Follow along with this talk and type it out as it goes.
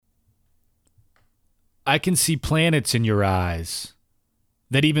I can see planets in your eyes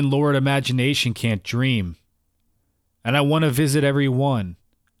that even lurid imagination can't dream. And I want to visit every one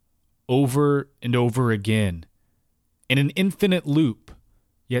over and over again in an infinite loop,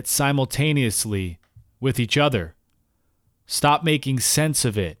 yet simultaneously with each other. Stop making sense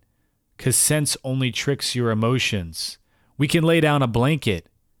of it, because sense only tricks your emotions. We can lay down a blanket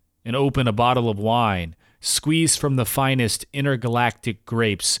and open a bottle of wine, squeeze from the finest intergalactic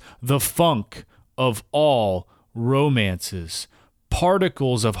grapes, the funk of all romances,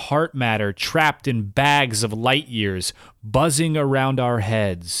 particles of heart matter trapped in bags of light years, buzzing around our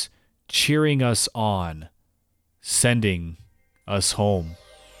heads, cheering us on, sending us home.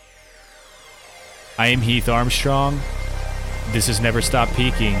 I am Heath Armstrong. This has Never Stop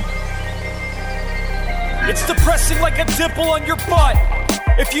Peaking. It's depressing like a dimple on your butt.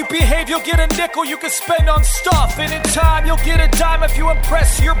 If you behave, you'll get a nickel you can spend on stuff. And in time, you'll get a dime if you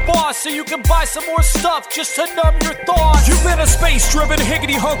impress your boss, so you can buy some more stuff just to numb your thoughts. You've been a space-driven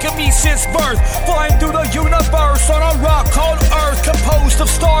higgity hunk of me since birth, flying through the universe on a rock called Earth, composed of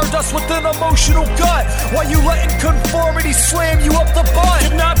stardust with an emotional gut, while you letting conformity slam you up the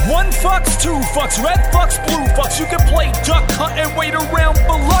butt. If not one fucks, two fucks, red fucks, blue fucks. You can play duck hunt and wait around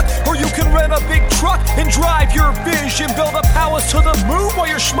for luck, or you can rent a big truck and drive your vision, build a palace to the moon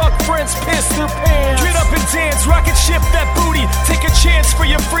while your schmuck friends piss their pants. Get up and dance, rocket ship that booty, take a chance for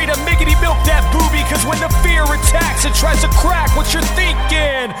your freedom, miggity milk that booby, cause when the fear attacks, it tries to crack what you're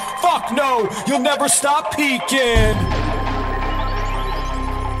thinking. Fuck no, you'll never stop peaking.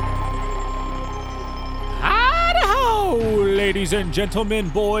 Idaho, ladies and gentlemen,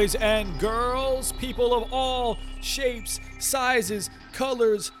 boys and girls, people of all shapes, sizes,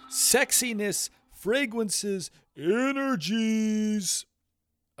 colors, sexiness, fragrances, energies.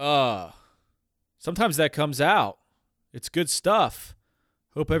 Sometimes that comes out. It's good stuff.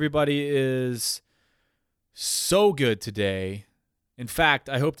 Hope everybody is so good today. In fact,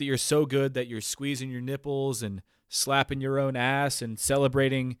 I hope that you're so good that you're squeezing your nipples and slapping your own ass and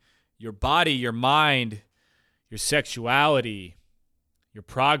celebrating your body, your mind, your sexuality, your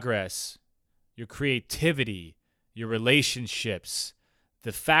progress, your creativity, your relationships,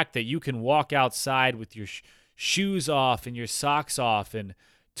 the fact that you can walk outside with your shoes off and your socks off and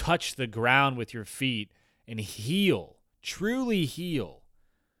touch the ground with your feet and heal, truly heal.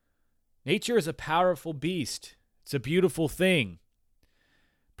 Nature is a powerful beast. It's a beautiful thing.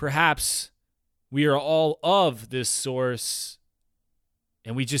 Perhaps we are all of this source,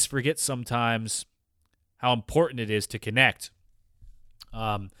 and we just forget sometimes how important it is to connect.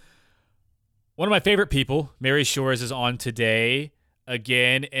 One of my favorite people, Mary Shores, is on today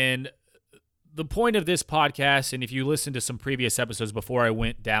again, and the point of this podcast, and if you listen to some previous episodes before I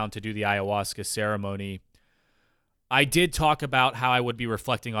went down to do the ayahuasca ceremony, I did talk about how I would be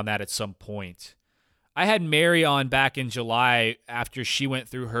reflecting on that at some point. I had Mary on back in July after she went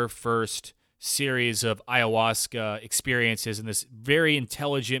through her first series of ayahuasca experiences in this very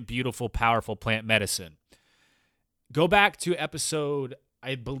intelligent, beautiful, powerful plant medicine. Go back to episode,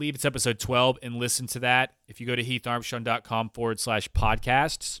 I believe it's episode 12, and listen to that. If you go to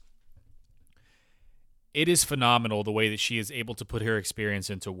heatharmstrong.com/podcasts, it is phenomenal the way that she is able to put her experience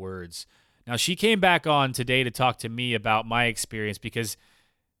into words. Now, she came back on today to talk to me about my experience because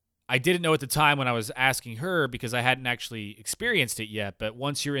I didn't know at the time when I was asking her because I hadn't actually experienced it yet. But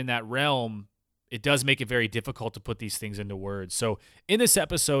once you're in that realm, it does make it very difficult to put these things into words. So in this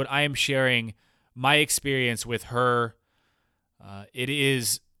episode, I am sharing my experience with her. It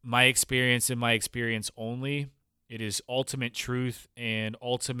is my experience and my experience only. It is ultimate truth and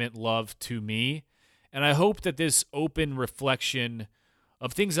ultimate love to me. And I hope that this open reflection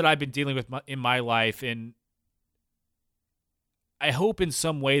of things that I've been dealing with in my life, and I hope in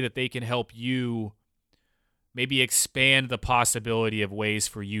some way that they can help you maybe expand the possibility of ways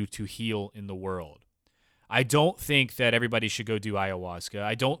for you to heal in the world. I don't think that everybody should go do ayahuasca.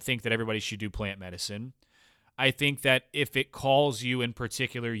 I don't think that everybody should do plant medicine. I think that if it calls you in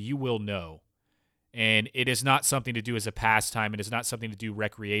particular, you will know. And it is not something to do as a pastime. It is not something to do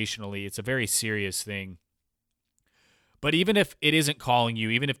recreationally. It's a very serious thing. But even if it isn't calling you,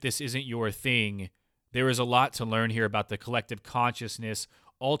 even if this isn't your thing, there is a lot to learn here about the collective consciousness,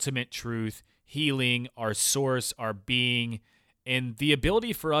 ultimate truth, healing, our source, our being, and the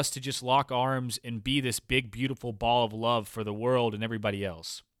ability for us to just lock arms and be this big, beautiful ball of love for the world and everybody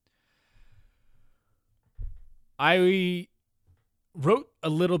else. I wrote a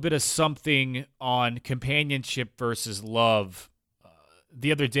little bit of something on companionship versus love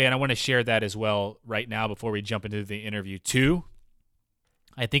the other day, and I want to share that as well right now before we jump into the interview too.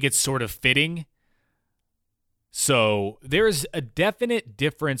 I think it's sort of fitting. So there's a definite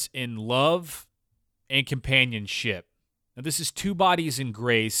difference in love and companionship. Now, this is two bodies in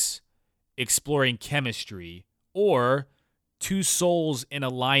grace exploring chemistry, or two souls in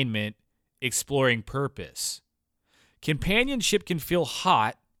alignment exploring purpose. Companionship can feel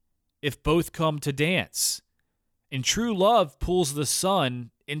hot if both come to dance. And true love pulls the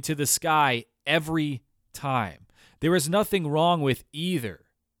sun into the sky every time. There is nothing wrong with either,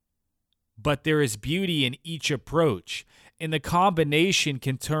 but there is beauty in each approach, and the combination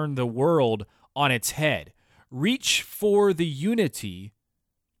can turn the world on its head. Reach for the unity,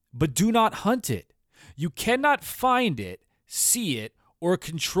 but do not hunt it. You cannot find it, see it, or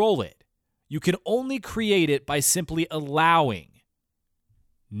control it. You can only create it by simply allowing.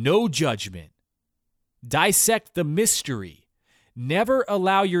 No judgment. Dissect the mystery. Never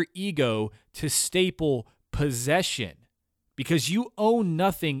allow your ego to staple possession, because you own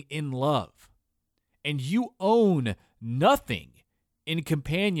nothing in love, and you own nothing in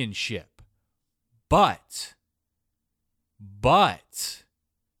companionship. But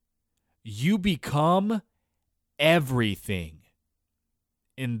you become everything.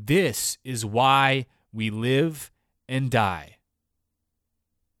 And this is why we live and die.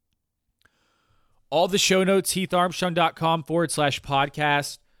 All the show notes,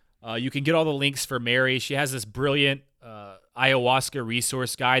 heatharmstrong.com/podcast. You can get all the links for Mary. She has this brilliant ayahuasca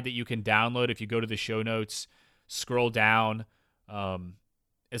resource guide that you can download if you go to the show notes, scroll down.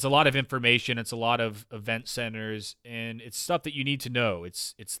 It's a lot of information. It's a lot of event centers, and it's stuff that you need to know.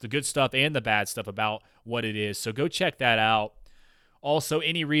 It's the good stuff and the bad stuff about what it is. So go check that out. Also,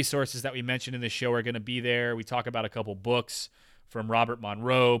 any resources that we mentioned in the show are going to be there. We talk about a couple books from Robert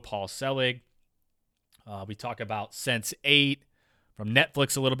Monroe, Paul Selig. We talk about Sense8 from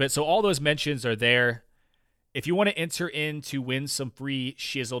Netflix a little bit. So all those mentions are there. If you want to enter in to win some free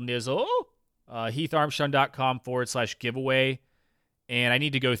shizzle nizzle, heatharmstrong.com/giveaway. And I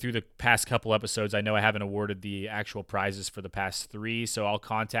need to go through the past couple episodes. I know I haven't awarded the actual prizes for the past 3, so I'll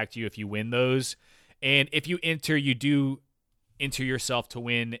contact you if you win those. And if you enter, you do enter yourself to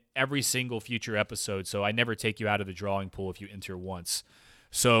win every single future episode. So I never take you out of the drawing pool if you enter once.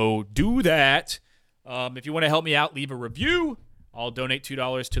 So do that. If you want to help me out, leave a review. I'll donate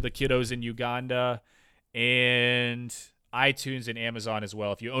 $2 to the kiddos in Uganda, and iTunes and Amazon as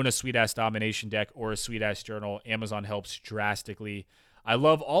well. If you own a Sweet Ass Domination deck or a Sweet Ass Journal, Amazon helps drastically. I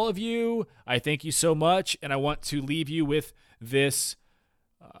love all of you. I thank you so much, and I want to leave you with this.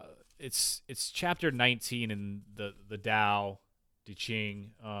 It's chapter 19 in the Tao Te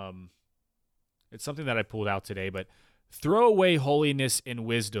Ching. It's something that I pulled out today, but throw away holiness and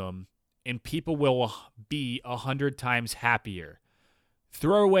wisdom, and people will be 100 times happier.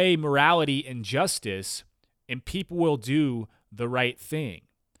 Throw away morality and justice, and people will do the right thing.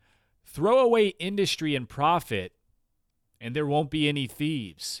 Throw away industry and profit, and there won't be any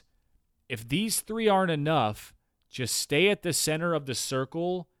thieves. If these 3 aren't enough, just stay at the center of the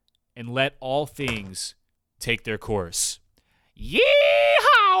circle and let all things take their course.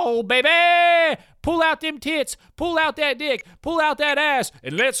 Yeehaw, baby! Pull out them tits, pull out that dick, pull out that ass,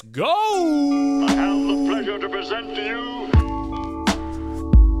 and let's go! I have the pleasure to present to you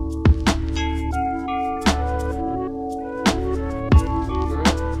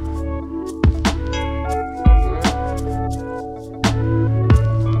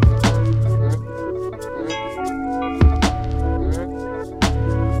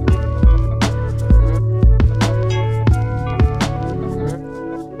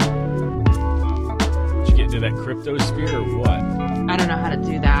that cryptosphere or what? I don't know how to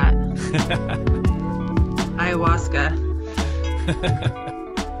do that. Ayahuasca.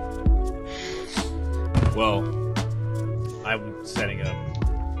 Well, I'm setting up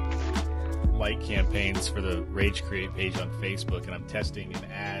like campaigns for the Rage Create page on Facebook, and I'm testing an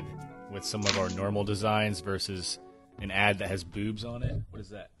ad with some of our normal designs versus an ad that has boobs on it. What is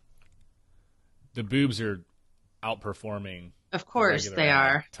that? The boobs are outperforming. Of course they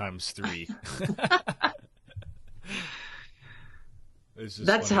are. Times 3.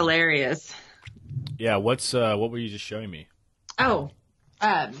 That's funny. Hilarious. Yeah, what were you just showing me? Oh,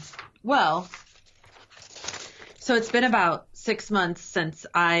 well, so it's been about 6 months since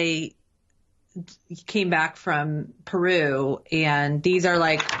I came back from Peru, and these are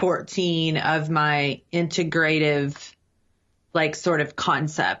like 14 of my integrative, like sort of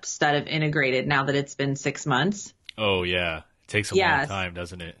concepts that have integrated now that it's been 6 months. Oh yeah, it takes a long time,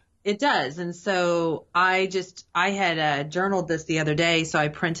 doesn't it? It does. And so I had journaled this the other day, so I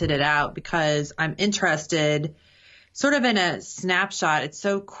printed it out because I'm interested sort of in a snapshot. It's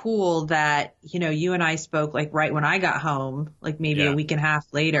so cool that, you and I spoke like right when I got home, like maybe a week and a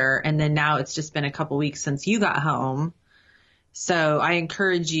half later. And then now it's just been a couple weeks since you got home. So I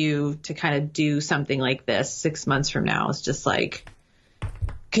encourage you to kind of do something like this 6 months from now. It's just like,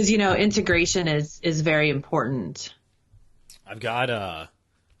 because, integration is very important. I've got, I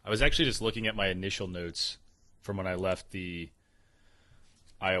was actually just looking at my initial notes from when I left the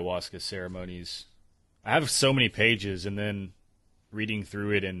ayahuasca ceremonies. I have so many pages, and then reading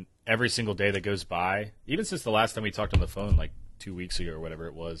through it, and every single day that goes by, even since the last time we talked on the phone, like 2 weeks ago or whatever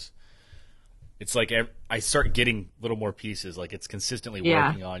it was, it's like I start getting little more pieces. Like it's consistently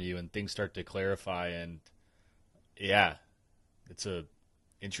working on you, and things start to clarify. And yeah, it's a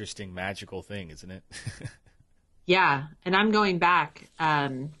interesting, magical thing, isn't it? Yeah, and I'm going back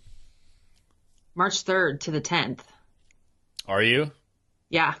March 3rd to the 10th. Are you?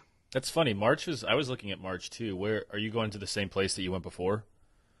 Yeah. That's funny. I was looking at March too. Where are you going to the same place that you went before?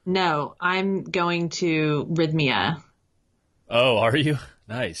 No, I'm going to Rhythmia. Oh, are you?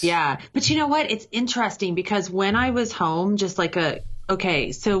 Nice. Yeah. But you know what? It's interesting because when I was home,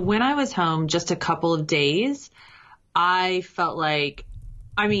 when I was home just a couple of days, I felt like,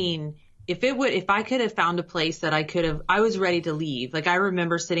 if I could have found a place that I was ready to leave. Like I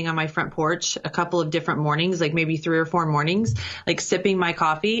remember sitting on my front porch a couple of different mornings, like maybe 3 or 4 mornings, like sipping my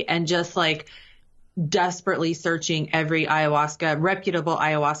coffee and just like desperately searching every reputable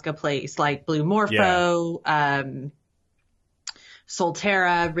ayahuasca place, like Blue Morpho,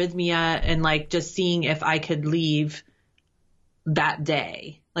 Solterra, Rhythmia, and like just seeing if I could leave that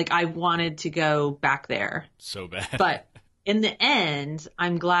day. Like I wanted to go back there. So bad. But in the end,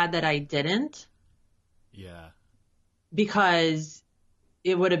 I'm glad that I didn't. Yeah. Because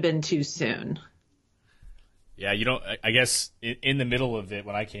it would have been too soon. Yeah, I guess in the middle of it,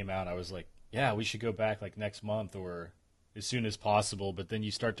 when I came out, I was like, yeah, we should go back like next month or as soon as possible. But then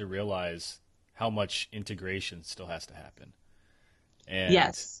you start to realize how much integration still has to happen. And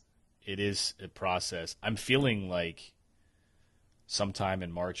yes, it is a process. I'm feeling like sometime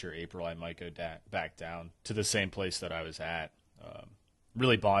in March or April, I might go back down to the same place that I was at.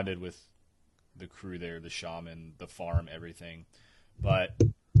 Really bonded with the crew there, the shaman, the farm, everything. But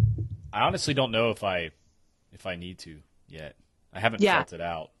I honestly don't know if I need to yet. I haven't felt it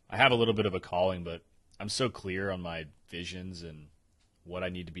out. I have a little bit of a calling, but I'm so clear on my visions and what I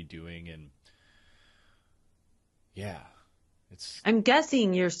need to be doing. And yeah, I'm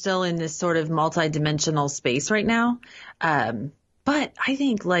guessing you're still in this sort of multi-dimensional space right now. But I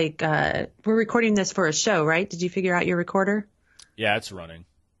think we're recording this for a show, right? Did you figure out your recorder? Yeah, it's running.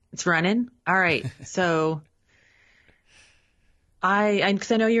 It's running? All right. So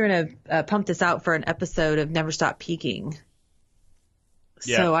because I know you're going to pump this out for an episode of Never Stop Peaking.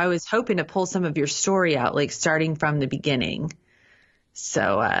 Yeah. So I was hoping to pull some of your story out, like starting from the beginning.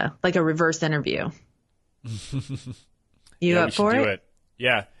 So like a reverse interview. You up for it?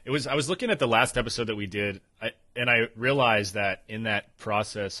 Yeah, I was looking at the last episode that we did, and I realized that in that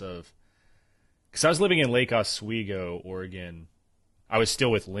process of, because I was living in Lake Oswego, Oregon, I was still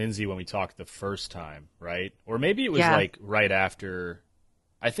with Lindsay when we talked the first time, right? Or maybe it was like right after.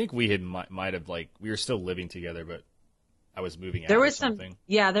 I think we might have we were still living together, but I was moving out. There was something.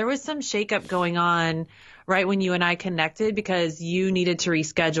 There was some shakeup going on right when you and I connected because you needed to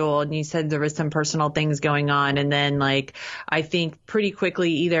reschedule and you said there was some personal things going on. And then I think pretty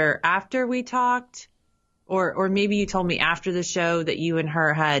quickly either after we talked or maybe you told me after the show that you and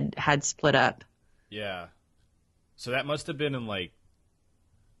her had split up. Yeah. So that must have been in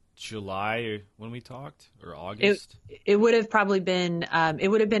July when we talked, or August? It would have probably been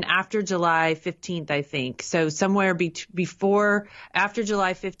after July 15th, I think. So somewhere after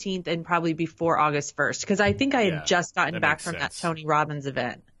July 15th and probably before August 1st. Because I think I had just gotten back from that Tony Robbins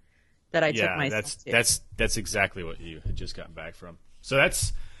event that I took myself to. That's exactly what you had just gotten back from. So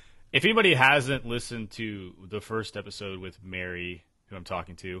if anybody hasn't listened to the first episode with Mary, who I'm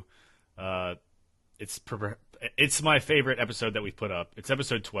talking to, it's my favorite episode that we've put up. It's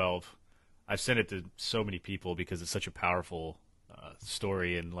episode 12. I've sent it to so many people because it's such a powerful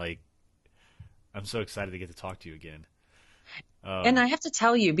story, and I'm so excited to get to talk to you again. And I have to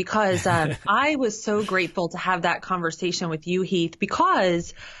tell you, because I was so grateful to have that conversation with you, Heath,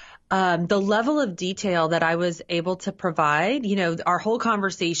 because the level of detail that I was able to provide, our whole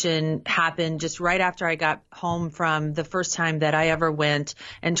conversation happened just right after I got home from the first time that I ever went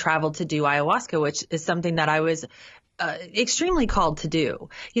and traveled to do ayahuasca, which is something that I was extremely called to do,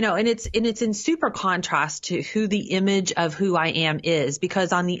 and it's in super contrast to who the image of who I am is,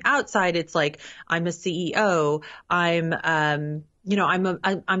 because on the outside, it's like, I'm a CEO, I'm,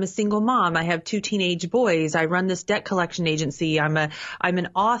 I'm a single mom. I have 2 teenage boys. I run this debt collection agency. I'm an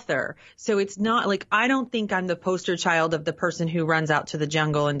author. So it's not like, I don't think I'm the poster child of the person who runs out to the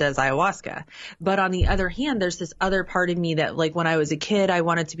jungle and does ayahuasca. But on the other hand, there's this other part of me that, like, when I was a kid, I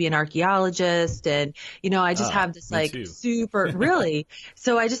wanted to be an archaeologist, and, I just have this like too. super really.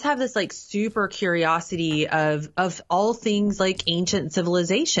 So I just have this like super curiosity of all things like ancient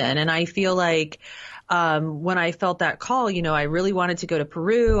civilization. And I feel like, when I felt that call, I really wanted to go to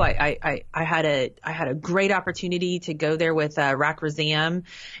Peru. I had a great opportunity to go there with Rak Razam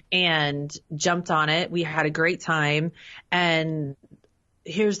and jumped on it. We had a great time. And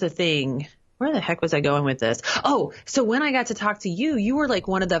here's the thing. Where the heck was I going with this? Oh, so when I got to talk to you, you were like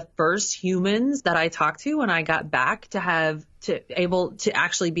one of the first humans that I talked to when I got back to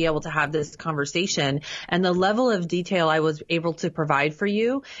actually be able to have this conversation. And the level of detail I was able to provide for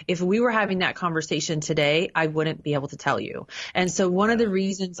you, if we were having that conversation today, I wouldn't be able to tell you. And so one of the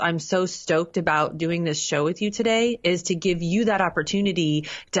reasons I'm so stoked about doing this show with you today is to give you that opportunity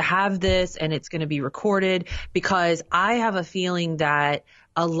to have this, and it's going to be recorded, because I have a feeling that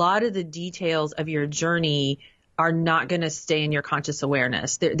a lot of the details of your journey are not going to stay in your conscious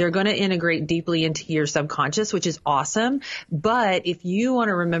awareness. They're going to integrate deeply into your subconscious, which is awesome. But if you want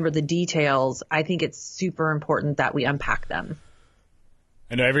to remember the details, I think it's super important that we unpack them.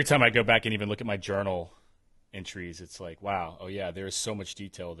 I know every time I go back and even look at my journal entries, it's like, wow, oh yeah, there is so much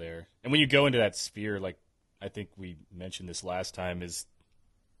detail there. And when you go into that sphere, like I think we mentioned this last time, is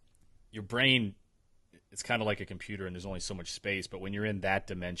your brain, it's kind of like a computer and there's only so much space, but when you're in that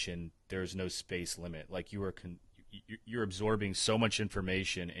dimension, there's no space limit. Like you're absorbing so much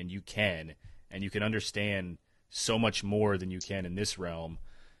information, and you can understand so much more than you can in this realm.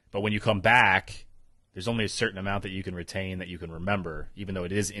 But when you come back, there's only a certain amount that you can retain, that you can remember, even though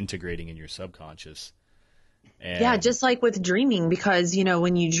it is integrating in your subconscious. And yeah, just like with dreaming, because,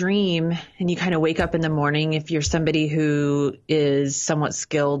 when you dream and you kind of wake up in the morning, if you're somebody who is somewhat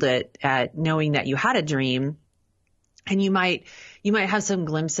skilled at knowing that you had a dream, and you might have some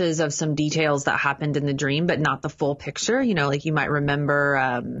glimpses of some details that happened in the dream, but not the full picture, like you might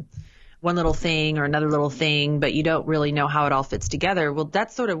remember one little thing or another little thing, but you don't really know how it all fits together. Well,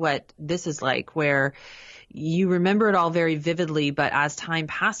 that's sort of what this is like, where you remember it all very vividly, but as time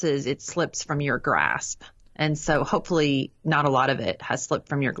passes, it slips from your grasp. And so hopefully not a lot of it has slipped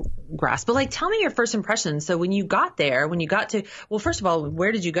from your grasp. But tell me your first impressions. So when you got there, well, first of all,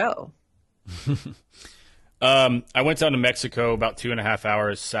 where did you go? I went down to Mexico, about 2.5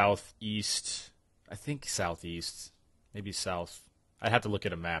 hours southeast. I think southeast, maybe south. I'd have to look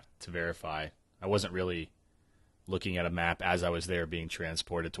at a map to verify. I wasn't really looking at a map as I was there being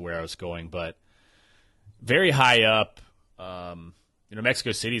transported to where I was going, but very high up.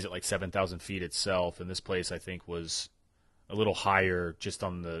 Mexico City is at like 7,000 feet itself, and this place I think was a little higher, just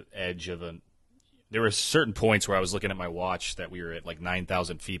on the edge of there were certain points where I was looking at my watch that we were at like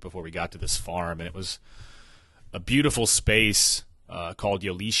 9,000 feet before we got to this farm, and it was a beautiful space called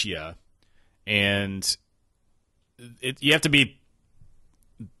Yolicia, and you have to be,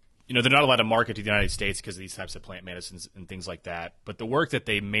 they're not allowed to market to the United States because of these types of plant medicines and things like that, but the work that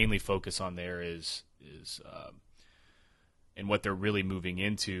they mainly focus on there is and what they're really moving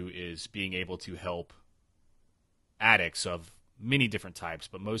into is being able to help addicts of many different types,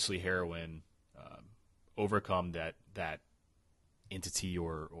 but mostly heroin, overcome that entity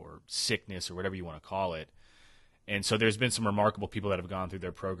or sickness or whatever you want to call it. And so there's been some remarkable people that have gone through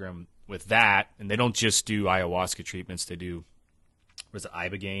their program with that, and they don't just do ayahuasca treatments. They do, was it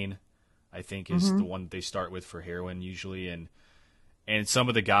Ibogaine, I think is the one that they start with for heroin usually. And some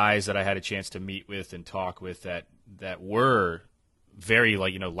of the guys that I had a chance to meet with and talk with that were very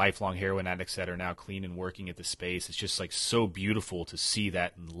lifelong heroin addicts that are now clean and working at the space. It's just like so beautiful to see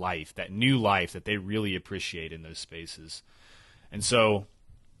that in life, that new life that they really appreciate in those spaces. And so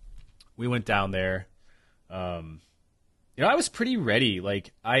we went down there. I was pretty ready.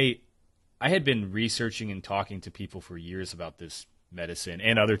 Like I had been researching and talking to people for years about this medicine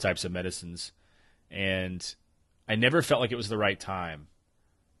and other types of medicines, and I never felt like it was the right time.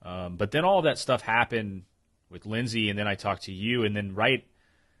 But then all of that stuff happened with Lindsay, and then I talked to you, and then right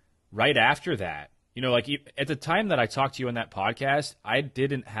after that, at the time that I talked to you on that podcast, I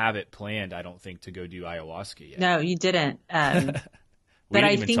didn't have it planned, I don't think, to go do ayahuasca yet. No, you didn't. We but didn't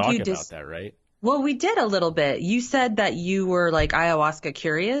I even think talk you about that, right? Well, we did a little bit. You said that you were like ayahuasca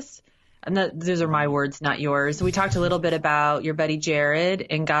curious. And those are my words, not yours. We talked a little bit about your buddy Jared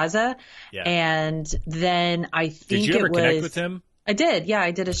in Gaza. Yeah. And then I think Did you ever connect with him? I did. Yeah,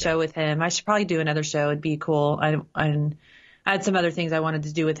 I did a show with him. I should probably do another show. It'd be cool. I had some other things I wanted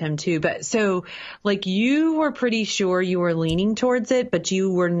to do with him too. But so like you were pretty sure you were leaning towards it, but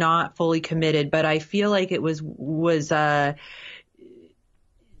you were not fully committed. But I feel like it was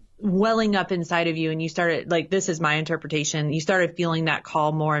welling up inside of you, and you started, like, this is my interpretation, you started feeling that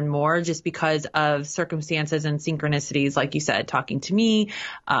call more and more just because of circumstances and synchronicities, like you said, talking to me,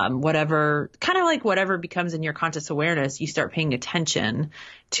 whatever, kind of like whatever becomes in your conscious awareness, you start paying attention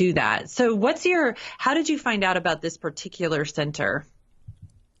to that. So how did you find out about this particular center?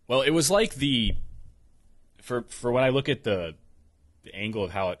 Well, it was like for when I look at the angle of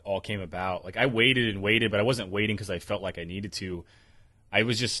how it all came about, like I waited and waited, but I wasn't waiting because I felt like I needed to. It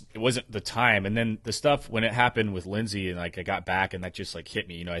wasn't the time. And then the stuff, when it happened with Lindsay and like I got back and that just like hit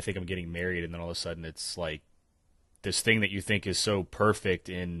me, you know, I think I'm getting married. And then all of a sudden it's like this thing that you think is so perfect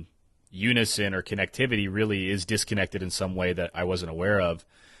in unison or connectivity really is disconnected in some way that I wasn't aware of.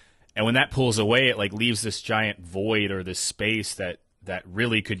 And when that pulls away, it like leaves this giant void or this space that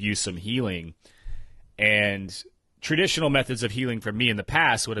really could use some healing. And traditional methods of healing for me in the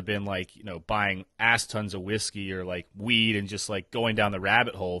past would have been like, you know, buying ass tons of whiskey or like weed and just like going down the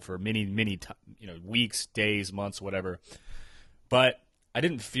rabbit hole for many, you know, weeks, days, months, whatever. But I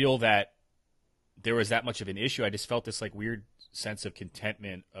didn't feel that there was that much of an issue. I just felt this like weird sense of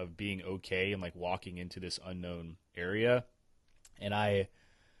contentment of being okay and like walking into this unknown area. And I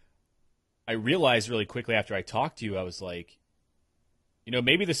realized really quickly after I talked to you, I was like, you know,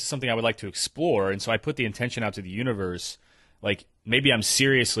 maybe this is something I would like to explore. And so I put the intention out to the universe, like maybe I'm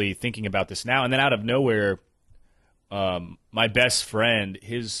seriously thinking about this now. And then out of nowhere, my best friend,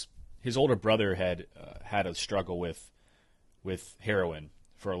 his older brother had had a struggle with heroin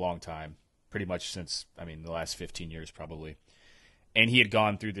for a long time, pretty much since, I mean, the last 15 years probably. And he had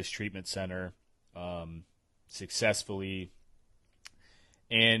gone through this treatment center successfully.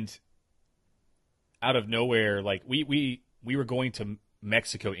 And out of nowhere, like we were going to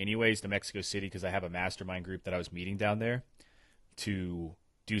Mexico anyways, to Mexico City, because I have a mastermind group that I was meeting down there to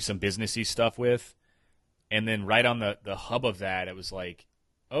do some businessy stuff with. And then right on the hub of that, it was like,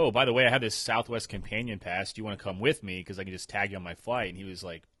 oh, by the way, I have this Southwest Companion Pass. Do you want to come with me? Because I can just tag you on my flight. And he was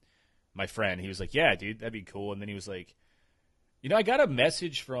like, my friend, he was like, yeah, dude, that'd be cool. And then he was like, you know, I got a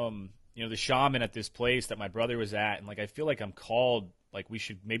message from, you know, the shaman at this place that my brother was at. And like, I feel like I'm called, like we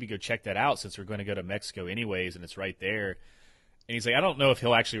should maybe go check that out since we're going to go to Mexico anyways. And it's right there. And he's like, I don't know if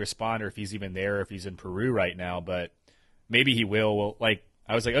he'll actually respond or if he's even there or if he's in Peru right now, but maybe he will. Well, like,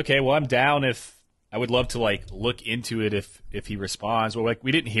 I was like, okay, well, I'm down if I would love to like look into it if he responds. Well, like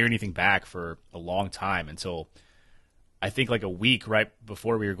we didn't hear anything back for a long time until I think like a week right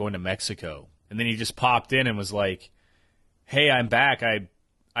before we were going to Mexico. And then he just popped in and was like, hey, I'm back.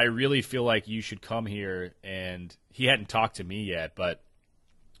 I really feel like you should come here. And he hadn't talked to me yet, but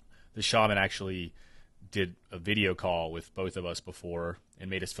the shaman actually did a video call with both of us before and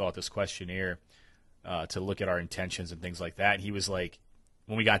made us fill out this questionnaire to look at our intentions and things like that. And he was like,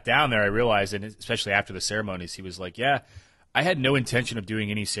 when we got down there, I realized, and especially after the ceremonies, he was like, yeah, I had no intention of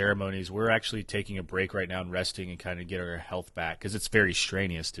doing any ceremonies. We're actually taking a break right now and resting and kind of get our health back because it's very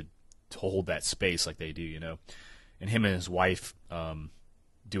strenuous to hold that space like they do, you know. And him and his wife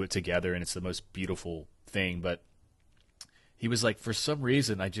do it together, and it's the most beautiful thing. But he was like, for some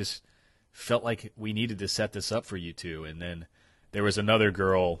reason, I just felt like we needed to set this up for you two. And then there was another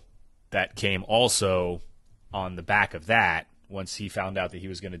girl that came also on the back of that once he found out that he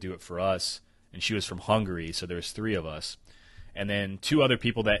was going to do it for us, and she was from Hungary, so there's 3 of us. And then 2 other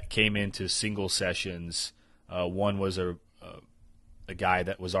people that came into single sessions. One was a guy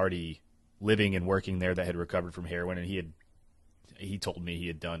that was already living and working there that had recovered from heroin, and he told me he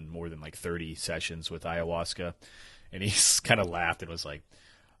had done more than like 30 sessions with ayahuasca, and he kind of laughed and was like,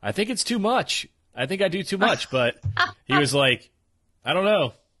 I think it's too much. I think I do too much. But he was like, I don't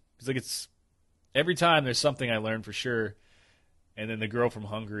know. He's like, it's every time there's something I learn for sure. And then the girl from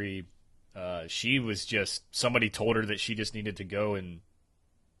Hungary, she was just, somebody told her that she just needed to go, and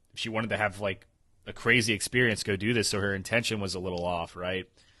if she wanted to have like a crazy experience, go do this. So her intention was a little off, right?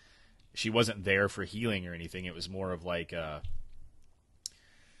 She wasn't there for healing or anything. It was more of like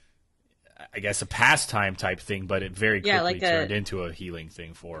I guess a pastime type thing, but it very quickly turned into a healing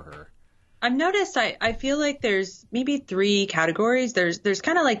thing for her. I've noticed I feel like there's maybe 3 categories. There's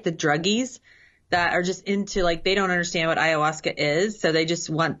kind of like the druggies that are just into, like, they don't understand what ayahuasca is, so they just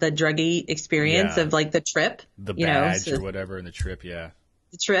want the druggy experience of like the trip. The badge or whatever in the trip, yeah.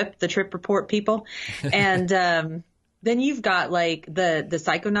 The trip report people. And then you've got like the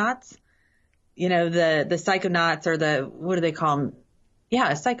psychonauts, you know, the psychonauts, or what do they call them?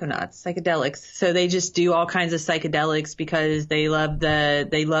 Yeah, psychonauts, psychedelics. So they just do all kinds of psychedelics because they love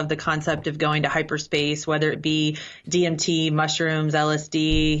the concept of going to hyperspace, whether it be DMT, mushrooms,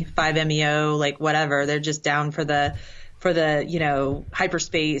 LSD, 5-MeO, like whatever. They're just down for the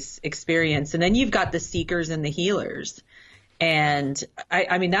hyperspace experience. And then you've got the seekers and the healers. And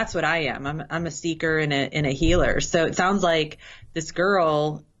I mean, that's what I am. I'm a seeker and a healer. So it sounds like this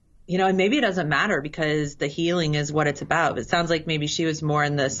girl, and maybe it doesn't matter because the healing is what it's about. It sounds like maybe she was more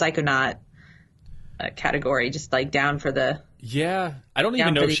in the psychonaut category, just like down for the. Yeah. I don't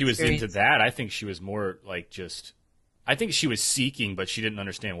even know if she was into that. I think she was more like I think she was seeking, but she didn't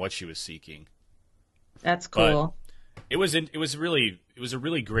understand what she was seeking. That's cool. But it was a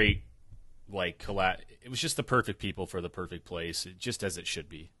really great, like, it was just the perfect people for the perfect place, just as it should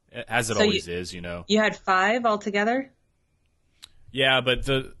be, as it always is, You had 5 altogether? Yeah, but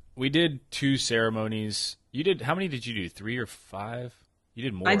we did 2 ceremonies. How many did you do? 3 or 5? You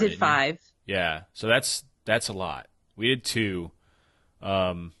did more. I did 5. Yeah, so that's a lot. We did 2,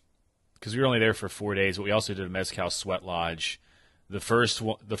 because we were only there for 4 days. But we also did a Mezcal Sweat Lodge. The first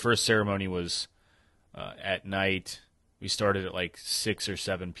ceremony was at night. We started at like 6 or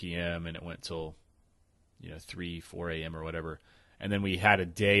 7 p.m. and it went till 3, 4 a.m. or whatever. And then we had a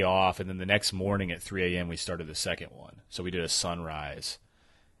day off, and then the next morning at 3 a.m. we started the second one. So we did a sunrise.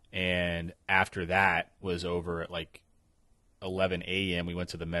 And after that was over at like 11 a.m., we went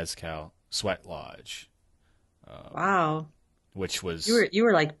to the Mezcal Sweat Lodge. Wow. Which was... You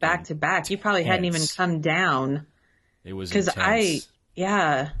were like back to back. You probably hadn't even come down. It was intense.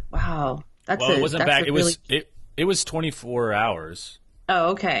 Wow. It wasn't back. It was 24 hours.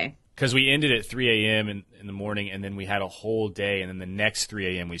 Oh, okay. Because we ended at 3 a.m. in the morning, and then we had a whole day, and then the next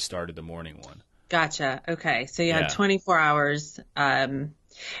 3 a.m. we started the morning one. Gotcha. Okay. So you had 24 hours. Ours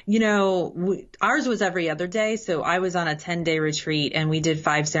was every other day. So I was on a 10-day retreat, and we did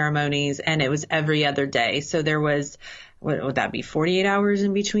 5 ceremonies, and it was every other day. So there was, what would that be, 48 hours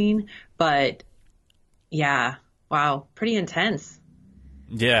in between? But yeah, wow, pretty intense.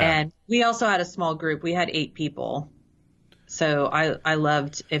 Yeah. And we also had a small group. We had 8 people. So I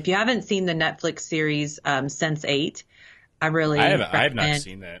loved, if you haven't seen the Netflix series Sense8, I have not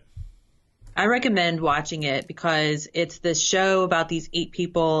seen that. I recommend watching it because it's this show about these 8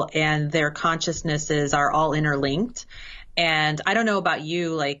 people and their consciousnesses are all interlinked. And I don't know about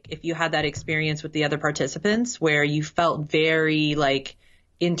you, like if you had that experience with the other participants where you felt very like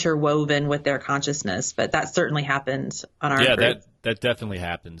interwoven with their consciousness, but that certainly happened on our group. Yeah, that definitely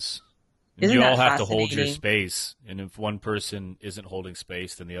happens. You all have to hold your space, and if one person isn't holding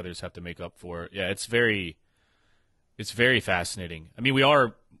space, then the others have to make up for it. Yeah, it's very fascinating. I mean, we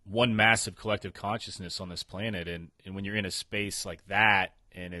are one massive collective consciousness on this planet, and when you're in a space like that,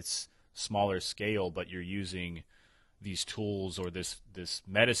 and it's smaller scale, but you're using these tools or this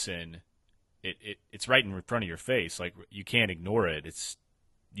medicine, it's right in front of your face. Like, you can't ignore it. It's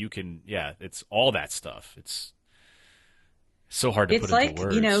all that stuff. It's so hard to put into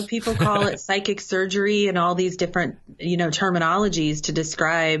words. It's like, people call it psychic surgery and all these different, terminologies to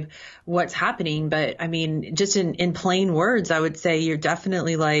describe what's happening. But I mean, just in plain words, I would say you're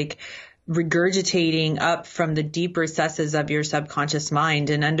definitely like regurgitating up from the deep recesses of your subconscious mind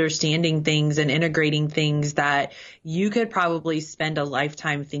and understanding things and integrating things that you could probably spend a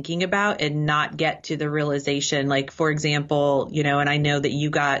lifetime thinking about and not get to the realization. Like, for example, and I know that you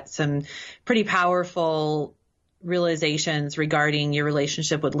got some pretty powerful realizations regarding your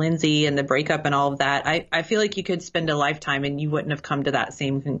relationship with Lindsay and the breakup and all of that. I feel like you could spend a lifetime and you wouldn't have come to that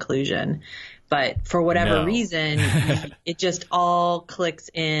same conclusion. But for whatever reason, it just all clicks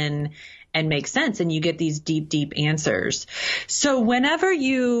in and makes sense, and you get these deep, deep answers. So whenever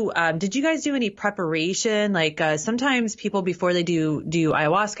did you guys do any preparation? Like sometimes people, before they do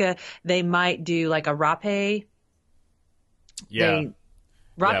ayahuasca, they might do like a rapé. Yeah.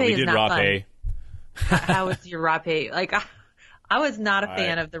 Rapé we is did not rapé. fun. How was your rapé? Like, I was not a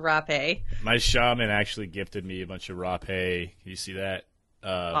fan of the rapé. My shaman actually gifted me a bunch of rapé. You see that?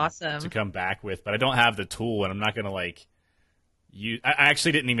 Awesome. To come back with, but I don't have the tool, and I'm not gonna I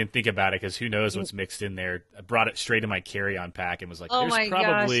actually didn't even think about it because who knows what's mixed in there. I brought it straight in my carry-on pack and was like, "Oh "There's my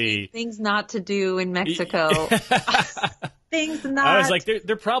probably gosh, things not to do in Mexico." Things not. I was like,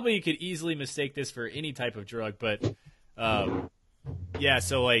 "They're probably, you could easily mistake this for any type of drug," but yeah.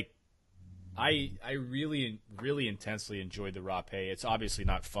 So like, I really, really intensely enjoyed the rapé. It's obviously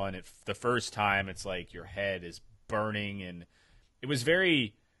not fun. The first time, it's like your head is burning, and it was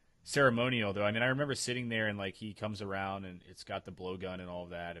very ceremonial, though. I mean, I remember sitting there, and like he comes around, and it's got the blowgun and all of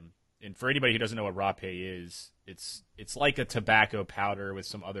that. And for anybody who doesn't know what rapé is, it's like a tobacco powder with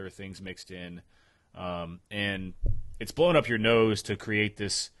some other things mixed in, and it's blown up your nose to create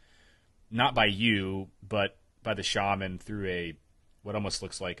this, not by you, but by the shaman through what almost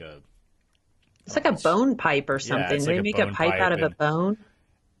looks like it's like a bone pipe or something. it's They like a make a bone pipe out of a and- bone.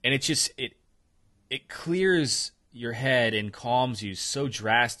 and it just it clears your head and calms you so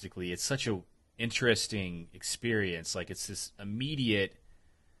drastically. It's such a interesting experience. Like, it's this immediate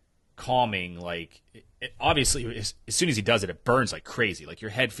calming. Like, obviously as soon as he does it, it burns like crazy. Like,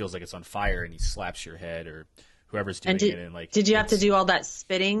 your head feels like it's on fire, and he slaps your head, or whoever's doing it. And like, did you have to do all that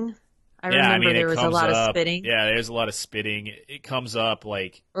spitting? I remember there was a lot of spitting. Yeah, there's a lot of spitting. It comes up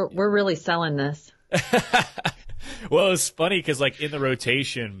like We're really selling this. Well, it's funny because, like, in the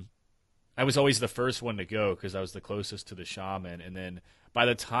rotation, I was always the first one to go because I was the closest to the shaman. And then by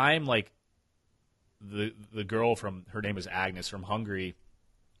the time, like, the girl her name was Agnes from Hungary,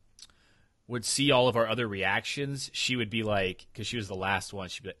 would see all of our other reactions, she would be like, because she was the last one,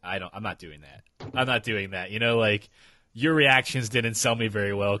 she'd be like, I'm not doing that. I'm not doing that. You know, like, your reactions didn't sell me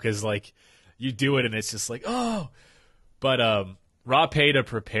very well because, like, you do it and it's just like, oh. But raw pay to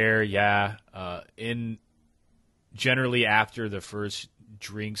prepare, yeah. Generally after the first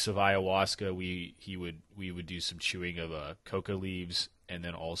drinks of ayahuasca, we would do some chewing of coca leaves, and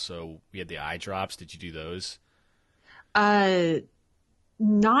then also we had the eye drops. Did you do those?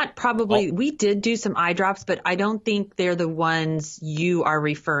 Not probably. We did do some eye drops, but I don't think they're the ones you are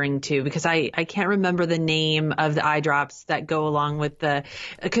referring to, because I can't remember the name of the eye drops that go along with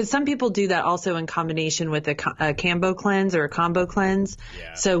because some people do that also in combination with a Cambo cleanse or a combo cleanse.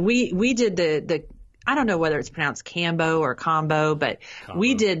 Yeah. So we did the I don't know whether it's pronounced Cambo or combo, but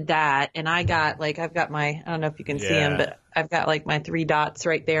we did that, and I got, like, I've got I don't know if you can see them, but I've got, like, my 3 dots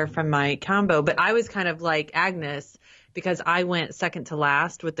right there from my combo. But I was kind of like Agnes, because I went second to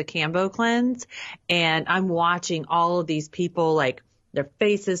last with the Cambo cleanse, and I'm watching all of these people, like, their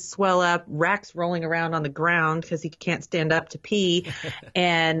faces swell up, Rack's rolling around on the ground because he can't stand up to pee,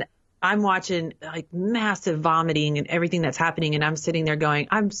 and I'm watching, like, massive vomiting and everything that's happening, and I'm sitting there going,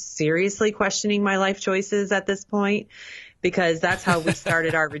 I'm seriously questioning my life choices at this point, because that's how we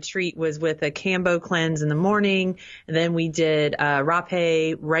started our retreat, was with a Cambo cleanse in the morning, and then we did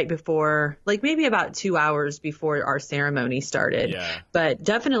rapé right before, like, maybe about 2 hours before our ceremony started. Yeah. But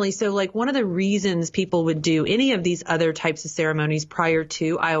definitely, so, like, one of the reasons people would do any of these other types of ceremonies prior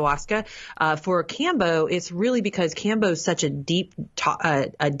to ayahuasca, for Cambo, it's really because Cambo is such a deep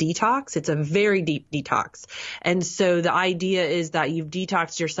a detox. It's a very deep detox. And so the idea is that you've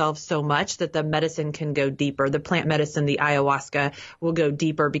detoxed yourself so much that the medicine can go deeper. The plant medicine, the ayahuasca, will go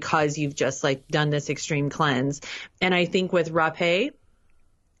deeper because you've just, like, done this extreme cleanse. And I think with rapé,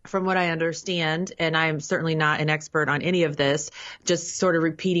 from what I understand, and I'm certainly not an expert on any of this, just sort of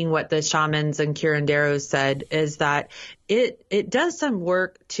repeating what the shamans and curanderos said, is that it does some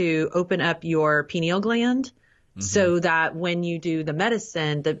work to open up your pineal gland. So that when you do the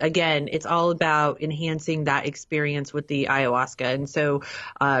medicine, again, it's all about enhancing that experience with the ayahuasca. And so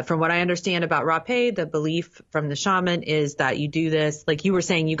from what I understand about rapé, the belief from the shaman is that you do this, like you were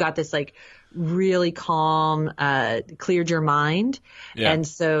saying, you got this, like, really calm, cleared your mind. Yeah. And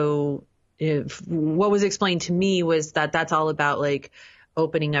so what was explained to me was that that's all about, like,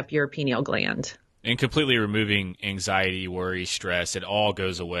 opening up your pineal gland. And completely removing anxiety, worry, stress. It all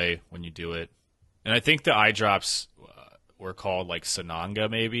goes away when you do it. And I think the eye drops were called, like, Sananga,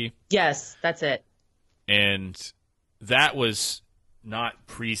 maybe. Yes, that's it. And that was not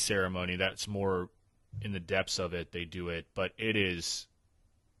pre-ceremony. That's more in the depths of it. They do it. But it is,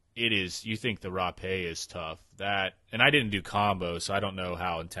 you think the rapé is tough. And I didn't do combo, so I don't know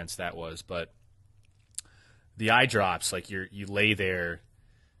how intense that was. But the eye drops, like, you lay there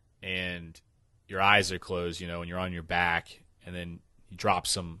and your eyes are closed, you know, and you're on your back, and then he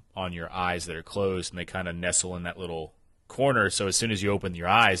drops them on your eyes that are closed, and they kind of nestle in that little corner. So as soon as you open your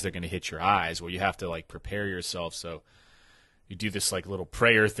eyes, they're going to hit your eyes. Well, you have to, like, prepare yourself. So you do this, like, little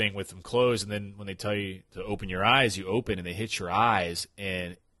prayer thing with them closed, and then when they tell you to open your eyes, you open, and they hit your eyes,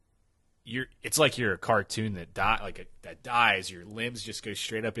 and it's like you're a cartoon that dies. Your limbs just go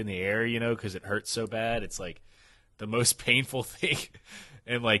straight up in the air, you know, because it hurts so bad. It's, like, the most painful thing,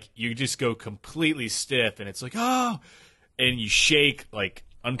 and, like, you just go completely stiff, and it's like, oh. And you shake, like,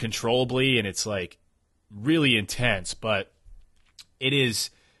 uncontrollably, and it's, like, really intense. But it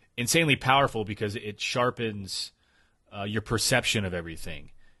is insanely powerful because it sharpens your perception of everything.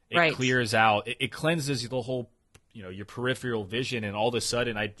 It clears out. It cleanses the whole, you know, your peripheral vision. And all of a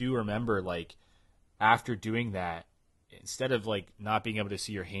sudden, I do remember, like, after doing that, instead of, like, not being able to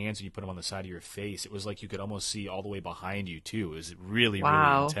see your hands when you put them on the side of your face, it was like you could almost see all the way behind you, too. It was really,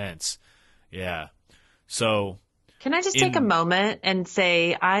 really intense. Yeah. So... Can I just take a moment and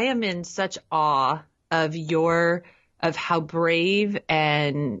say I am in such awe of your of how brave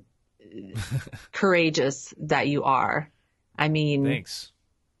and courageous that you are. I mean, Thanks.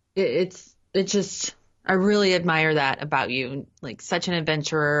 It's just, I really admire that about you. Like, such an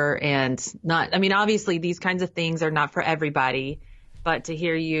adventurer, and not, I mean, obviously these kinds of things are not for everybody, but to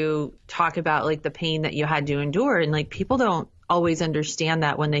hear you talk about like the pain that you had to endure, and like people don't always understand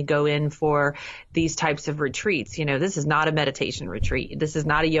that when they go in for these types of retreats. You know, this is not a meditation retreat. This is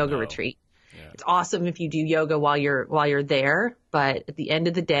not a yoga retreat. Yeah. It's awesome if you do yoga while you're there, but at the end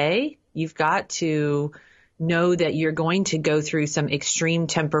of the day, you've got to know that you're going to go through some extreme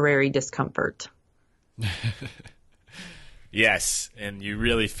temporary discomfort. Yes, and you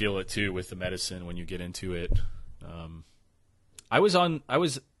really feel it too with the medicine when you get into it. I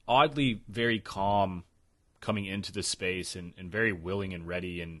was oddly very calm coming into the space and very willing and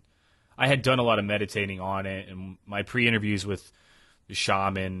ready, and I had done a lot of meditating on it, and my pre-interviews with the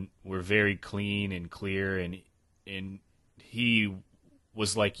shaman were very clean and clear, and he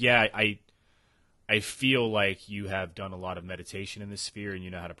was like, yeah, I feel like you have done a lot of meditation in this sphere, and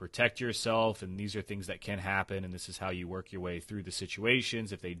you know how to protect yourself, and these are things that can happen, and this is how you work your way through the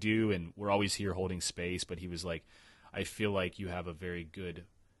situations if they do, and we're always here holding space. But he was like, I feel like you have a very good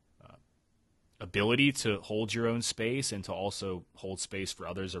ability to hold your own space and to also hold space for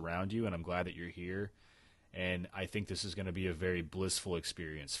others around you, and I'm glad that you're here, and I think this is going to be a very blissful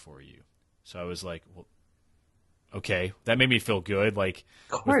experience for you. So I was like, well, okay, that made me feel good, like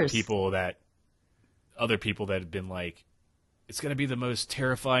with other people that had been like, it's going to be the most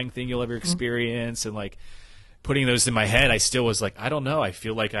terrifying thing you'll ever experience, and like putting those in my head, I still was like, I don't know, I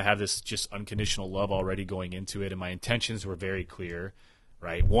feel like I have this just unconditional love already going into it, and my intentions were very clear,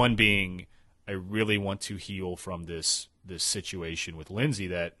 right? One being, I really want to heal from this situation with Lindsay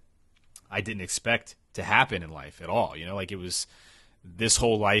that I didn't expect to happen in life at all. You know, like, it was, this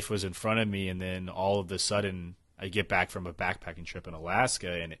whole life was in front of me, and then all of a sudden I get back from a backpacking trip in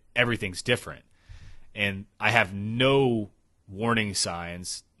Alaska and everything's different. And I have no warning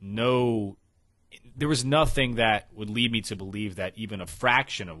signs, there was nothing that would lead me to believe that even a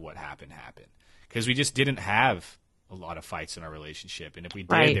fraction of what happened, because we just didn't have a lot of fights in our relationship. And if we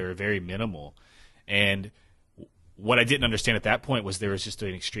did, Right. they were very minimal. And what I didn't understand at that point was there was just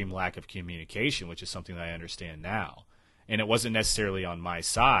an extreme lack of communication, which is something that I understand now. And it wasn't necessarily on my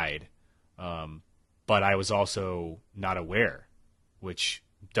side, but I was also not aware, which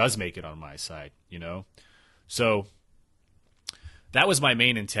does make it on my side, you know? So that was my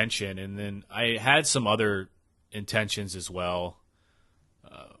main intention. And then I had some other intentions as well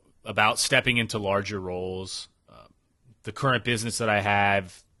about stepping into larger roles. The current business that I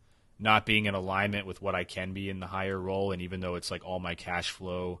have not being in alignment with what I can be in the higher role. And even though it's like all my cash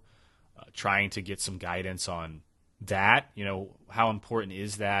flow, trying to get some guidance on that, you know, how important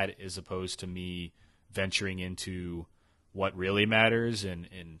is that as opposed to me venturing into what really matters, and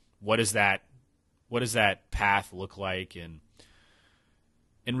what does that path look like, and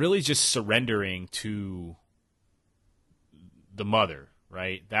really just surrendering to the mother,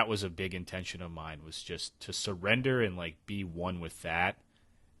 right? That was a big intention of mine, was just to surrender and like be one with that,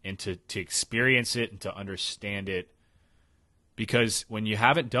 and to experience it and to understand it. Because when you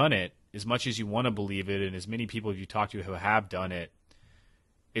haven't done it, as much as you want to believe it, and as many people you talk to who have done it,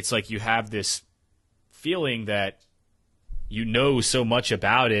 it's like you have this feeling that you know so much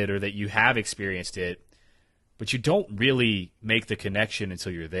about it, or that you have experienced it, but you don't really make the connection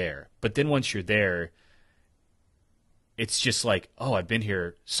until you're there. But then once you're there, it's just like, oh, I've been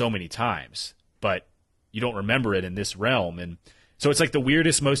here so many times, but you don't remember it in this realm. And so it's like the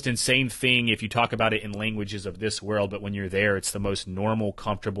weirdest, most insane thing if you talk about it in languages of this world, but when you're there, it's the most normal,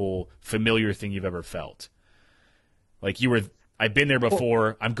 comfortable, familiar thing you've ever felt. Like, I've been there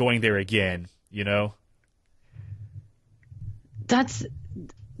before, I'm going there again, you know?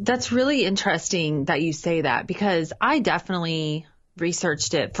 That's really interesting that you say that, because I definitely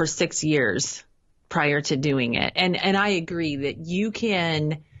researched it for 6 years prior to doing it. And I agree that you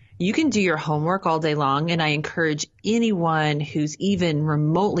can do your homework all day long. And I encourage anyone who's even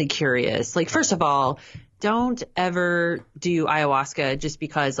remotely curious, like, first of all, don't ever do ayahuasca just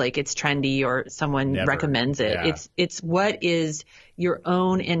because like it's trendy or someone Never. recommends it. Yeah. It's what is your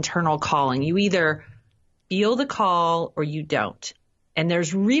own internal calling. You either feel the call or you don't. And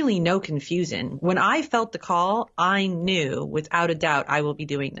there's really no confusion. When I felt the call, I knew without a doubt I will be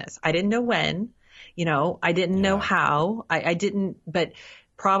doing this. I didn't know when, you know, I didn't know how. I didn't, but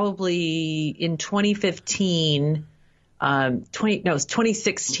probably in 2015, it was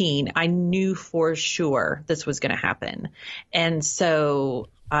 2016, I knew for sure this was going to happen. And so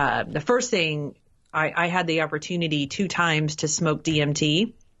the first thing, I had the opportunity 2 times to smoke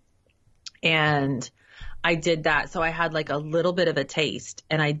DMT, and I did that. So I had like a little bit of a taste,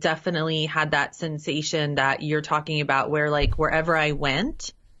 and I definitely had that sensation that you're talking about where like wherever I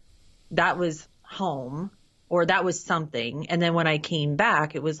went, that was home or that was something. And then when I came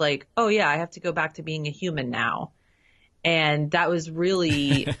back, it was like, oh yeah, I have to go back to being a human now. And that was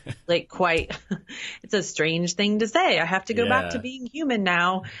really like quite, it's a strange thing to say. I have to go back to being human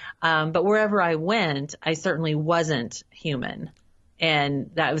now. But wherever I went, I certainly wasn't human.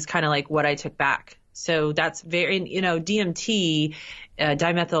 And that was kind of like what I took back. So that's very, DMT,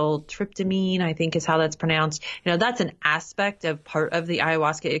 dimethyltryptamine, I think is how that's pronounced. That's an aspect of part of the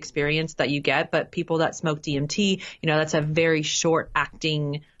ayahuasca experience that you get. But people that smoke DMT, that's a very short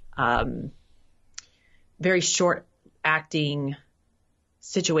acting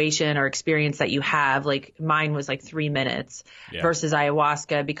situation or experience that you have. Like mine was like 3 minutes versus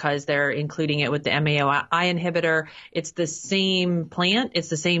ayahuasca, because they're including it with the MAOI inhibitor. It's the same plant, it's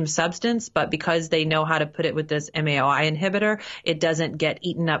the same substance, but because they know how to put it with this MAOI inhibitor, it doesn't get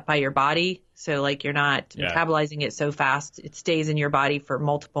eaten up by your body. So like you're not metabolizing it so fast. It stays in your body for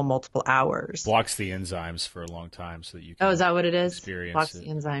multiple hours. Blocks the enzymes for a long time so that you can is that what it is? Experience Blocks it.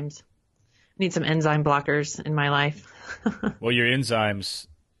 the enzymes. Need some enzyme blockers in my life. Well, your enzymes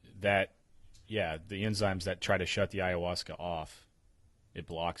the enzymes that try to shut the ayahuasca off, it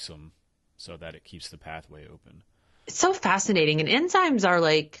blocks them so that it keeps the pathway open. It's so fascinating. And enzymes are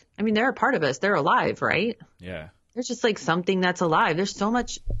like, they're a part of us. They're alive, right? Yeah. There's just like something that's alive. There's so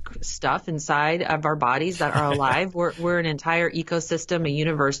much stuff inside of our bodies that are alive. We're an entire ecosystem, a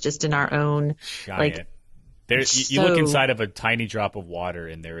universe just in our own. Giant. You look inside of a tiny drop of water,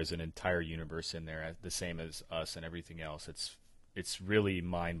 and there is an entire universe in there, the same as us and everything else. It's really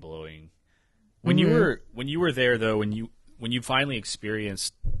mind blowing. When you were there, though, when you finally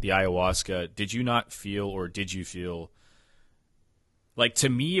experienced the ayahuasca, did you not feel, or did you feel like, to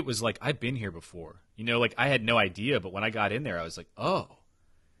me it was like I've been here before? Like I had no idea, but when I got in there, I was like, oh,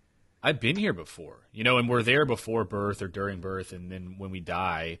 I've been here before. And we're there before birth or during birth, and then when we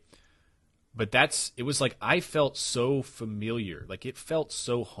die. But it was like I felt so familiar. Like it felt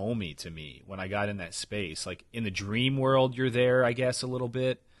so homey to me when I got in that space. Like in the dream world, you're there, I guess, a little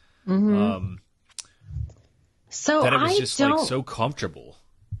bit. Mm-hmm. So that it was just like so comfortable.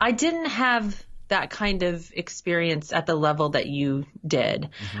 I didn't have that kind of experience at the level that you did.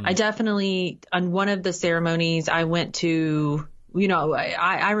 Mm-hmm. I definitely, on one of the ceremonies I went to,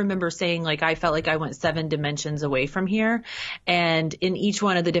 I remember saying like I felt like I went 7 dimensions away from here, and in each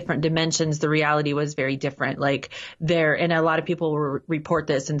one of the different dimensions the reality was very different. Like and a lot of people will report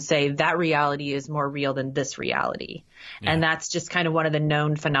this and say that reality is more real than this reality. Yeah. And that's just kind of one of the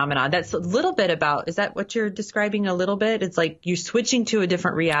known phenomena. That's a little bit about, is that what you're describing a little bit? It's like you're switching to a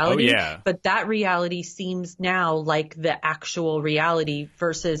different reality, but that reality seems now like the actual reality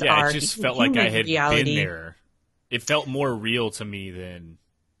versus our it just felt like I had been there. It felt more real to me than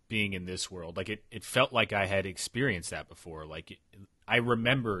being in this world. Like it felt like I had experienced that before. Like I was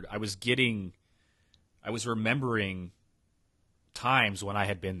remembering times when I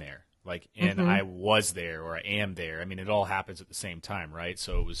had been there. Like, and I was there, or I am there. It all happens at the same time, right?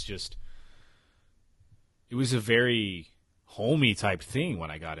 So it was a very homey type thing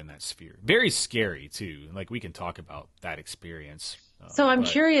when I got in that sphere. Very scary too. Like we can talk about that experience. So I'm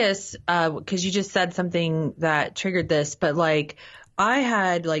curious, because you just said something that triggered this, but like I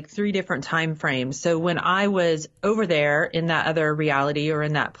had like 3 different time frames. So when I was over there in that other reality or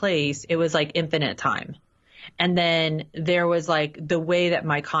in that place, it was like infinite time. And then there was like the way that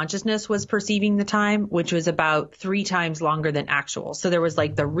my consciousness was perceiving the time, which was about 3 times longer than actual. So there was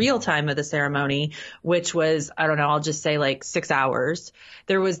like the real time of the ceremony, which was, I don't know, I'll just say like 6 hours.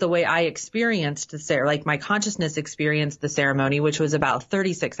 There was the way I experienced like my consciousness experienced the ceremony, which was about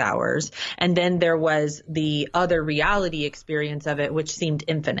 36 hours. And then there was the other reality experience of it, which seemed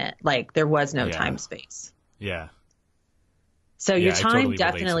infinite. Like there was no time space. Yeah. So your time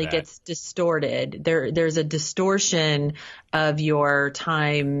definitely gets distorted. There's a distortion of your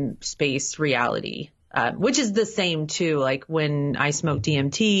time space reality, which is the same too. Like when I smoked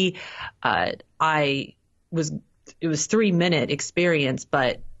DMT, it was 3-minute experience,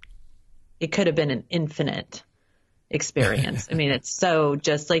 but it could have been an infinite experience. It's so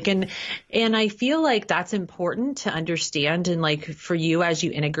just like, and I feel like that's important to understand. And like for you, as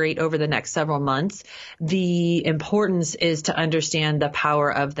you integrate over the next several months, the importance is to understand the power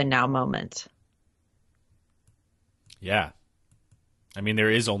of the now moment. Yeah.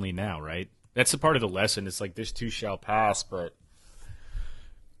 There is only now, right? That's a part of the lesson. It's like this too shall pass, but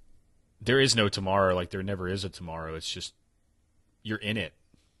there is no tomorrow. Like there never is a tomorrow. It's just, you're in it.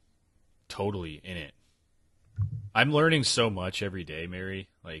 Totally in it. I'm learning so much every day, Mary.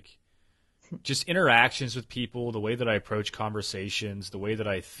 Like, just interactions with people, the way that I approach conversations, the way that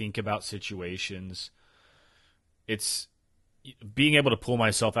I think about situations. It's being able to pull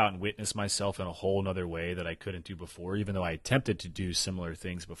myself out and witness myself in a whole nother way that I couldn't do before, even though I attempted to do similar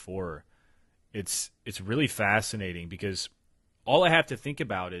things before. It's really fascinating because all I have to think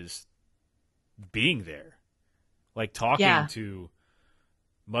about is being there, like talking to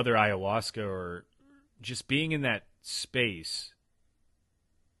Mother Ayahuasca or just being in that space.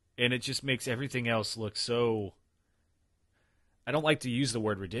 And it just makes everything else look so, I don't like to use the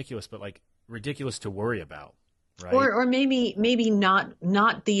word ridiculous, but like ridiculous to worry about. Right. Or maybe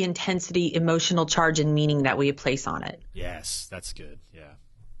not the intensity, emotional charge and meaning that we place on it. Yes, that's good. Yeah.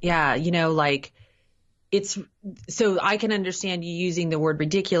 Yeah, like it's so I can understand you using the word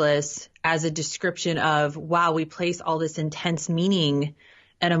ridiculous as a description of, wow, we place all this intense meaning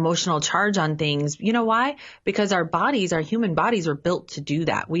and emotional charge on things. You know why? Because our human bodies are built to do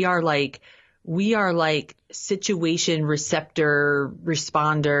that. We are like situation receptor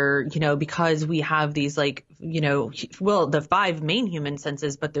responder, because we have these the 5 main human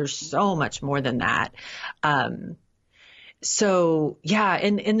senses, but there's so much more than that. So yeah,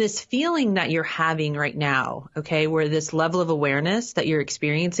 and this feeling that you're having right now, okay, where this level of awareness that you're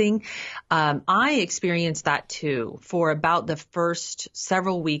experiencing, I experienced that too for about the first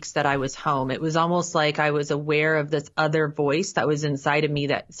several weeks that I was home. It was almost like I was aware of this other voice that was inside of me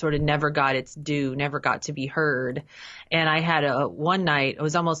that sort of never got its due, never got to be heard. And I had one night, it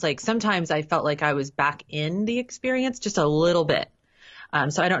was almost like sometimes I felt like I was back in the experience just a little bit.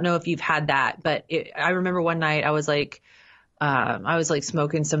 So I don't know if you've had that, but I remember one night I was like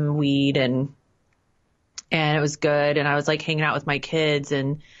smoking some weed and it was good. And I was like hanging out with my kids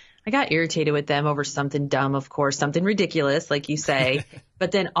and I got irritated with them over something dumb, of course, something ridiculous, like you say.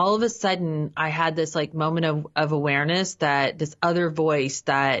 But then all of a sudden I had this like moment of awareness that this other voice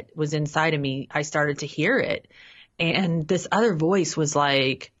that was inside of me, I started to hear it. And this other voice was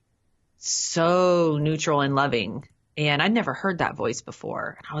like so neutral and loving. And I'd never heard that voice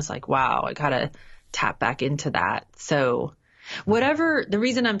before. And I was like, wow, I gotta tap back into that. So whatever, the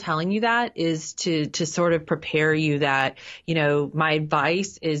reason I'm telling you that is to sort of prepare you that, my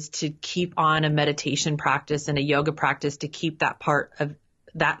advice is to keep on a meditation practice and a yoga practice to keep that part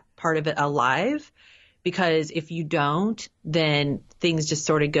of it alive. Because if you don't, then things just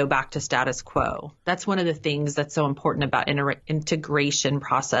sort of go back to status quo. That's one of the things that's so important about integration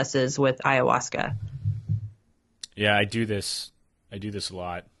processes with ayahuasca. Yeah, I do this a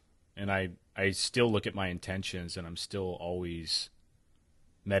lot. And I still look at my intentions and I'm still always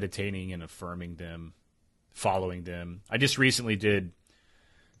meditating and affirming them, following them. I just recently did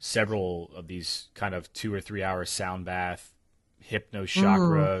several of these kind of 2 or 3 hour sound bath, hypno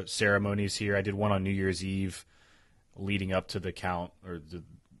chakra ceremonies here. I did one on New Year's Eve leading up to the count or the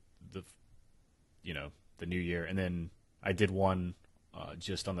New Year. And then I did one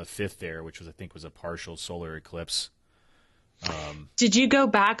just on the 5th there, which I think was a partial solar eclipse. Did you go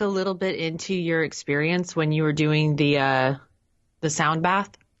back a little bit into your experience when you were doing the sound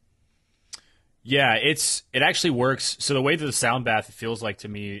bath? Yeah, it actually works. So the way that the sound bath feels like to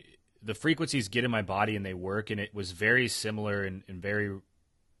me, the frequencies get in my body and they work, and it was very similar and there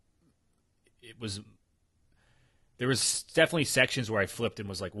was definitely sections where I flipped and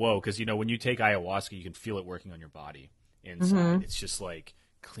was like, whoa, because when you take ayahuasca, you can feel it working on your body inside. Mm-hmm. It's just like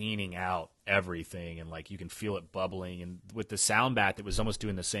cleaning out everything and like you can feel it bubbling. And with the sound bath, it was almost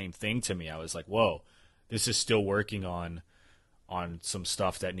doing the same thing to me. I was like, whoa, this is still working on some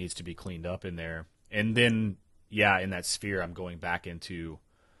stuff that needs to be cleaned up in there. And then, yeah, in that sphere, I'm going back into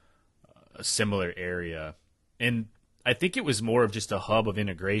a similar area. And I think it was more of just a hub of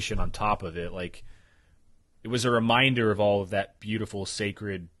integration on top of it. Like it was a reminder of all of that beautiful,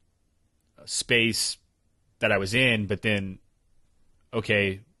 sacred space that I was in, but then,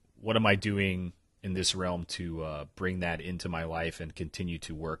 okay, what am I doing in this realm to bring that into my life and continue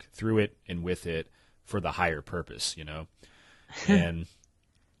to work through it and with it for the higher purpose, And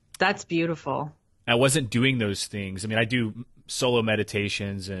that's beautiful. I wasn't doing those things. I mean, I do solo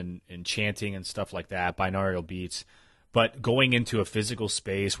meditations and chanting and stuff like that, binaural beats, but going into a physical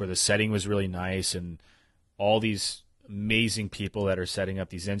space where the setting was really nice and all these amazing people that are setting up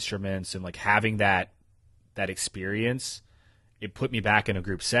these instruments and like having that experience, it put me back in a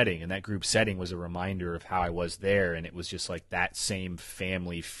group setting, and that group setting was a reminder of how I was there, and it was just like that same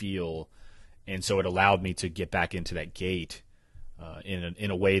family feel, and so it allowed me to get back into that gate in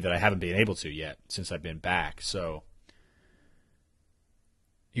a way that I haven't been able to yet since I've been back. So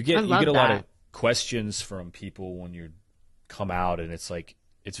you get a lot of questions from people when you come out, and it's like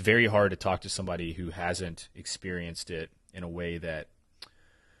it's very hard to talk to somebody who hasn't experienced it in a way that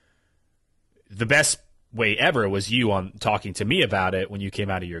the best way ever was you on talking to me about it when you came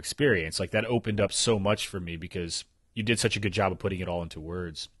out of your experience. Like, that opened up so much for me because you did such a good job of putting it all into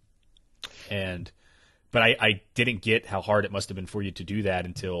words. But I didn't get how hard it must have been for you to do that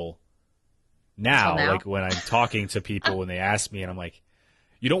until now. Like, when I'm talking to people and they ask me, and I'm like,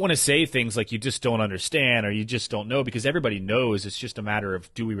 you don't want to say things like you just don't understand or you just don't know, because everybody knows. It's just a matter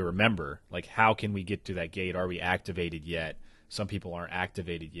of, do we remember? Like, how can we get to that gate? Are we activated yet? Some people aren't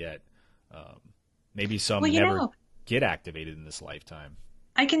activated yet. Maybe some never get activated in this lifetime.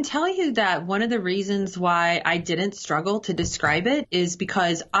 I can tell you that one of the reasons why I didn't struggle to describe it is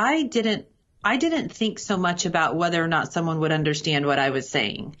because I didn't think so much about whether or not someone would understand what I was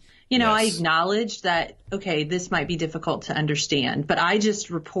saying. You know, I acknowledged that, okay, this might be difficult to understand, but I just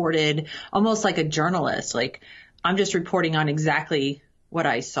reported almost like a journalist. Like, I'm just reporting on exactly what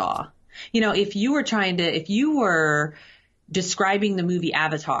I saw. You know, if you were describing the movie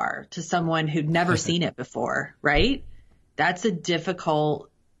Avatar to someone who'd never seen it before, right? That's a difficult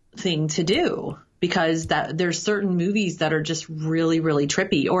thing to do, because there's certain movies that are just really, really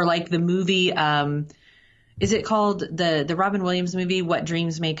trippy. Or like the movie, is it called the Robin Williams movie, What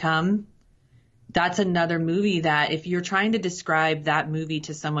Dreams May Come? That's another movie that if you're trying to describe that movie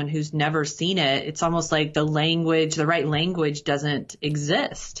to someone who's never seen it, it's almost like the right language doesn't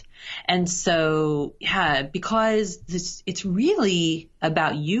exist. And so, yeah, because it's really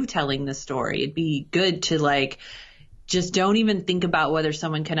about you telling the story. It'd be good to like, just don't even think about whether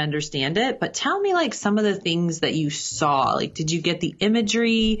someone can understand it, but tell me like some of the things that you saw. Like, did you get the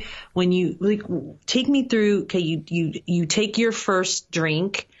imagery when you like, take me through, okay, you take your first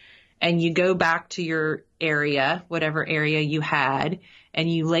drink and you go back to your area, whatever area you had, and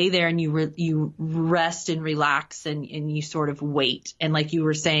you lay there and you rest and relax and you sort of wait. And like you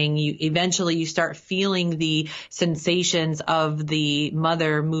were saying, you eventually start feeling the sensations of the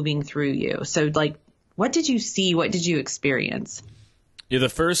mother moving through you. So like, what did you see? What did you experience? Yeah, the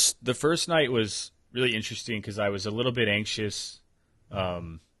first night was really interesting because I was a little bit anxious.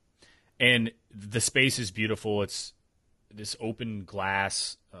 And the space is beautiful. It's this open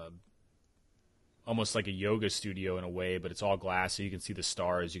glass, almost like a yoga studio in a way, but it's all glass, so you can see the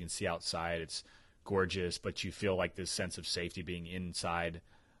stars, you can see outside. It's gorgeous, but you feel like this sense of safety being inside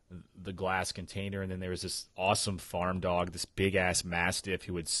the glass container. And then there was this awesome farm dog, this big-ass mastiff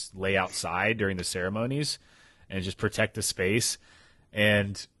who would lay outside during the ceremonies and just protect the space.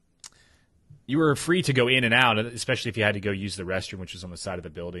 And you were free to go in and out, especially if you had to go use the restroom, which was on the side of the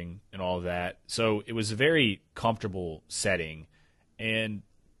building and all of that. So it was a very comfortable setting. And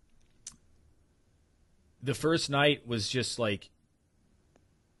the first night was just like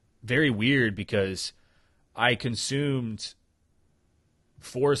very weird because I consumed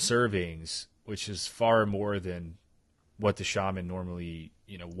 4 servings, which is far more than what the shaman normally,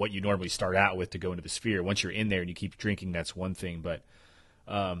 what you normally start out with to go into the sphere. Once you're in there and you keep drinking, that's one thing. But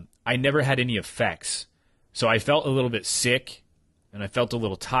I never had any effects. So I felt a little bit sick and I felt a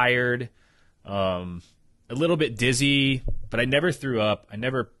little tired, a little bit dizzy, but I never threw up. I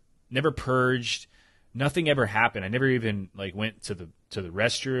never purged. Nothing ever happened. I never even went to the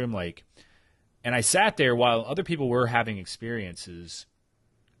restroom, and I sat there while other people were having experiences.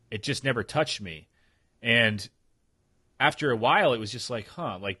 It just never touched me. And after a while, it was just like,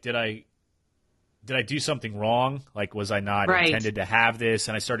 did I do something wrong? Like, was I not intended to have this?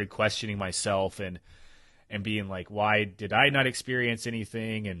 And I started questioning myself and being like, why did I not experience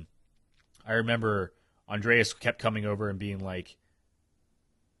anything? And I remember Andreas kept coming over and being like,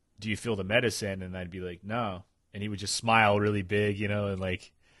 do you feel the medicine? And I'd be like, no. And he would just smile really big, and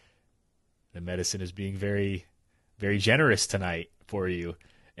like, the medicine is being very, very generous tonight for you.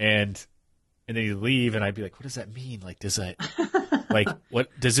 And then he'd leave and I'd be like, what does that mean? Like, does that, what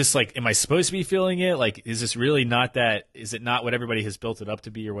does this, am I supposed to be feeling it? Like, is this really not that, is it not what everybody has built it up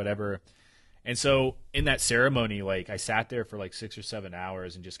to be or whatever? And so in that ceremony, I sat there for 6 or 7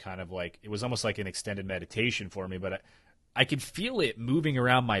 hours and just kind of it was almost like an extended meditation for me, but I could feel it moving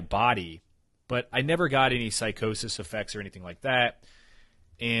around my body, but I never got any psychosis effects or anything like that.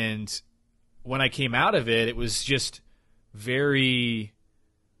 And when I came out of it, it was just the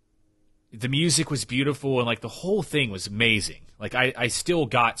music was beautiful and the whole thing was amazing. I still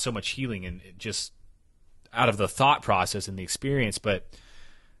got so much healing and just out of the thought process and the experience, but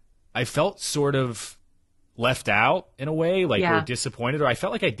I felt sort of left out in a way, or disappointed, or I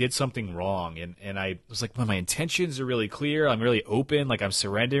felt like I did something wrong. And I was like, well, my intentions are really clear. I'm really open. I'm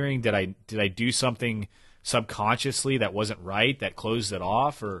surrendering. Did I do something subconsciously that wasn't right, that closed it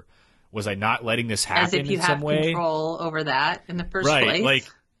off? Or was I not letting this happen as if you in some way? Have control over that in the first place.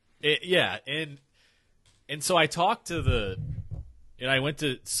 Yeah. And so I talked to And I went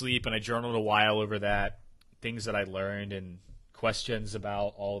to sleep and I journaled a while over that, things that I learned and questions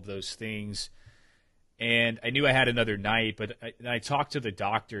about all of those things. And I knew I had another night, but I talked to the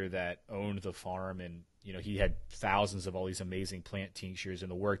doctor that owned the farm, and he had thousands of all these amazing plant tinctures,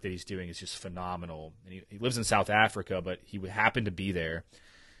 and the work that he's doing is just phenomenal. And he lives in South Africa, but he happened to be there.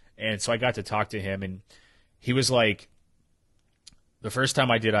 And so I got to talk to him, and he was like, the first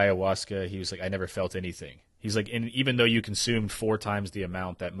time I did ayahuasca, he was like, I never felt anything. He's like, and even though you consumed 4 times the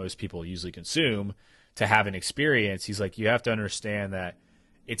amount that most people usually consume to have an experience, he's like, you have to understand that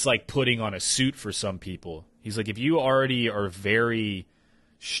it's like putting on a suit for some people. He's like, if you already are very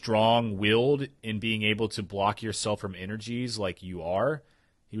strong-willed in being able to block yourself from energies like you are,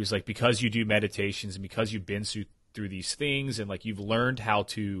 he was like, because you do meditations and because you've been through these things and like you've learned how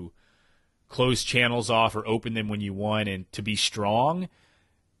to close channels off or open them when you want and to be strong,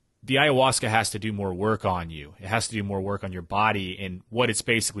 the ayahuasca has to do more work on you. It has to do more work on your body, and what it's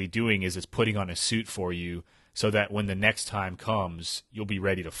basically doing is it's putting on a suit for you so that when the next time comes, you'll be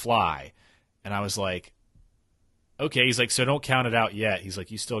ready to fly. And I was like, okay. He's like, so don't count it out yet. He's like,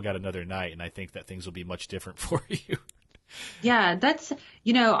 you still got another night, and I think that things will be much different for you. Yeah, that's,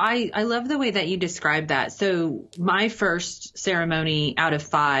 I love the way that you described that. So my first ceremony out of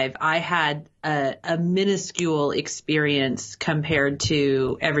 5, I had a minuscule experience compared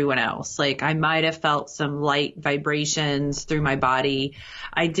to everyone else. Like I might have felt some light vibrations through my body.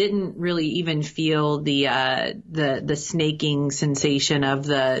 I didn't really even feel the snaking sensation of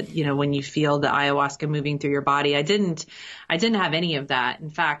when you feel the ayahuasca moving through your body. I didn't have any of that.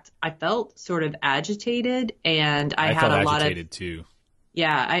 In fact, I felt sort of agitated, and I had a lot of agitated too.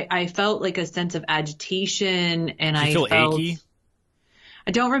 Yeah, I felt like a sense of agitation, and Did you feel achy? I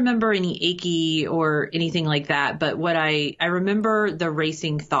don't remember any achy or anything like that, but what I remember the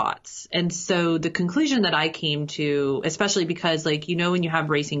racing thoughts. And so the conclusion that I came to, especially because when you have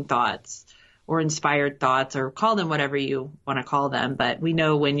racing thoughts or inspired thoughts, or call them whatever you want to call them, but we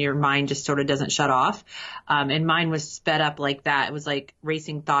know when your mind just sort of doesn't shut off. And mine was sped up like that. It was like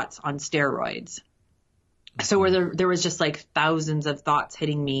racing thoughts on steroids. So where there was just like thousands of thoughts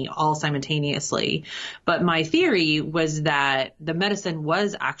hitting me all simultaneously. But my theory was that the medicine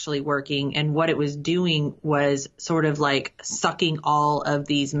was actually working, and what it was doing was sort of like sucking all of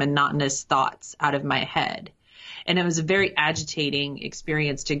these monotonous thoughts out of my head. And it was a very agitating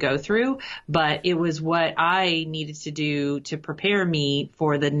experience to go through, but it was what I needed to do to prepare me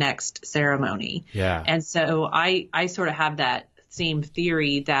for the next ceremony. Yeah. And so I sort of have that same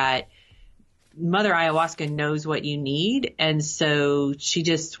theory that Mother Ayahuasca knows what you need. And so she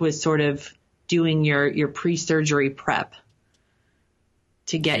just was sort of doing your pre-surgery prep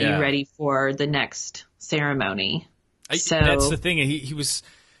to get you ready for the next ceremony. That's the thing. He was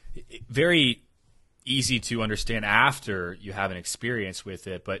very easy to understand after you have an experience with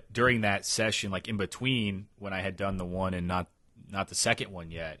it. But during that session, like in between when I had done the one and not the second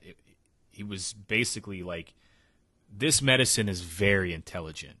one yet, he was basically like, this medicine is very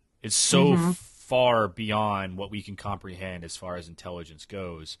intelligent. It's so far beyond what we can comprehend as far as intelligence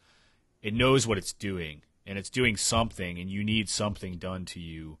goes. It knows what it's doing, and it's doing something, and you need something done to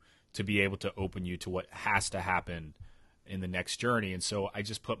you to be able to open you to what has to happen in the next journey. And so I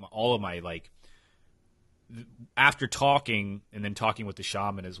just put all of my, after talking and then talking with the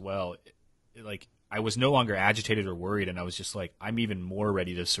shaman as well, I was no longer agitated or worried, and I was just like, I'm even more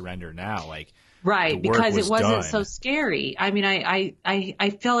ready to surrender now. Right, because it wasn't so scary. I mean, I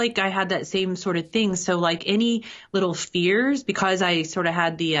feel like I had that same sort of thing. So any little fears, because I sort of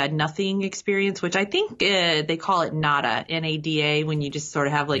had the nothing experience, which I think they call it nada, N-A-D-A, when you just sort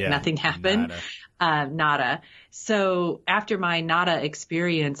of have nothing happen. Nada. So after my nada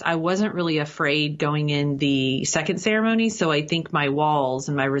experience, I wasn't really afraid going in the second ceremony. So I think my walls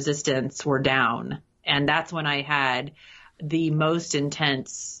and my resistance were down. And that's when I had the most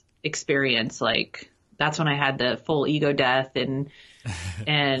intense experience. That's when I had the full ego death and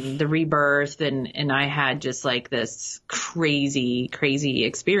the rebirth, and I had just this crazy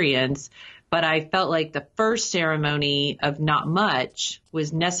experience. But I felt like the first ceremony of not much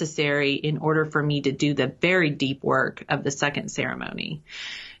was necessary in order for me to do the very deep work of the second ceremony.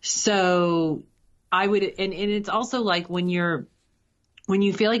 So I would, and it's also when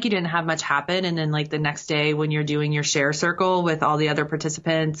you feel like you didn't have much happen, and then the next day when you're doing your share circle with all the other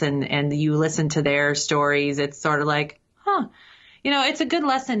participants and you listen to their stories, it's sort of it's a good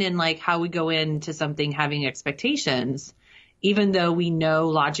lesson in how we go into something having expectations. Even though we know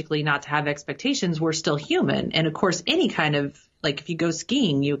logically not to have expectations, we're still human. And of course, any kind of, if you go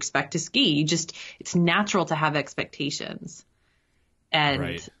skiing, you expect to ski. It's natural to have expectations.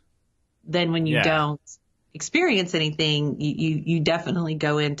 And then when you don't, experience anything, you definitely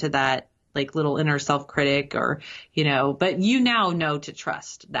go into that like little inner self critic or, but you now know to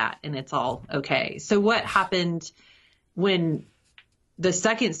trust that and it's all okay. So what happened when the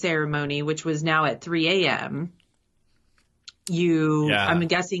second ceremony, which was now at 3 a.m., I'm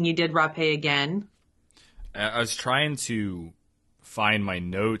guessing you did rapé again? I was trying to find my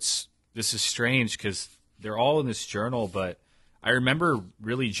notes. This is strange because they're all in this journal, but I remember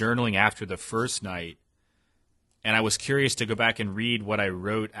really journaling after the first night, and I was curious to go back and read what I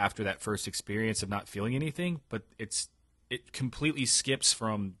wrote after that first experience of not feeling anything, but it completely skips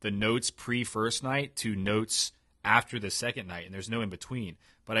from the notes pre-first night to notes after the second night, and there's no in between.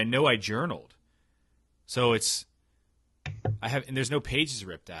 But I know I journaled. So and there's no pages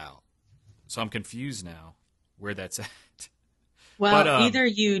ripped out. So I'm confused now where that's at. Well, either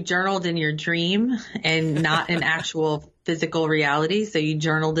you journaled in your dream and not in actual physical reality, so you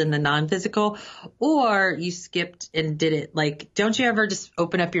journaled in the non-physical, or you skipped and did it. Like, don't you ever just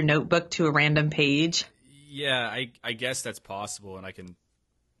open up your notebook to a random page? Yeah, I guess that's possible, and I feel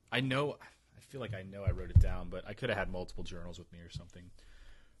like I know I wrote it down, but I could have had multiple journals with me or something.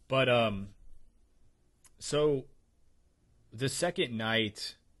 But so the second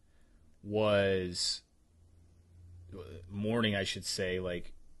night was morning, I should say,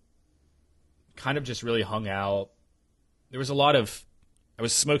 like kind of just really hung out. There was I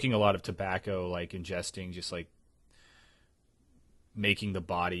was smoking a lot of tobacco, like ingesting, just like making the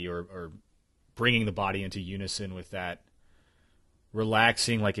body or bringing the body into unison with that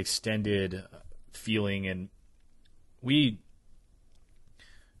relaxing, like extended feeling. And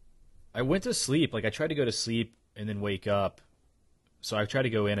I went to sleep. Like I tried to go to sleep and then wake up. So I tried to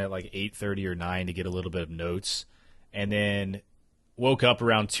go in at like 8:30 or 9 to get a little bit of notes, and then woke up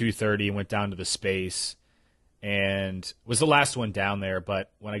around 2:30 and went down to the space and was the last one down there.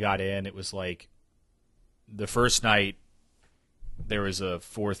 But when I got in, it was like the first night there was a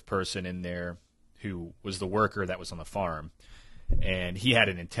fourth person in there who was the worker that was on the farm, and he had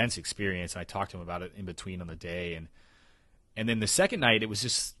an intense experience. And I talked to him about it in between on the day. And then the second night, it was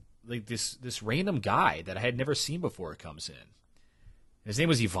just like this random guy that I had never seen before comes in. His name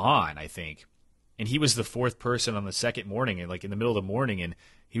was Yvonne, I think. And he was the fourth person on the second morning, and like in the middle of the morning. And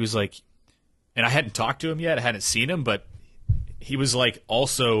he was like, and I hadn't talked to him yet. I hadn't seen him, but he was like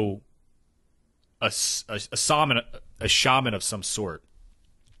also a shaman of some sort.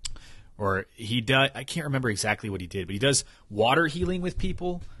 Or I can't remember exactly what he did, but he does water healing with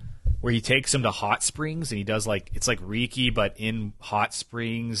people, where he takes them to hot springs, and he does it's like Reiki, but in hot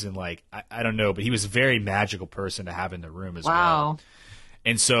springs. And like, I don't know, but he was a very magical person to have in the room as well.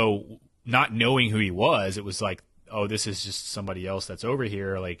 And so not knowing who he was, it was like, oh, this is just somebody else that's over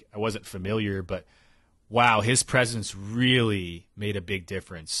here. Like I wasn't familiar, but wow, his presence really made a big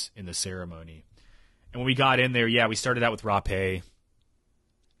difference in the ceremony. And when we got in there, we started out with rapé.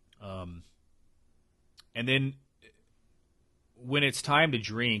 And then when it's time to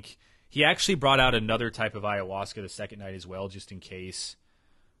drink, he actually brought out another type of ayahuasca the second night as well, just in case.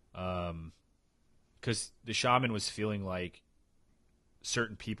 Because the shaman was feeling like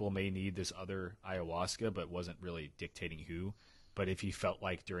certain people may need this other ayahuasca, but wasn't really dictating who. But if he felt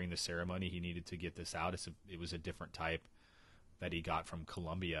like during the ceremony he needed to get this out, it was a different type that he got from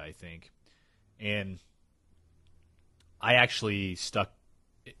Colombia, I think. And I actually stuck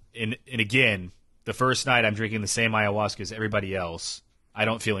in, and again, the first night I'm drinking the same ayahuasca as everybody else. I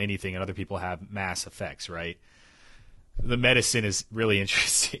don't feel anything, and other people have mass effects, right? The medicine is really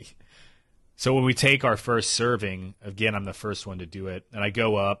interesting. So when we take our first serving, again, I'm the first one to do it, and I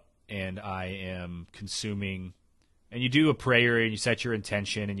go up and I am consuming, and you do a prayer and you set your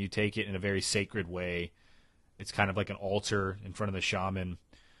intention and you take it in a very sacred way. It's kind of like an altar in front of the shaman.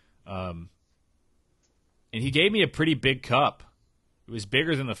 And he gave me a pretty big cup. It was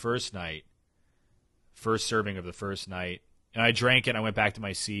bigger than the first serving of the first night. And I drank it and I went back to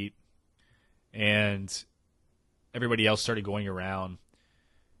my seat, and everybody else started going around.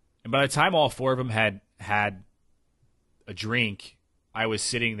 And by the time all four of them had a drink, I was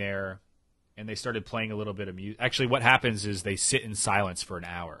sitting there, and they started playing a little bit of music. Actually, what happens is they sit in silence for an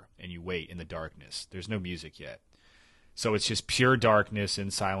hour, and you wait in the darkness. There's no music yet. So it's just pure darkness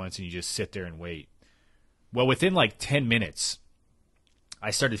and silence, and you just sit there and wait. Well, within like 10 minutes,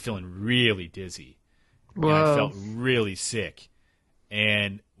 I started feeling really dizzy. Whoa. And I felt really sick,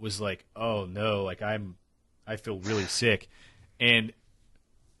 and was like, oh no, like I feel really sick. And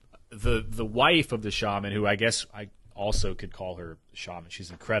the wife of the shaman, who I guess I also could call her shaman,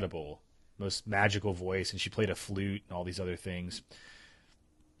 she's incredible, most magical voice, and she played a flute and all these other things.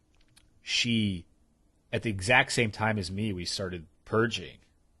 She, at the exact same time as me, we started purging,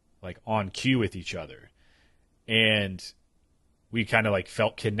 like on cue with each other. and we kind of like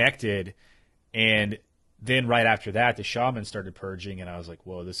felt connected. And then right after that, the shaman started purging, and I was like,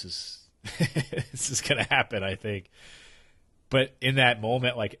 whoa, this is this is gonna happen, I think. But in that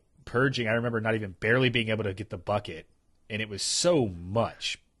moment, like purging, I remember not even barely being able to get the bucket, and it was so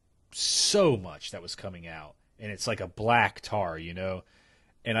much that was coming out, and it's like a black tar, you know,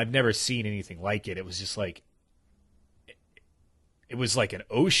 and I've never seen anything like it. It was just like, it was like an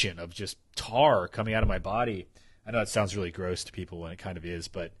ocean of just tar coming out of my body. I know it sounds really gross to people, and it kind of is,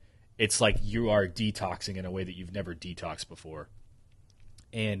 but it's like you are detoxing in a way that you've never detoxed before.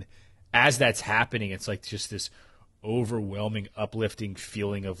 And as that's happening, it's like just this overwhelming, uplifting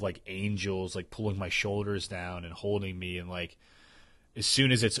feeling of like angels like pulling my shoulders down and holding me. And like as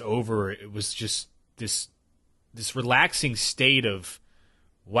soon as it's over, it was just this relaxing state of,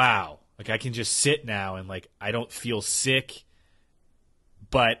 wow, like I can just sit now and like I don't feel sick.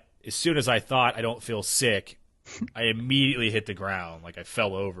 But as soon as I thought I don't feel sick, I immediately hit the ground. Like I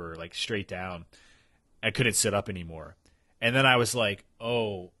fell over, like straight down. I couldn't sit up anymore. And then I was like,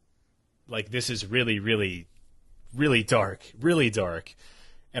 oh, like this is really, really, really dark, really dark.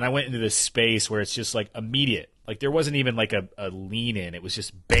 And I went into this space where it's just like immediate. Like there wasn't even like a lean in. It was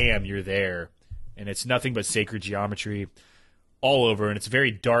just bam, you're there. And it's nothing but sacred geometry all over. And it's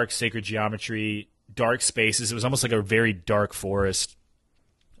very dark sacred geometry, dark spaces. It was almost like a very dark forest.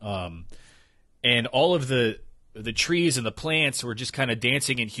 And all of the trees and the plants were just kind of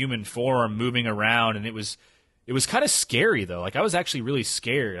dancing in human form, moving around. And it was kind of scary though. Like I was actually really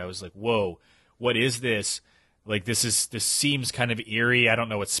scared. I was like, whoa, what is this? Like this seems kind of eerie. I don't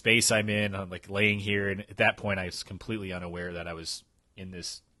know what space I'm in. I'm like laying here. And at that point I was completely unaware that I was in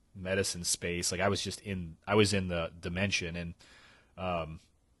this medicine space. Like I was in the dimension. And,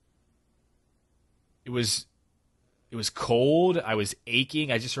 it was cold. I was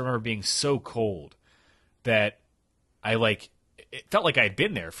aching. I just remember being so cold that it felt like I had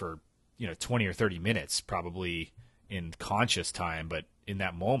been there for, 20 or 30 minutes, probably in conscious time. But in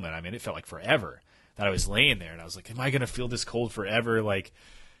that moment, I mean, it felt like forever that I was laying there, and I was like, am I going to feel this cold forever? Like,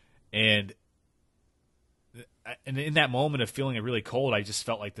 and in that moment of feeling it really cold, I just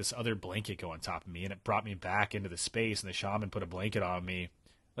felt like this other blanket go on top of me, and it brought me back into the space, and the shaman put a blanket on me.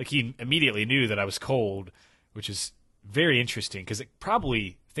 Like he immediately knew that I was cold, which is very interesting because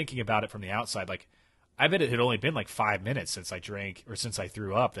probably thinking about it from the outside, like I bet it had only been like 5 minutes since I drank or since I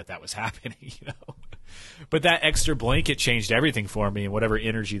threw up that was happening, But that extra blanket changed everything for me and whatever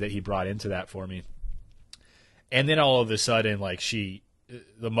energy that he brought into that for me. And then all of a sudden, like the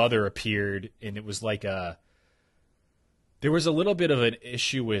mother appeared, and it was like there was a little bit of an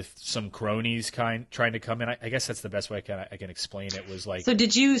issue with some cronies trying to come in. I guess that's the best way I can explain it. Was like, so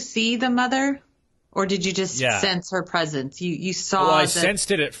did you see the mother? Or did you just sense her presence? You saw. Well, I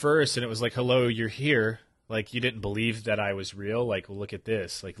sensed it at first, and it was like, "Hello, you're here." Like you didn't believe that I was real. Like, well, look at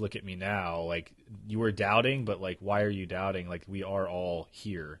this. Like, look at me now. Like you were doubting, but like, why are you doubting? Like we are all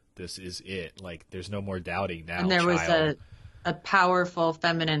here. This is it. Like there's no more doubting now. And there was a powerful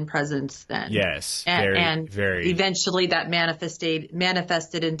feminine presence then. Yes, and very. Eventually, that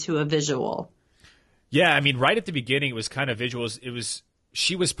manifested into a visual. Yeah, I mean, right at the beginning, it was kind of visuals.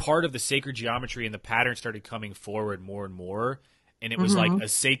 She was part of the sacred geometry, and the pattern started coming forward more and more. And it was like a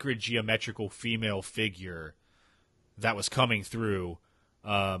sacred geometrical female figure that was coming through.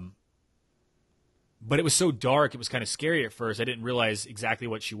 But it was so dark, it was kind of scary at first. I didn't realize exactly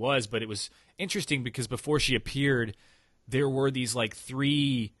what she was, but it was interesting because before she appeared, there were these like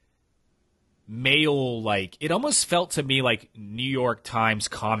 3 male, like it almost felt to me like New York Times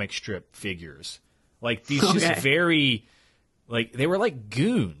comic strip figures. Like these just very... Like they were like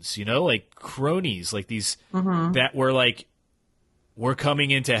goons, like cronies, like these that were like, we're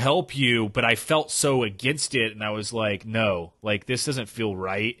coming in to help you. But I felt so against it, and I was like, no, like this doesn't feel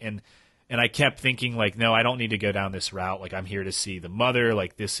right. And I kept thinking like, no, I don't need to go down this route. Like I'm here to see the mother.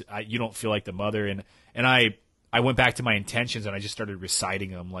 Like this, you don't feel like the mother. And I went back to my intentions, and I just started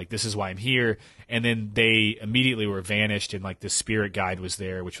reciting them. Like this is why I'm here. And then they immediately were vanished, and like the spirit guide was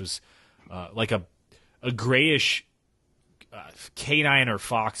there, which was like a grayish. Canine or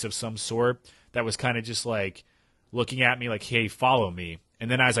fox of some sort that was kind of just like looking at me like, hey, follow me. And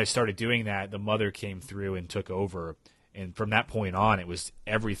then as I started doing that, the mother came through and took over. And from that point on,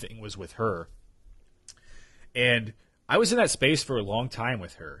 everything was with her. And I was in that space for a long time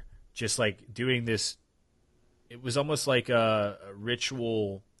with her, just like doing this. It was almost like a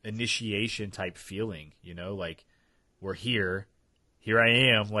ritual initiation type feeling, like we're here I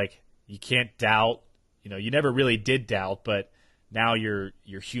am. Like you can't doubt. You never really did doubt, but now your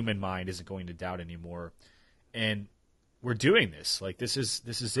human mind isn't going to doubt anymore. And we're doing this. Like this is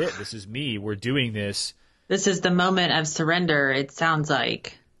it. This is me. We're doing this. This is the moment of surrender, it sounds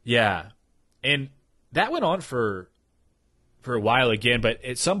like. Yeah. And that went on for a while again, but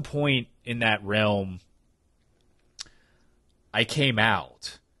at some point in that realm, I came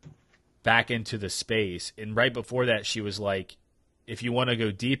out back into the space. And right before that, she was like, if you want to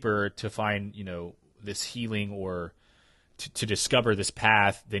go deeper to find, this healing or to discover this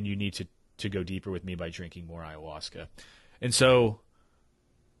path, then you need to go deeper with me by drinking more ayahuasca. And so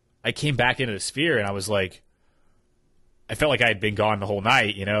I came back into the sphere, and I was like, I felt like I had been gone the whole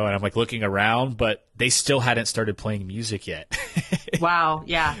night, and I'm like looking around, but they still hadn't started playing music yet. Wow.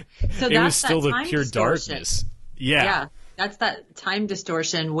 Yeah. So it was still the pure darkness. Yeah. Yeah. That's that time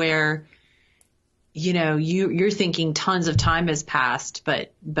distortion where, you're thinking tons of time has passed,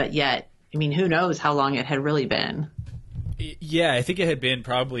 but yet, I mean, who knows how long it had really been. Yeah. I think it had been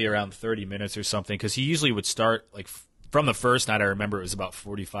probably around 30 minutes or something. 'Cause he usually would start like from the first night. I remember it was about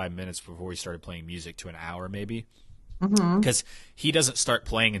 45 minutes before we started playing music to an hour, maybe. Because he doesn't start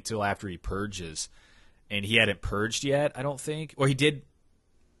playing until after he purges, and he hadn't purged yet, I don't think. Or he did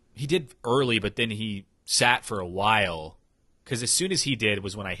early, but then he sat for a while, because as soon as he did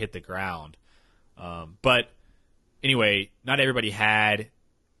was when I hit the ground. But anyway, not everybody had,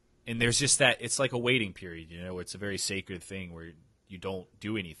 and there's just that, it's like a waiting period, it's a very sacred thing where you don't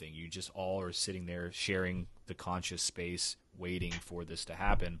do anything. You just all are sitting there sharing the conscious space, waiting for this to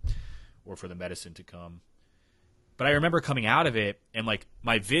happen or for the medicine to come. But I remember coming out of it, and like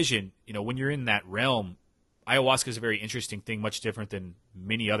my vision, when you're in that realm, ayahuasca is a very interesting thing, much different than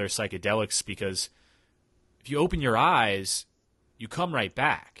many other psychedelics, because if you open your eyes, you come right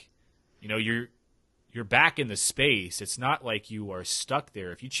back. You're back in the space. It's not like you are stuck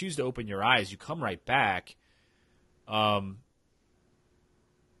there. If you choose to open your eyes, you come right back. And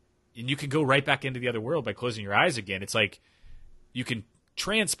you can go right back into the other world by closing your eyes again. It's like you can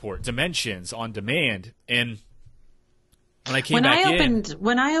transport dimensions on demand. And when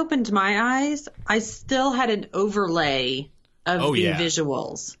I opened my eyes, I still had an overlay of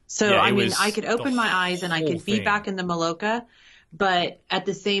visuals. So yeah, I could open my eyes and I could be back in the Maloka, but at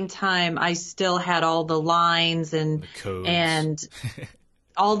the same time, I still had all the lines and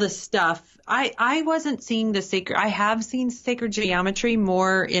all the stuff. I wasn't seeing the sacred. I have seen sacred geometry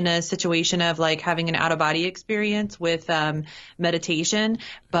more in a situation of like having an out of body experience with meditation,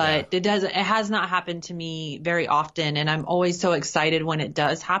 but it has not happened to me very often, and I'm always so excited when it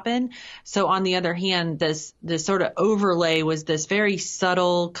does happen. So on the other hand, this sort of overlay was this very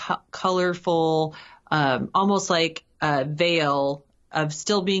subtle, colorful, almost like a veil of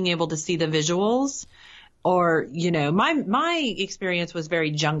still being able to see the visuals. Or, my experience was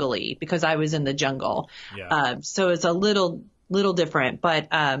very jungly because I was in the jungle. Yeah. So it's a little different, but,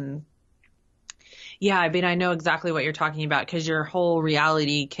 yeah, I mean, I know exactly what you're talking about, because your whole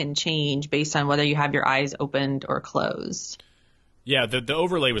reality can change based on whether you have your eyes opened or closed. Yeah. The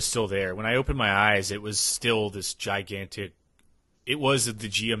overlay was still there. When I opened my eyes, it was still this gigantic, it was the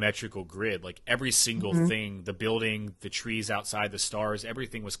geometrical grid, like every single thing, the building, the trees outside, the stars,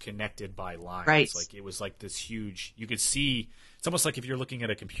 everything was connected by lines. Right. Like it was like this huge, you could see, it's almost like if you're looking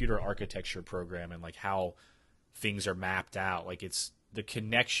at a computer architecture program and like how things are mapped out, like it's the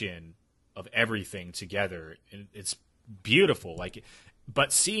connection of everything together. And it's beautiful.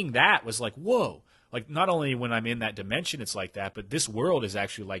 But seeing that was like, whoa. Like, not only when I'm in that dimension, it's like that, but this world is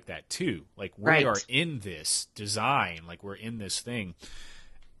actually like that too. Like, we are in this design, like we're in this thing.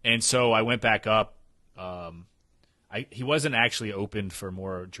 And so I went back up. He wasn't actually open for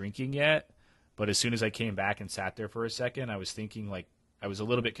more drinking yet, but as soon as I came back and sat there for a second, I was thinking, like, I was a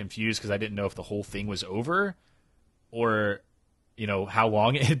little bit confused because I didn't know if the whole thing was over or, how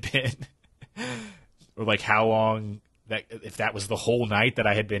long it had been or like how long that, if that was the whole night that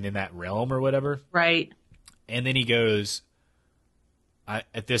I had been in that realm or whatever. Right. And then he goes,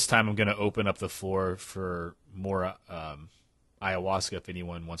 at this time, I'm going to open up the floor for more ayahuasca if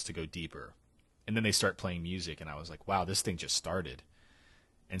anyone wants to go deeper. And then they start playing music, and I was like, wow, this thing just started.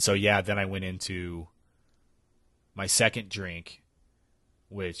 And so, then I went into my second drink,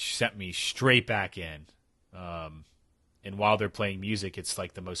 which sent me straight back in. And while they're playing music, it's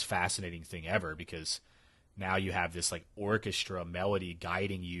like the most fascinating thing ever, because now you have this like orchestra melody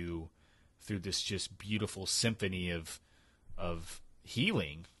guiding you through this just beautiful symphony of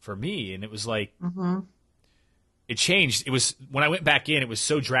healing for me. And it was like, it changed. It was, when I went back in, it was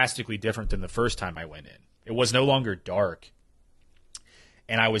so drastically different than the first time I went in. It was no longer dark.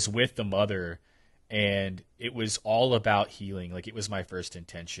 And I was with the mother, and it was all about healing. Like, it was my first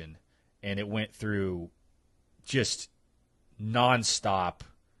intention. And it went through just nonstop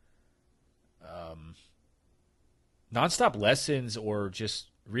lessons or just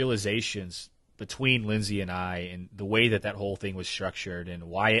realizations, between Lindsay and I, and the way that whole thing was structured and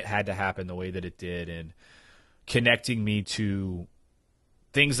why it had to happen the way that it did, and connecting me to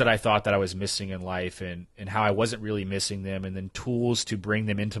things that I thought that I was missing in life, and how I wasn't really missing them, and then tools to bring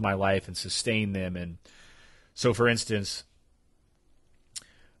them into my life and sustain them. And so, for instance,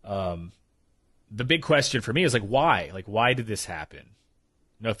 the big question for me is like, why? Like, why did this happen?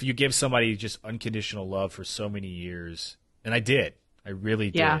 You know, if you give somebody just unconditional love for so many years, and I did, I really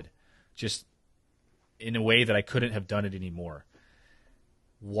did, just in a way that I couldn't have done it anymore.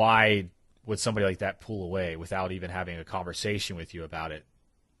 Why would somebody like that pull away without even having a conversation with you about it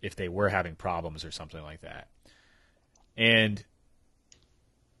if they were having problems or something like that? And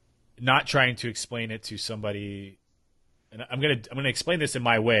not trying to explain it to somebody, and I'm gonna explain this in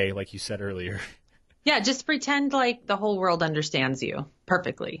my way, like you said earlier. Yeah, just pretend like the whole world understands you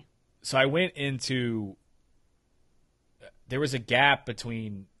perfectly. So I went into, there was a gap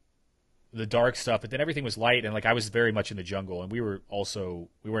between the dark stuff, but then everything was light, and like I was very much in the jungle, and we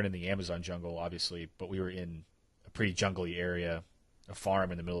weren't in the Amazon jungle, obviously, but we were in a pretty jungly area, a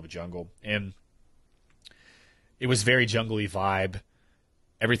farm in the middle of a jungle, and it was very jungly vibe.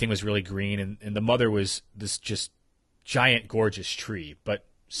 Everything was really green, and the mother was this just giant, gorgeous tree, but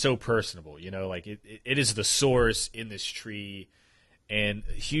so personable, you know, like it is the source in this tree, and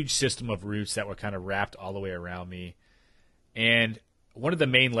a huge system of roots that were kind of wrapped all the way around me. And one of the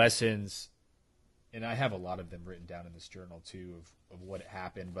main lessons, and I have a lot of them written down in this journal too, of what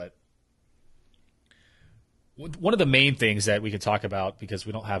happened, but one of the main things that we could talk about, because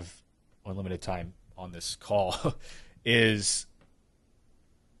we don't have unlimited time on this call, is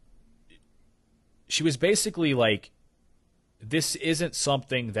she was basically like, this isn't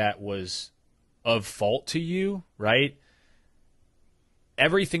something that was of fault to you, right?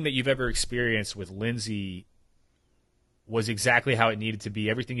 Everything that you've ever experienced with Lindsay was exactly how it needed to be.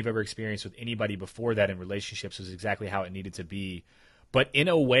 Everything you've ever experienced with anybody before that in relationships was exactly how it needed to be. But in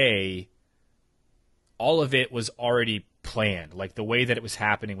a way, all of it was already planned. Like the way that it was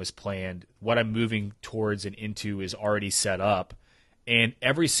happening was planned. What I'm moving towards and into is already set up. And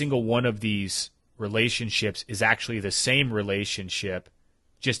every single one of these relationships is actually the same relationship,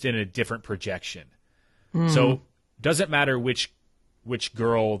 just in a different projection. So doesn't matter which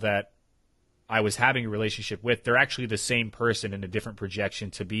girl that I was having a relationship with, they're actually the same person in a different projection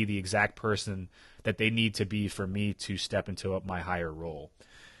to be the exact person that they need to be for me to step into my higher role.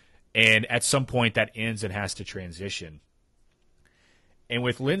 And at some point that ends and has to transition. And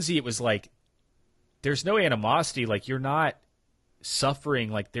with Lindsay, it was like, there's no animosity. Like, you're not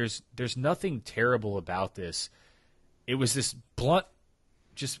suffering. Like, there's nothing terrible about this. It was this blunt,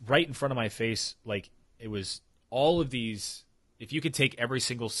 just right in front of my face. Like, it was all of these, if you could take every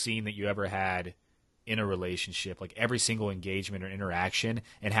single scene that you ever had in a relationship, like every single engagement or interaction,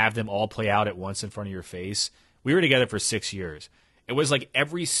 and have them all play out at once in front of your face. We were together for 6 years. It was like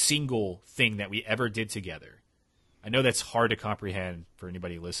every single thing that we ever did together. I know that's hard to comprehend for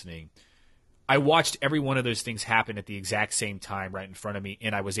anybody listening. I watched every one of those things happen at the exact same time right in front of me,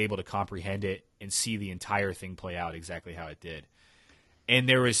 and I was able to comprehend it and see the entire thing play out exactly how it did. And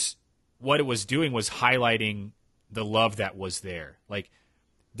there was, what it was doing was highlighting the love that was there. Like,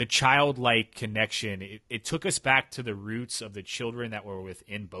 the childlike connection, it took us back to the roots of the children that were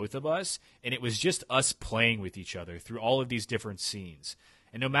within both of us, and it was just us playing with each other through all of these different scenes.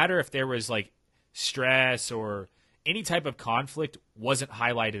 And no matter if there was like stress or any type of conflict, wasn't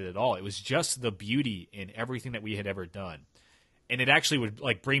highlighted at all. It was just the beauty in everything that we had ever done. And it actually would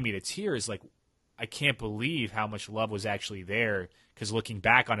like bring me to tears. Like, I can't believe how much love was actually there, because looking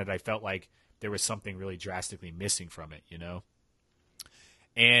back on it, I felt like there was something really drastically missing from it, you know?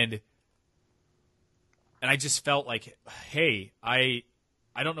 And I just felt like, hey, I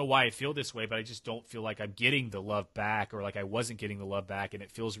don't know why I feel this way, but I just don't feel like I'm getting the love back, or like I wasn't getting the love back. And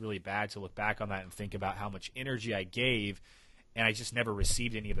it feels really bad to look back on that and think about how much energy I gave, and I just never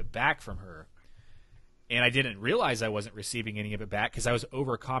received any of it back from her. And I didn't realize I wasn't receiving any of it back because I was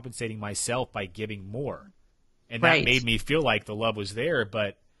overcompensating myself by giving more. And that made me feel like the love was there.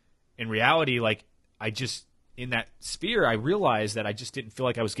 But in reality, like, I just, in that sphere, I realized that I just didn't feel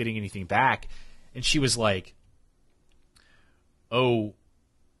like I was getting anything back. And she was like, oh,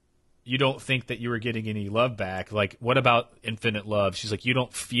 you don't think that you were getting any love back? Like, what about infinite love? She's like, you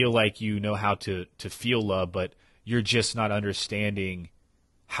don't feel like you know how to feel love, but you're just not understanding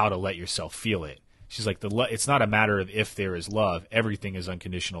how to let yourself feel it. She's like, it's not a matter of if there is love. Everything is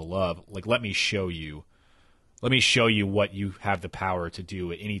unconditional love. Like, let me show you. Let me show you what you have the power to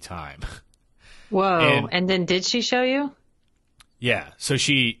do at any time. Whoa. And then did she show you? Yeah. So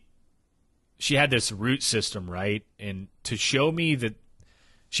she had this root system, right? And to show me that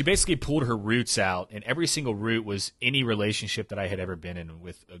she basically pulled her roots out, and every single root was any relationship that I had ever been in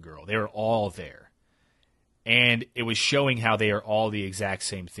with a girl. They were all there. And it was showing how they are all the exact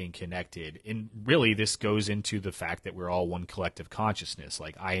same thing connected. And really, this goes into the fact that we're all one collective consciousness.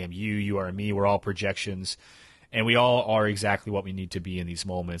 Like, I am you, you are me, we're all projections. And we all are exactly what we need to be in these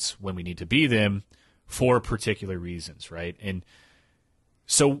moments when we need to be them for particular reasons, right? And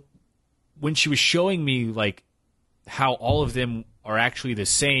so when she was showing me, like, how all of them are actually the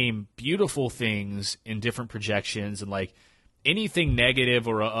same beautiful things in different projections, and, like, anything negative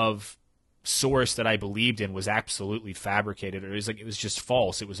or of source that I believed in was absolutely fabricated, or it was just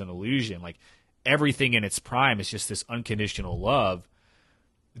false. It was an illusion. Like, everything in its prime is just this unconditional love.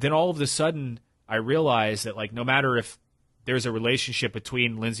 Then all of a sudden I realized that, like, no matter if there's a relationship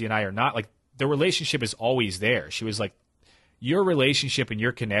between Lindsay and I or not, like, the relationship is always there. She was like, your relationship and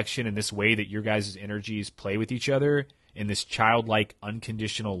your connection and this way that your guys' energies play with each other in this childlike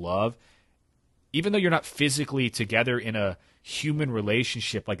unconditional love, even though you're not physically together in a human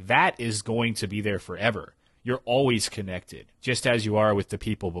relationship, like, that is going to be there forever. You're always connected, just as you are with the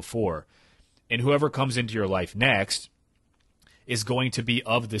people before. And whoever comes into your life next is going to be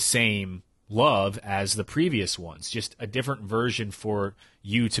of the same love as the previous ones, just a different version for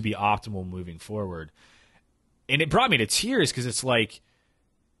you to be optimal moving forward. And it brought me to tears, because it's like,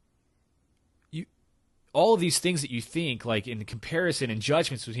 all of these things that you think, like, in comparison and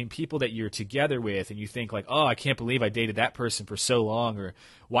judgments between people that you're together with, and you think, like, oh, I can't believe I dated that person for so long, or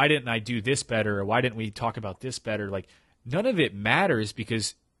why didn't I do this better, or why didn't we talk about this better? Like, none of it matters,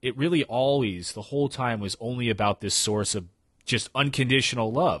 because it really always, the whole time, was only about this source of just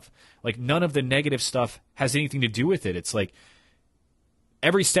unconditional love. Like, none of the negative stuff has anything to do with it. It's like,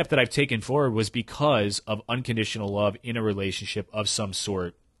 every step that I've taken forward was because of unconditional love in a relationship of some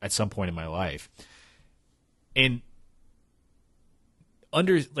sort at some point in my life. And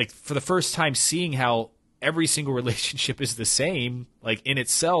for the first time, seeing how every single relationship is the same, like, in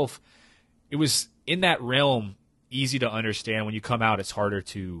itself, it was in that realm easy to understand. When you come out, it's harder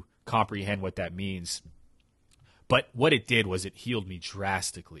to comprehend what that means. But what it did was it healed me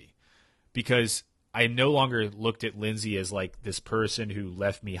drastically, because I no longer looked at Lindsay as, like, this person who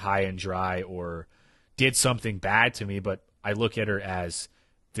left me high and dry or did something bad to me, but I look at her as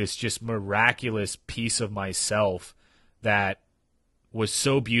this just miraculous piece of myself that was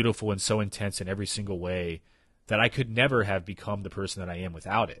so beautiful and so intense in every single way that I could never have become the person that I am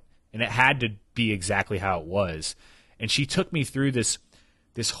without it. And it had to be exactly how it was. And she took me through this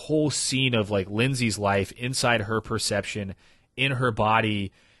whole scene of, like, Lindsay's life inside her perception, in her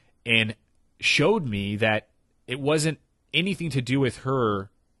body, and showed me that it wasn't anything to do with her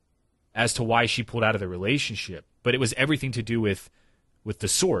as to why she pulled out of the relationship, but it was everything to do with the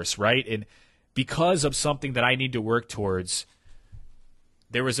source, right? And because of something that I need to work towards,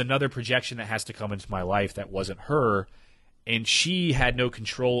 there was another projection that has to come into my life that wasn't her, and she had no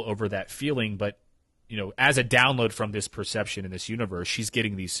control over that feeling. But, you know, as a download from this perception in this universe, she's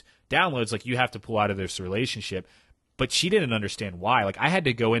getting these downloads, like, you have to pull out of this relationship. But she didn't understand why. Like, I had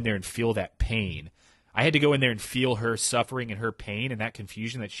to go in there and feel that pain. I had to go in there and feel her suffering and her pain and that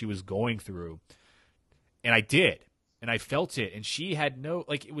confusion that she was going through. And I did. And I felt it, and she had no,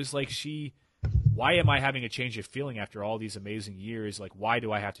 like, it was like why am I having a change of feeling after all these amazing years? Like, why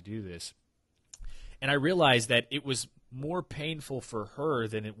do I have to do this? And I realized that it was more painful for her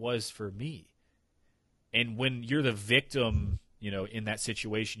than it was for me. And when you're the victim, you know, in that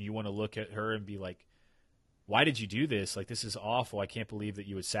situation, you want to look at her and be like, why did you do this? Like, this is awful. I can't believe that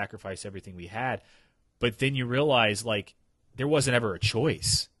you would sacrifice everything we had. But then you realize, like, there wasn't ever a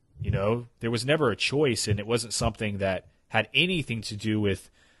choice. You know, there was never a choice, and it wasn't something that had anything to do with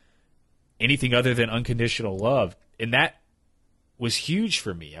anything other than unconditional love. And that was huge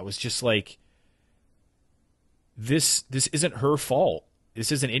for me. I was just like, this isn't her fault.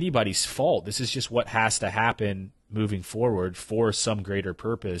 This isn't anybody's fault. This is just what has to happen moving forward for some greater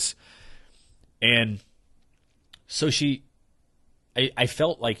purpose. And so I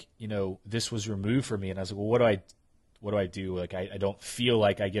felt like, you know, this was removed from me, and I was like, well, what do I do? Like, I don't feel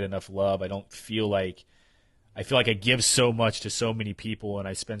like I get enough love. I feel like I give so much to so many people, and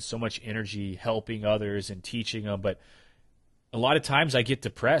I spend so much energy helping others and teaching them. But a lot of times I get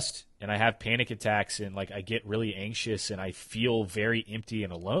depressed and I have panic attacks, and, like, I get really anxious and I feel very empty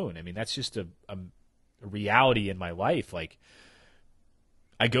and alone. I mean, that's just a reality in my life. Like,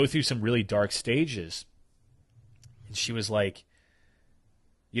 I go through some really dark stages. And she was like,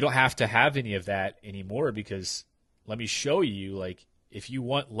 you don't have to have any of that anymore, because let me show you, like, if you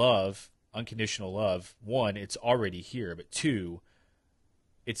want love, unconditional love, one, it's already here, but two,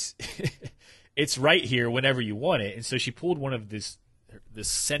 it's it's right here whenever you want it. And so she pulled one of this this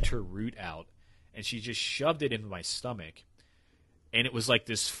center root out, and she just shoved it into my stomach. And it was like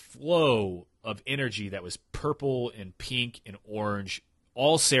this flow of energy that was purple and pink and orange,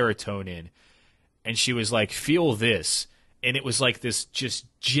 all serotonin. And she was like, feel this. And it was like this just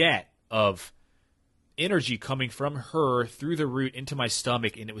jet of energy coming from her through the root into my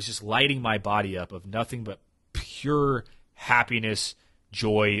stomach. And it was just lighting my body up of nothing but pure happiness,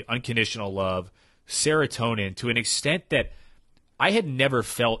 joy, unconditional love, serotonin, to an extent that I had never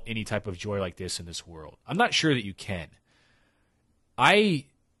felt any type of joy like this in this world. I'm not sure that you can. I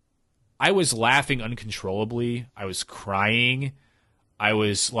was laughing uncontrollably. I was crying. I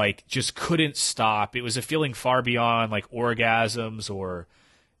was like, just couldn't stop. It was a feeling far beyond like orgasms or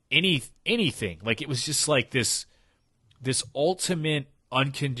anything. Like, it was just like this ultimate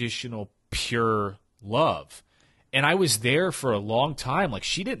unconditional pure love. And I was there for a long time. Like,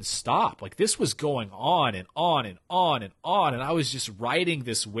 she didn't stop. Like, this was going on and on and on and on. And I was just riding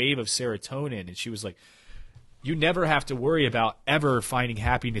this wave of serotonin. And she was like, you never have to worry about ever finding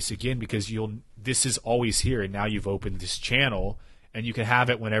happiness again, because this is always here. And now you've opened this channel and you can have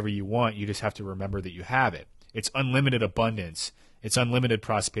it whenever you want. You just have to remember that you have it. It's unlimited abundance. It's unlimited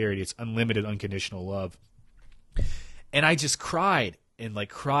prosperity. It's unlimited unconditional love. And I just cried and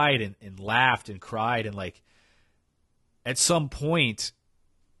laughed and cried. And like, at some point,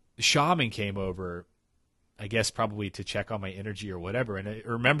 the shaman came over, I guess probably to check on my energy or whatever. And I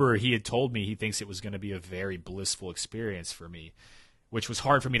remember he had told me he thinks it was going to be a very blissful experience for me, which was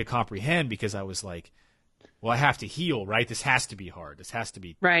hard for me to comprehend, because I was like, well, I have to heal, right? This has to be hard. This has to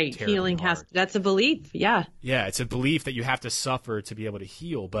be right. terribly Healing hard. that's a belief. Yeah. Yeah. It's a belief that you have to suffer to be able to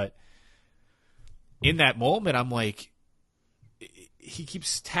heal. But in that moment, I'm like, he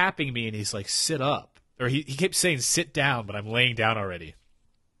keeps tapping me and he's like, sit up. Or he keeps saying, sit down, but I'm laying down already.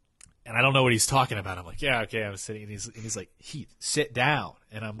 And I don't know what he's talking about. I'm like, yeah, okay, I'm sitting. And he's like, Heath, sit down.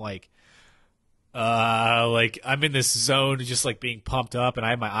 And I'm like I'm in this zone, just like being pumped up, and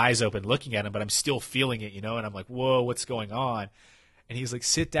I have my eyes open looking at him, but I'm still feeling it, And I'm like, whoa, what's going on? And he's like,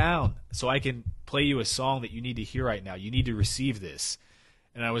 sit down so I can play you a song that you need to hear right now. You need to receive this.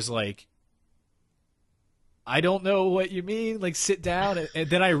 And I was like, I don't know what you mean, like sit down. And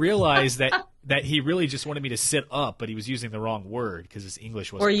then I realized that he really just wanted me to sit up, but he was using the wrong word because his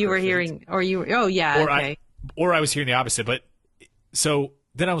English wasn't perfect. Or I was hearing the opposite. But so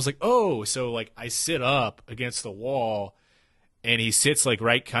then I was like, oh, so like I sit up against the wall and he sits like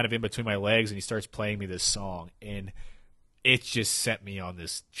right kind of in between my legs and he starts playing me this song. And it just sent me on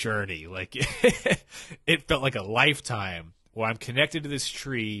this journey. Like it felt like a lifetime where I'm connected to this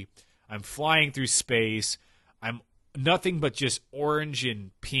tree. I'm flying through space. I'm nothing but just orange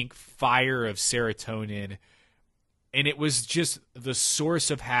and pink fire of serotonin. And it was just the source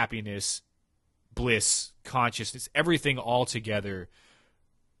of happiness, bliss, consciousness, everything all together.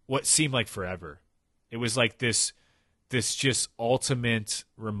 What seemed like forever. It was like this just ultimate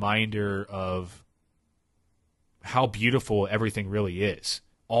reminder of how beautiful everything really is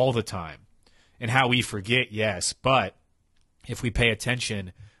all the time. And how we forget, yes, but if we pay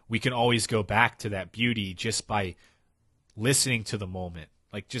attention, we can always go back to that beauty just by listening to the moment.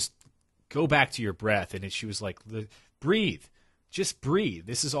 Like, just go back to your breath. And she was like, breathe. Just breathe.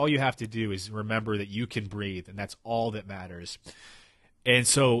 This is all you have to do, is remember that you can breathe, and that's all that matters. And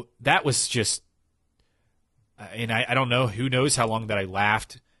so that was just, and I don't know, who knows how long that I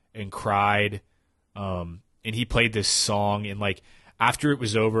laughed and cried. And he played this song, and like after it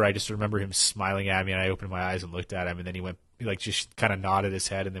was over, I just remember him smiling at me, and I opened my eyes and looked at him, and then he like just kind of nodded his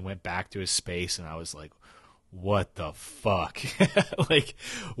head and then went back to his space. And I was like, what the fuck? Like,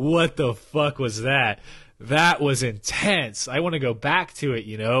 what the fuck was that? That was intense. I want to go back to it,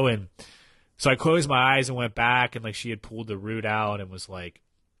 And so I closed my eyes and went back, and like she had pulled the root out and was like,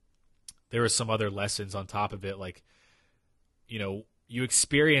 there were some other lessons on top of it. Like, you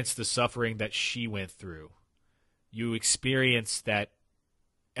experience the suffering that she went through. You experience that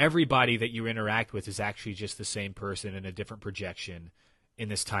everybody that you interact with is actually just the same person in a different projection in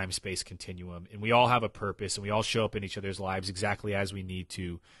this time-space continuum. And we all have a purpose, and we all show up in each other's lives exactly as we need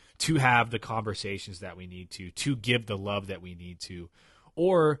to have the conversations that we need to give the love that we need to,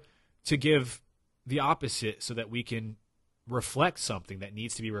 or to give the opposite so that we can reflect something that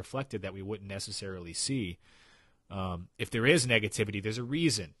needs to be reflected that we wouldn't necessarily see. If there is negativity, there's a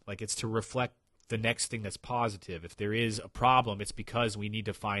reason. Like, it's to reflect the next thing that's positive. If there is a problem, it's because we need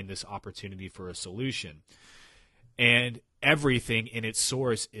to find this opportunity for a solution. And everything in its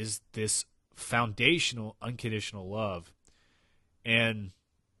source is this foundational, unconditional love. And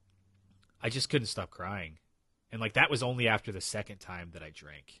I just couldn't stop crying. And like, that was only after the second time that I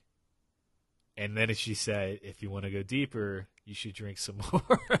drank. And then she said, if you want to go deeper, you should drink some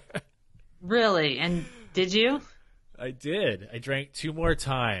more. Really? And did you? I did. I drank 2 more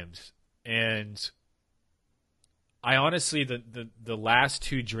times. And I honestly, the last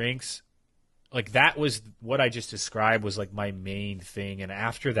 2 drinks, like that was what I just described was like my main thing. And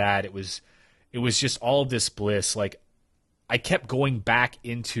after that, it was just all of this bliss. Like I kept going back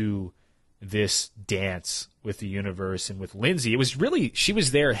into this dance with the universe and with Lindsay. It was really, she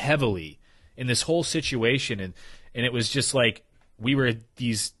was there heavily in this whole situation. And it was just like we were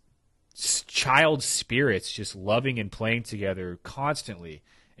these child spirits just loving and playing together constantly.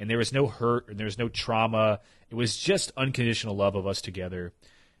 And there was no hurt and there was no trauma. It was just unconditional love of us together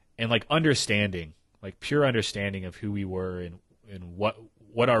and like understanding, like pure understanding of who we were and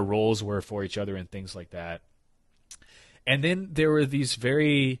what our roles were for each other and things like that. And then there were these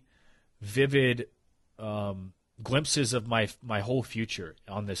very vivid glimpses of my whole future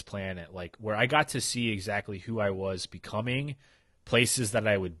on this planet, like where I got to see exactly who I was becoming, places that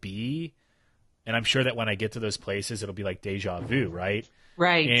I would be. And I'm sure that when I get to those places, it'll be like deja vu, right?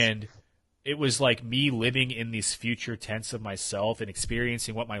 Right. And it was like me living in this future tense of myself and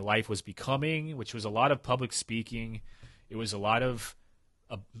experiencing what my life was becoming, which was a lot of public speaking. It was a lot of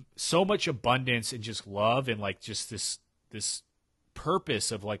so much abundance and just love and like just this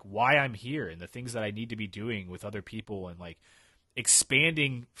purpose of like why I'm here and the things that I need to be doing with other people, and like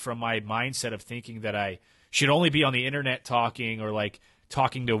expanding from my mindset of thinking that I should only be on the internet talking or like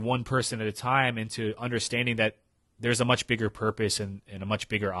talking to one person at a time, into understanding that there's a much bigger purpose and a much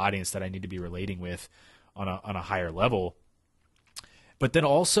bigger audience that I need to be relating with on a higher level. But then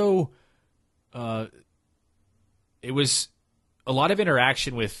also, it was a lot of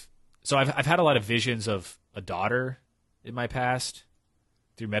interaction with. So I've had a lot of visions of a daughter in my past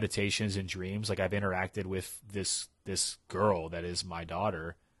through meditations and dreams. Like I've interacted with this girl that is my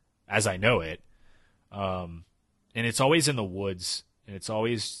daughter as I know it. And it's always in the woods, and it's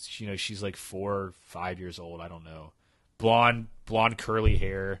always, she's like 4 or 5 years old. I don't know. Blonde, curly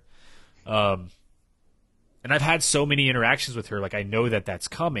hair. And I've had so many interactions with her. Like I know that that's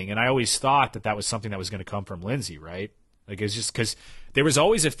coming. And I always thought that was something that was going to come from Lindsay, right? Like it's just because there was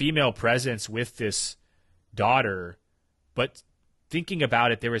always a female presence with this daughter, but thinking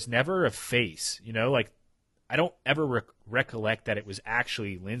about it, there was never a face, like I don't ever recollect that it was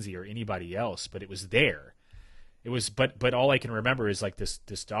actually Lindsay or anybody else, but it was there. It was, but all I can remember is like this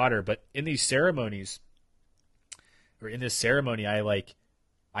daughter. But in these ceremonies, or in this ceremony,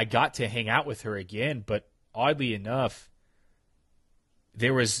 I got to hang out with her again. But oddly enough,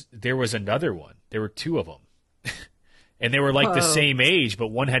 there was another one. There were 2 of them, and they were like the same age, but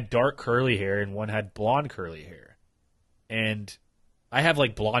one had dark curly hair and one had blonde curly hair, and I have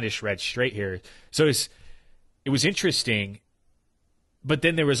like blondish red straight hair. So it was interesting. But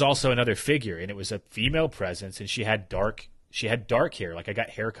then there was also another figure, and it was a female presence, and she had dark hair. Like I got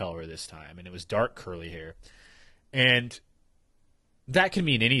hair color this time, and it was dark curly hair. And that can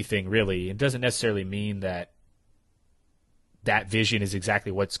mean anything, really. It doesn't necessarily mean that vision is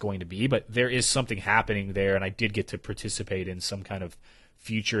exactly what's going to be, but there is something happening there, and I did get to participate in some kind of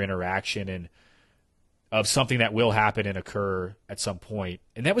future interaction and of something that will happen and occur at some point.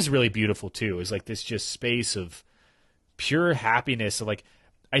 And that was really beautiful too. It was like this just space of pure happiness. Like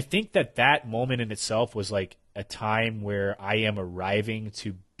I think that moment in itself was like a time where I am arriving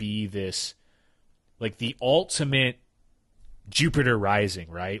to be this, like the ultimate Jupiter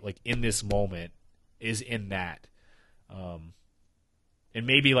rising, right? Like in this moment is in that. And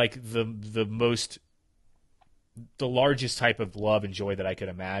maybe like the largest type of love and joy that I could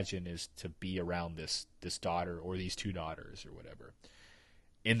imagine is to be around this daughter or these 2 daughters or whatever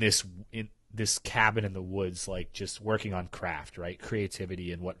in this cabin in the woods, like just working on craft, right?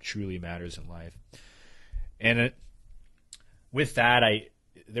 Creativity and what truly matters in life. And with that,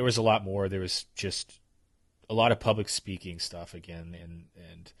 there was a lot more. There was just a lot of public speaking stuff again,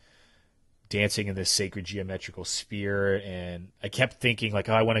 and dancing in this sacred geometrical sphere. And I kept thinking like,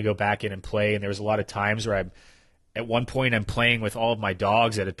 oh, I want to go back in and play. And there was a lot of times where at one point I'm playing with all of my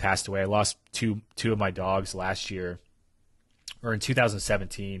dogs that had passed away. I lost two of my dogs last year, or in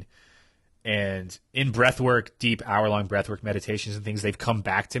 2017. And in breathwork, deep hour-long breathwork meditations and things, they've come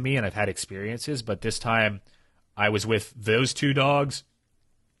back to me and I've had experiences. But this time I was with those 2 dogs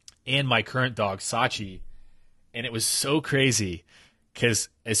and my current dog, Sachi. And it was so crazy because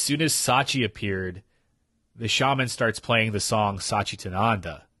as soon as Sachi appeared, the shaman starts playing the song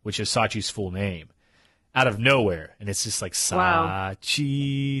Sachitananda, which is Sachi's full name, out of nowhere. And it's just like, Wow.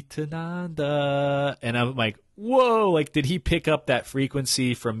 Sachitananda. And I'm like, whoa, like, did he pick up that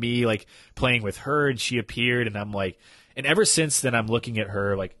frequency from me, like, playing with her, and she appeared, and I'm like, and ever since then, I'm looking at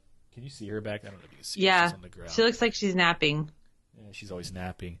her, like, Can you see her back? I don't know if you can see her. Yeah, She's on the ground. she looks like she's napping. Yeah, she's always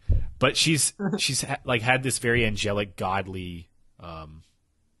napping. But she's had this very angelic, godly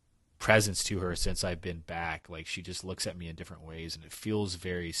presence to her since I've been back. Like, she just looks at me in different ways, and it feels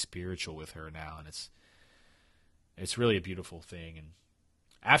very spiritual with her now, and it's really a beautiful thing. And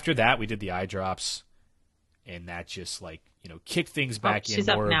after that, we did the eye drops, and that just, like, kicked things back in she's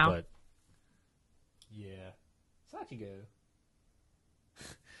more. Up now. But yeah, Sachigo.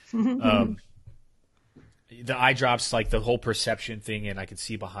 The eye drops, like, the whole perception thing, and I could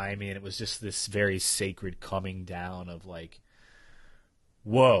see behind me, and it was just this very sacred coming down of, like,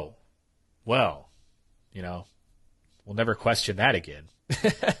 whoa, well, we'll never question that again.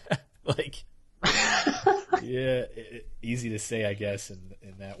 Like, yeah, easy to say, I guess,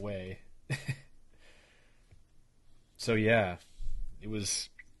 in that way. So yeah, it was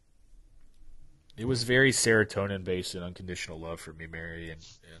very serotonin based and unconditional love for me, Mary, and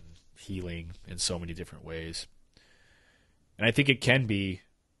healing in so many different ways. And I think it can be,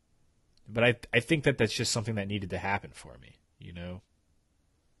 but I think that that's just something that needed to happen for me,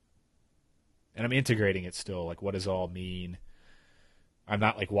 And I'm integrating it still. Like, what does all mean? I'm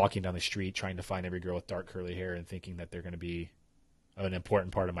not, like, walking down the street trying to find every girl with dark curly hair and thinking that they're going to be an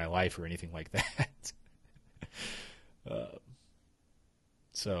important part of my life or anything like that.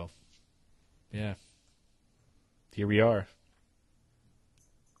 So, yeah. Here we are.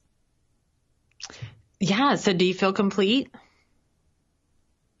 Yeah. So do you feel complete?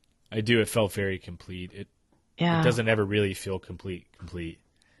 I do. It felt very complete. It doesn't ever really feel complete,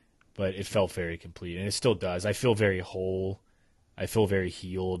 but it felt very complete, and it still does. I feel very whole. I feel very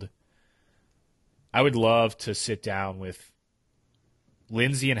healed. I would love to sit down with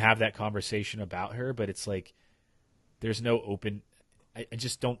Lindsay and have that conversation about her, but it's like there's no open. I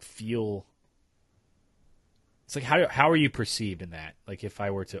just don't feel. It's like how are you perceived in that? Like, if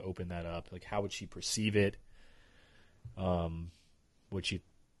I were to open that up, like, how would she perceive it? Would she?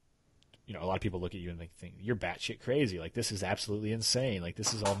 A lot of people look at you and they think you're batshit crazy. Like, this is absolutely insane. Like,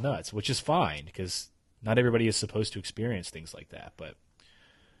 this is all nuts, which is fine because not everybody is supposed to experience things like that. But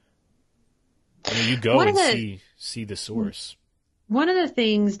you go and see the source. One of the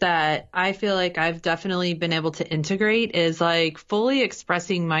things that I feel like I've definitely been able to integrate is, like, fully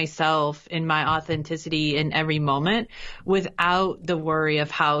expressing myself in my authenticity in every moment without the worry of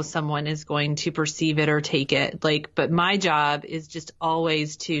how someone is going to perceive it or take it. Like, but my job is just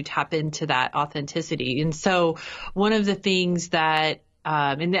always to tap into that authenticity. And so one of the things that,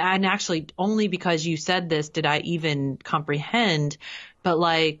 and actually only because you said this did I even comprehend, but,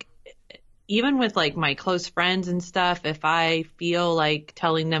 like, even with, like, my close friends and stuff, if I feel like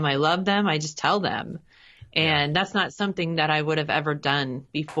telling them I love them, I just tell them. And that's not something that I would have ever done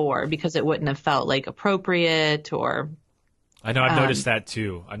before because it wouldn't have felt, like, appropriate or. I know. I've noticed that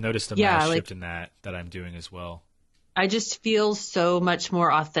too. I've noticed a mass shift in that I'm doing as well. I just feel so much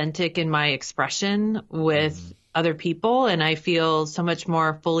more authentic in my expression with other people, and I feel so much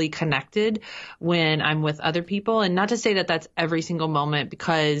more fully connected when I'm with other people. And not to say that that's every single moment,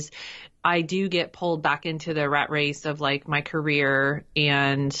 because I do get pulled back into the rat race of, like, my career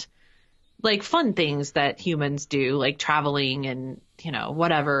and, like, fun things that humans do, like traveling and,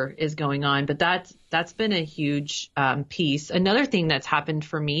 whatever is going on. But that's been a huge piece. Another thing that's happened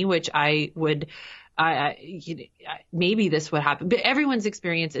for me, which maybe this would happen, but everyone's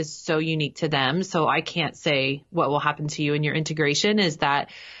experience is so unique to them. So I can't say what will happen to you in your integration, is that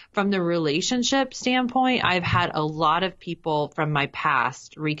from the relationship standpoint, I've had a lot of people from my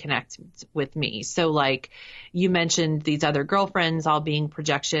past reconnect with me. So, like, you mentioned these other girlfriends all being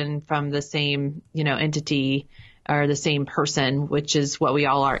projection from the same, entity or the same person, which is what we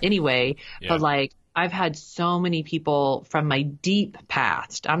all are anyway. Yeah. But, like, I've had so many people from my deep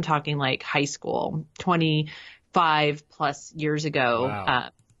past. I'm talking, like, high school, 25 plus years ago,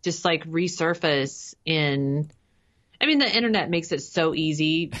 just, like, resurface in. I mean, the internet makes it so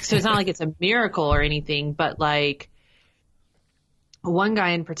easy. So it's not like it's a miracle or anything, but, like, one guy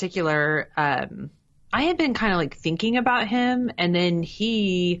in particular, I had been kind of, like, thinking about him, and then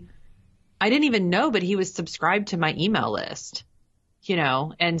I didn't even know, but he was subscribed to my email list,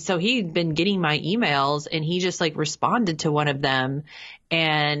 and so he'd been getting my emails, and he just, like, responded to one of them,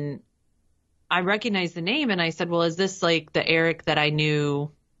 and I recognized the name, and I said, well, is this, like, the Eric that I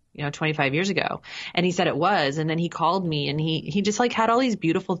knew 25 years ago? And he said it was. And then he called me, and he just, like, had all these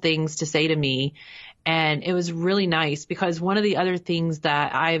beautiful things to say to me. And it was really nice because one of the other things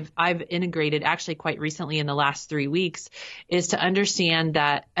that I've integrated actually quite recently in the last 3 weeks is to understand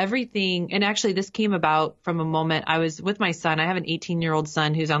that everything, and actually this came about from a moment I was with my son. I have an 18-year-old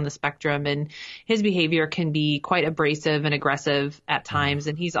son who's on the spectrum, and his behavior can be quite abrasive and aggressive at times.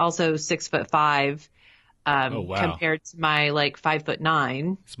 And he's also 6'5", Oh, wow. compared to my like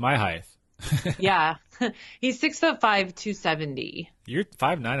 5'9". It's my height. Yeah. He's 6'5", 270. You're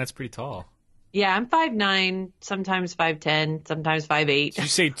 5'9". That's pretty tall. Yeah, I'm 5'9", sometimes 5'10", sometimes 5'8". Did you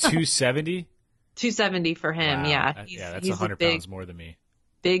say 270? 270 for him. Wow. Yeah. That's he's 100 a big, pounds more than me.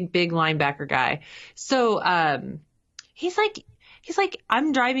 big linebacker guy. So, he's like,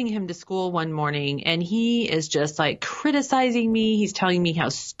 I'm driving him to school one morning and he is just like criticizing me. He's telling me how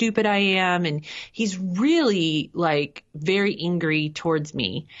stupid I am. And he's really like very angry towards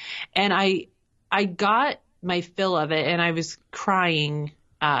me. And I got my fill of it and I was crying,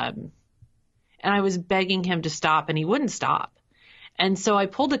 and I was begging him to stop and he wouldn't stop. And so I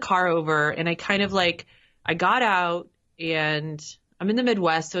pulled the car over and I kind of like, I got out and I'm in the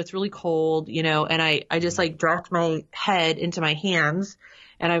Midwest, so it's really cold, you know, and I just like dropped my head into my hands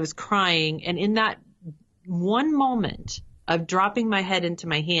and I was crying. And in that one moment of dropping my head into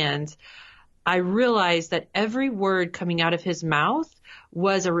my hands, I realized that every word coming out of his mouth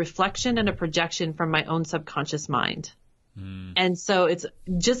was a reflection and a projection from my own subconscious mind. And so it's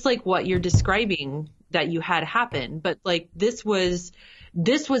just like what you're describing that you had happen. But like this was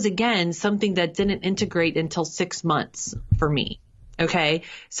again, something that didn't integrate until 6 months for me. Okay.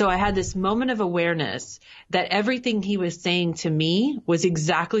 So I had this moment of awareness that everything he was saying to me was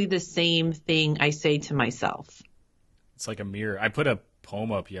exactly the same thing I say to myself. It's like a mirror. I put a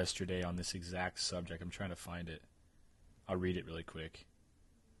poem up yesterday on this exact subject. I'm trying to find it. I'll read it really quick.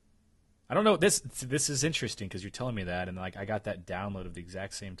 I don't know. This is interesting because you're telling me that, and like I got that download of the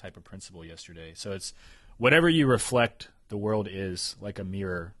exact same type of principle yesterday. So it's whatever you reflect, the world is like a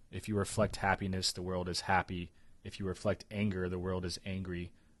mirror. If you reflect happiness, the world is happy. If you reflect anger, the world is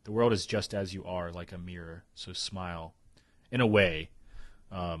angry. The world is just as you are, like a mirror. So smile. In a way,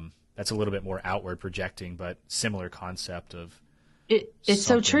 that's a little bit more outward projecting, but similar concept of it's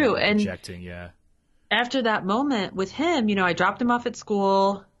so true. And projecting, yeah. After that moment with him, you know, I dropped him off at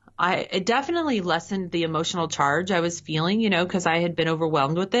school. It definitely lessened the emotional charge I was feeling, you know, because I had been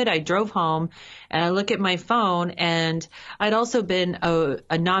overwhelmed with it. I drove home and I look at my phone, and I'd also been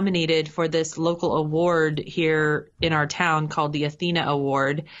nominated for this local award here in our town called the Athena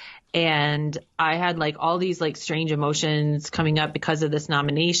Award. And I had like all these like strange emotions coming up because of this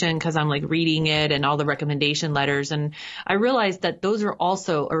nomination, because I'm like reading it and all the recommendation letters. And I realized that those are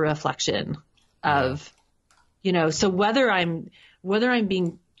also a reflection of, you know, so whether I'm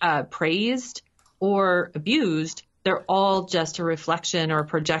being praised or abused, they're all just a reflection or a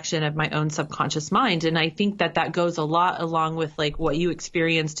projection of my own subconscious mind. And I think that goes a lot along with like what you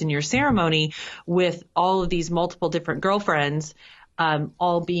experienced in your ceremony with all of these multiple different girlfriends,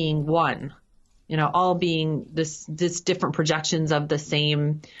 all being one, you know, all being this different projections of the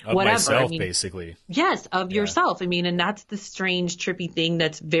same, of whatever. myself, I mean, basically. Yes, of yourself. I mean, and that's the strange, trippy thing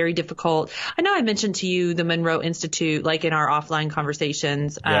that's very difficult. I know I mentioned to you the Monroe Institute, like in our offline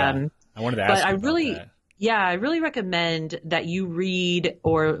conversations. Yeah. I wanted to ask you about that. Yeah, I really recommend that you read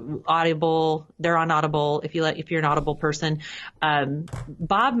or Audible. They're on Audible if you're an Audible person.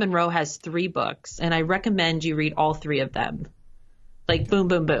 Bob Monroe has 3 books, and I recommend you read all 3 of them. Like boom,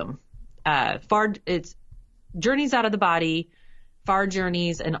 boom, boom. It's Journeys Out of the Body, Far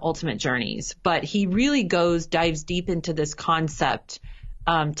Journeys, and Ultimate Journeys. But he really dives deep into this concept,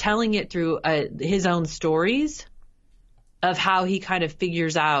 telling it through his own stories of how he kind of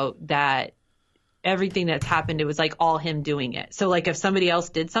figures out that everything that's happened, it was like all him doing it. So like if somebody else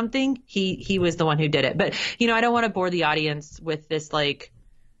did something, he was the one who did it. But, you know, I don't want to bore the audience with this, like,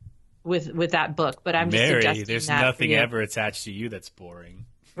 with that book, but I'm just suggesting there's that nothing ever attached to you that's boring.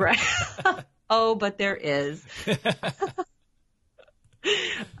 Right. Oh, but there is.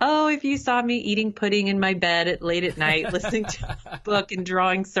 Oh, if you saw me eating pudding in my bed late at night, listening to a book and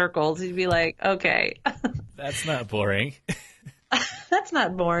drawing circles, you'd be like, okay. That's not boring. That's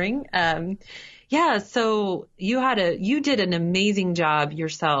not boring. Yeah. So you did an amazing job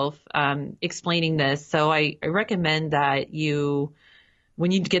yourself, explaining this. So I recommend that when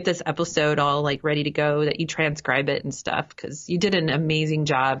you get this episode all like ready to go, that you transcribe it and stuff, because you did an amazing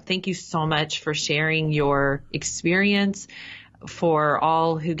job. Thank you so much for sharing your experience for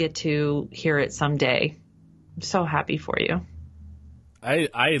all who get to hear it someday. I'm so happy for you.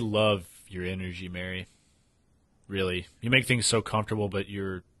 I love your energy, Mary. Really. You make things so comfortable, but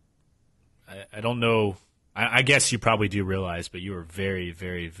I don't know I guess you probably do realize, but you are very,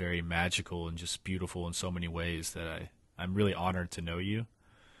 very, very magical and just beautiful in so many ways that I'm really honored to know you.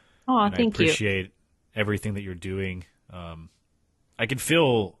 Oh, and thank I appreciate everything that you're doing. I could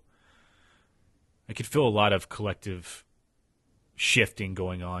feel a lot of collective shifting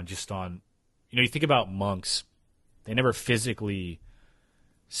going on just on, you think about monks, they never physically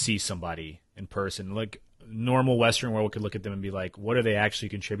see somebody in person. Like normal Western world could look at them and be like, what are they actually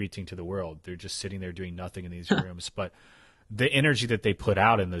contributing to the world? They're just sitting there doing nothing in these rooms. But the energy that they put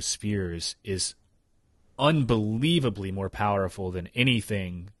out in those spheres is unbelievably more powerful than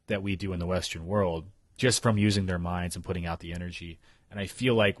anything that we do in the Western world, just from using their minds and putting out the energy. And I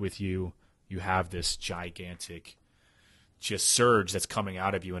feel like with you, you have this gigantic just surge that's coming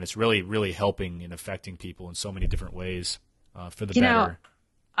out of you, and it's really, really helping and affecting people in so many different ways for the better.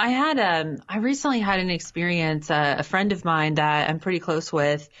 I recently had an experience, a friend of mine that I'm pretty close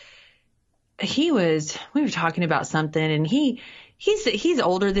with, we were talking about something, and he's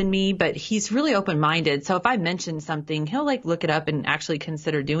older than me, but he's really open-minded. So if I mention something, he'll like look it up and actually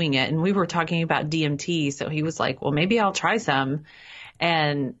consider doing it. And we were talking about DMT. So he was like, well, maybe I'll try some.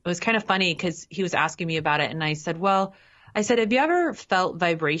 And it was kind of funny because he was asking me about it. And I said, have you ever felt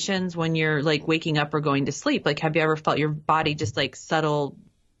vibrations when you're like waking up or going to sleep? Like, have you ever felt your body just like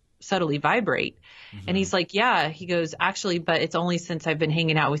subtly vibrate? Mm-hmm. And he's like, yeah. He goes, actually, but it's only since I've been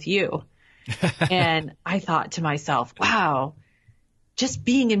hanging out with you. And I thought to myself, wow, just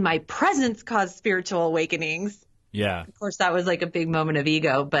being in my presence caused spiritual awakenings. Yeah. Of course, that was like a big moment of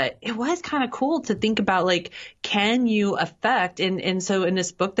ego, but it was kind of cool to think about, like, can you affect? And so in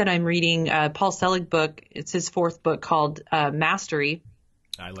this book that I'm reading, Paul Selig book, it's his fourth book called Mastery.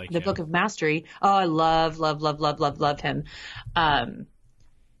 I like the him. Book of Mastery. Oh, I love him.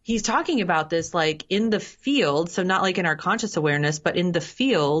 He's talking about this like in the field, so not like in our conscious awareness, but in the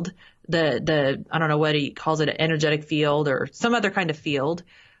field, the I don't know what he calls it, an energetic field or some other kind of field,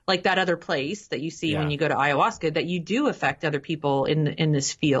 like that other place that you see when you go to ayahuasca, that you do affect other people in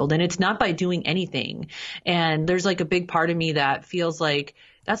this field. And it's not by doing anything. And there's like a big part of me that feels like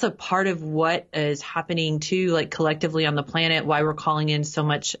that's a part of what is happening too, like collectively on the planet, why we're calling in so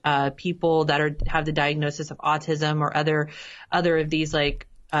much people that have the diagnosis of autism or other of these like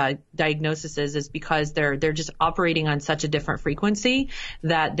diagnoses, is because they're just operating on such a different frequency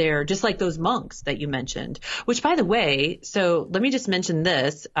that they're just like those monks that you mentioned, which, by the way, so let me just mention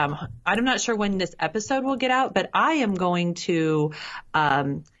this. I'm not sure when this episode will get out, but I am going to,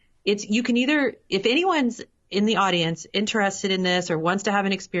 you can either, if anyone's in the audience interested in this or wants to have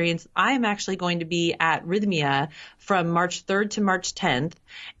an experience, I am actually going to be at Rhythmia from March 3rd to March 10th,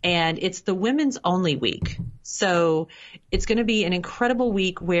 and it's the women's only week. So it's going to be an incredible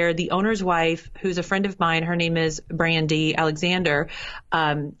week where the owner's wife, who's a friend of mine, her name is Brandy Alexander,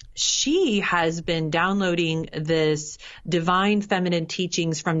 she has been downloading this divine feminine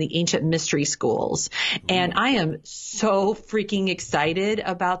teachings from the ancient mystery schools. And I am so freaking excited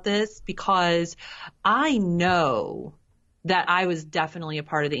about this because I know that I was definitely a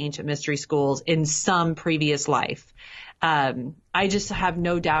part of the ancient mystery schools in some previous life. I just have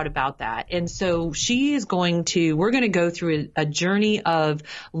no doubt about that. And so we're going to go through a journey of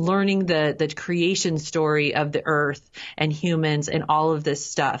learning the creation story of the earth and humans and all of this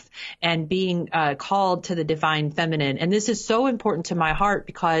stuff, and being called to the divine feminine. And this is so important to my heart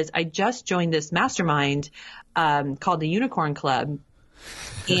because I just joined this mastermind called the Unicorn Club.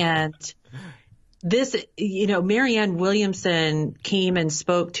 And this, Marianne Williamson came and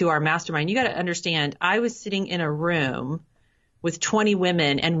spoke to our mastermind. You got to understand, I was sitting in a room with 20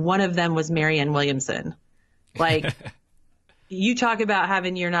 women, and one of them was Marianne Williamson. Like, you talk about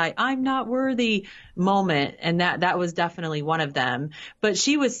having your night, I'm not worthy moment, and that was definitely one of them. But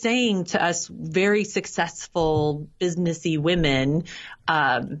she was saying to us very successful businessy women,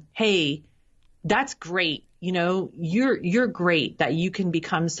 hey, that's great. You're great that you can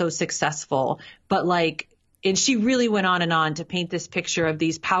become so successful, but and she really went on and on to paint this picture of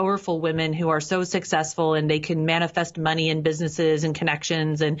these powerful women who are so successful and they can manifest money in businesses and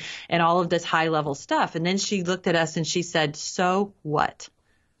connections and all of this high level stuff. And then she looked at us and she said, so what?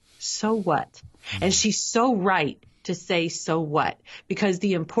 So what? And she's so right to say, so what? Because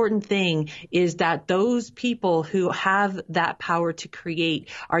the important thing is that those people who have that power to create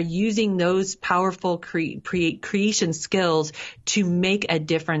are using those powerful creation skills to make a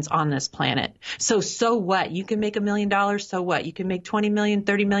difference on this planet. So what? You can make $1 million. So what? You can make 20 million,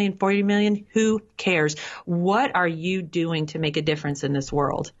 30 million, 40 million. Who cares? What are you doing to make a difference in this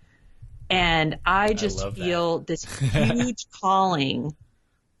world? And I just feel this huge calling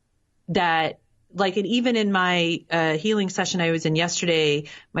that like, and even in my healing session I was in yesterday,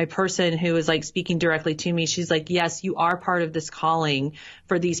 my person who was like speaking directly to me, she's like, yes, you are part of this calling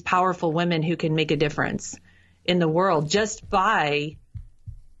for these powerful women who can make a difference in the world just by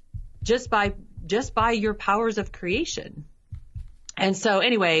your powers of creation. And so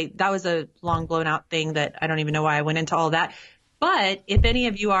anyway, that was a long blown out thing that I don't even know why I went into all that. But if any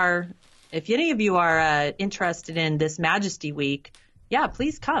of you are interested in this Majesty Week, yeah,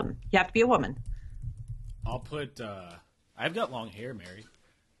 please come. You have to be a woman. I'll put. I've got long hair, Mary.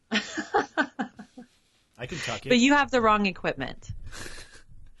 I can tuck it. But you have the wrong equipment.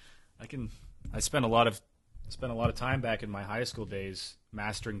 I spent a lot of time back in my high school days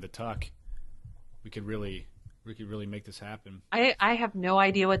mastering the tuck. We could really make this happen. I have no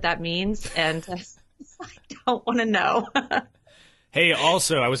idea what that means, and I don't want to know. Hey,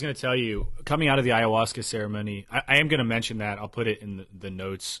 also, I was going to tell you, coming out of the ayahuasca ceremony, I am going to mention that. I'll put it in the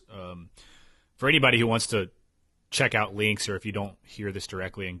notes. For anybody who wants to check out links, or if you don't hear this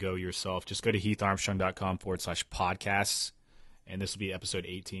directly and go yourself, just go to heatharmstrong.com/podcasts, and this will be episode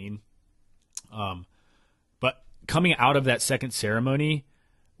 18. But coming out of that second ceremony,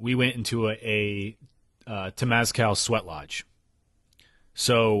 we went into a Temazcal sweat lodge.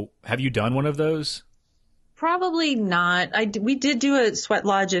 So have you done one of those? Probably not. We did do a sweat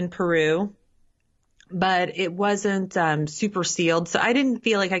lodge in Peru, but it wasn't super sealed. So I didn't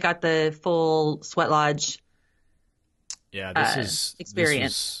feel like I got the full sweat lodge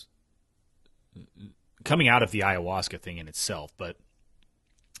experience. This was coming out of the ayahuasca thing in itself, but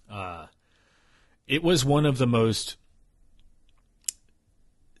it was one of the most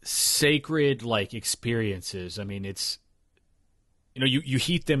sacred experiences. I mean, it's, you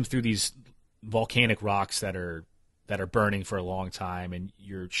heat them through these volcanic rocks that are burning for a long time, and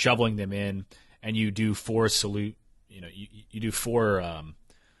you're shoveling them in, and you do four salute. You do four. I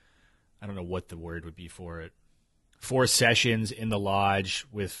don't know what the word would be for it. 4 sessions in the lodge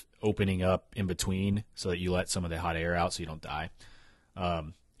with opening up in between, so that you let some of the hot air out, so you don't die.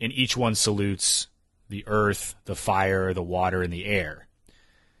 And each one salutes the earth, the fire, the water, and the air.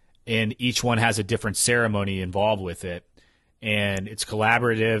 And each one has a different ceremony involved with it. And it's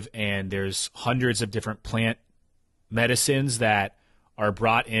collaborative, and there's hundreds of different plant medicines that are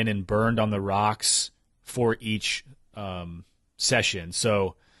brought in and burned on the rocks for each session.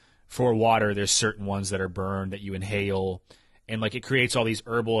 So for water, there's certain ones that are burned that you inhale, and it creates all these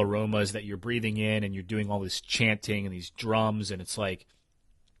herbal aromas that you're breathing in, and you're doing all this chanting and these drums, and it's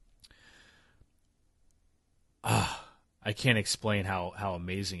I can't explain how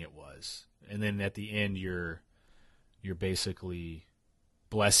amazing it was. And then at the end, you're basically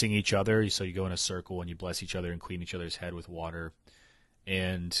blessing each other. So you go in a circle and you bless each other and clean each other's head with water.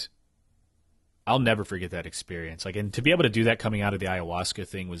 And I'll never forget that experience. And to be able to do that coming out of the ayahuasca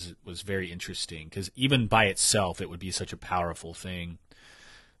thing was very interesting, because even by itself, it would be such a powerful thing.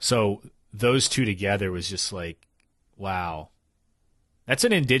 So those two together was just wow. That's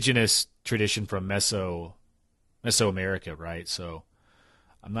an indigenous tradition from Mesoamerica, right? So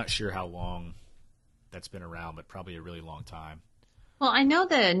I'm not sure how long that's been around, but probably a really long time. Well, I know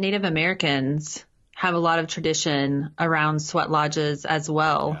the Native Americans have a lot of tradition around sweat lodges as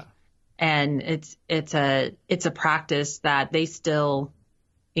well. Yeah. And it's a practice that they still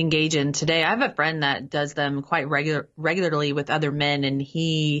engage in today. I have a friend that does them quite regularly with other men, and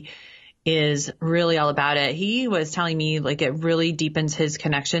he is really all about it. He was telling me it really deepens his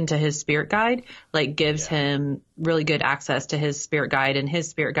connection to his spirit guide, gives him really good access to his spirit guide, and his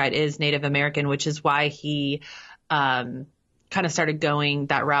spirit guide is Native American, which is why he kind of started going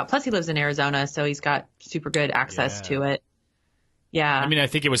that route. Plus he lives in Arizona, so he's got super good access to it. Yeah. I mean, I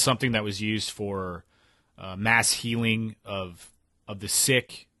think it was something that was used for mass healing of the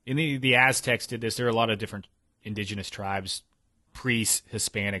sick. And the Aztecs did this. There are a lot of different indigenous tribes,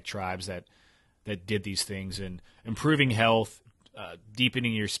 pre-Hispanic tribes that did these things, and improving health,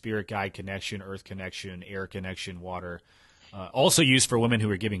 deepening your spirit guide connection, earth connection, air connection, water. Also used for women who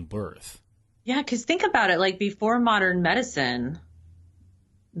are giving birth. Yeah, because think about it. Before modern medicine,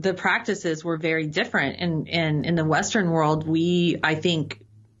 the practices were very different. And in the Western world, we, I think,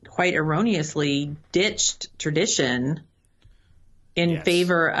 quite erroneously ditched tradition in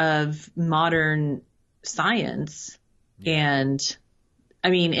favor of modern science. And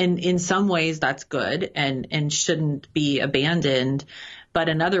I mean, in some ways that's good and shouldn't be abandoned. But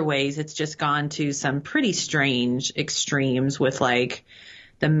in other ways, it's just gone to some pretty strange extremes with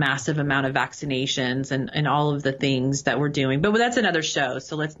the massive amount of vaccinations and all of the things that we're doing. But that's another show,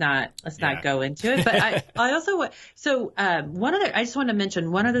 so let's not go into it. But I also I just want to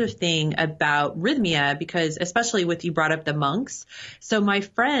mention one other thing about Rhythmia, because especially with you brought up the monks. So my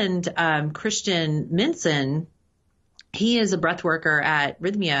friend Christian Minson, he is a breath worker at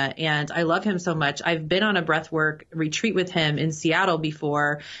Rhythmia, and I love him so much. I've been on a breathwork retreat with him in Seattle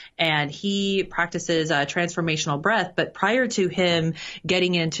before, and he practices transformational breath. But prior to him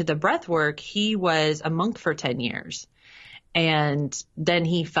getting into the breathwork, he was a monk for 10 years. And then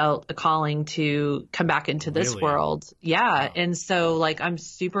he felt a calling to come back into this world. Yeah. Wow. And so like, I'm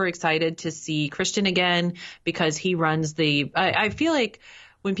super excited to see Christian again, because he runs I feel like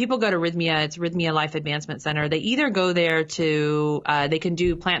when people go to Rhythmia, it's Rhythmia Life Advancement Center. They either go there to, they can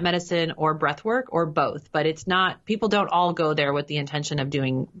do plant medicine or breath work or both, but it's not, people don't all go there with the intention of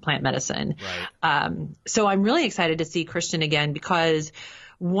doing plant medicine. Right. So I'm really excited to see Christian again, because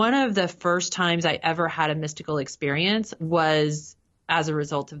one of the first times I ever had a mystical experience was as a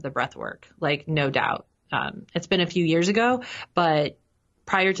result of the breath work, like no doubt. It's been a few years ago, but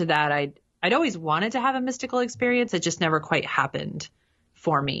prior to that, I'd always wanted to have a mystical experience. It just never quite happened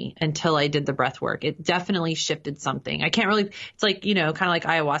for me until I did the breath work. It definitely shifted something. I can't really, it's like, kind of like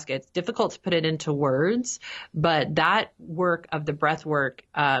ayahuasca. It's difficult to put it into words, but that work of the breath work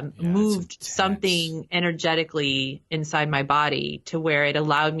moved something energetically inside my body to where it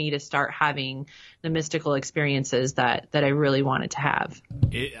allowed me to start having the mystical experiences that I really wanted to have.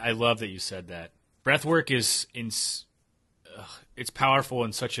 I love that you said that. Breath work is, it's powerful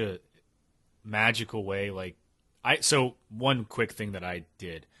in such a magical way. So one quick thing that I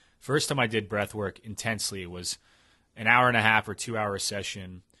did. First time I did breath work intensely, it was an hour and a half or 2 hour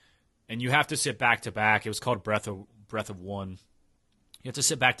session. And you have to sit back to back. It was called breath of one. You have to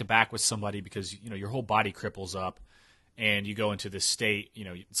sit back to back with somebody because, your whole body cripples up and you go into this state,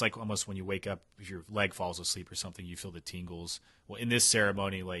 it's like almost when you wake up, if your leg falls asleep or something, you feel the tingles. Well, in this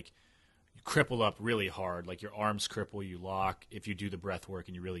ceremony, you cripple up really hard, like your arms cripple, you lock if you do the breath work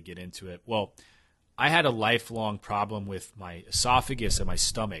and you really get into it. Well, I had a lifelong problem with my esophagus and my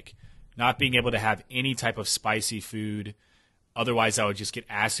stomach, not being able to have any type of spicy food. Otherwise, I would just get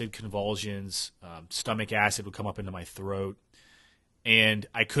acid convulsions. Stomach acid would come up into my throat. And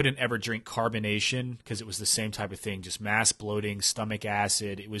I couldn't ever drink carbonation because it was the same type of thing, just mass bloating, stomach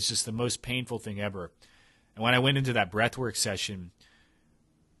acid. It was just the most painful thing ever. And when I went into that breathwork session,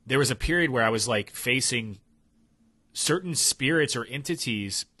 there was a period where I was facing certain spirits or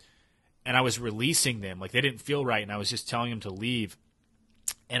entities, and I was releasing them. They didn't feel right, and I was just telling them to leave.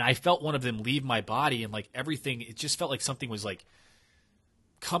 And I felt one of them leave my body, and everything, it just felt like something was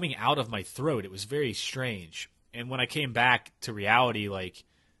coming out of my throat. It was very strange. And when I came back to reality,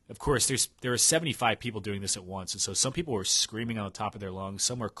 of course, there were 75 people doing this at once. And so some people were screaming on the top of their lungs.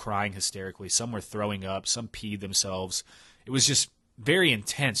 Some were crying hysterically. Some were throwing up. Some peed themselves. It was just very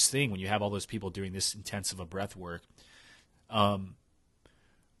intense thing when you have all those people doing this intensive of breath work.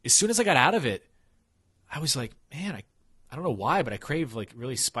 As soon as I got out of it, I was like, man, I don't know why, but I crave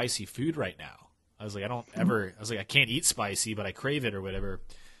really spicy food right now. I was like, I can't eat spicy, but I crave it or whatever.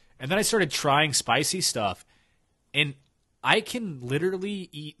 And then I started trying spicy stuff, and I can literally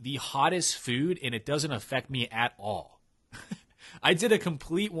eat the hottest food and it doesn't affect me at all. I did a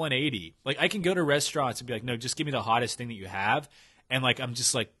complete 180. I can go to restaurants and be like, no, just give me the hottest thing that you have. And I'm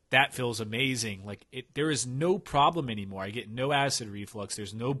just that feels amazing. There is no problem anymore. I get no acid reflux.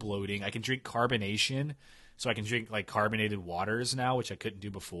 There's no bloating. I can drink carbonation. So I can drink carbonated waters now, which I couldn't do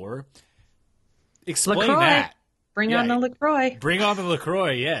before. Explain LaCroix. that. Bring on the LaCroix. Bring on the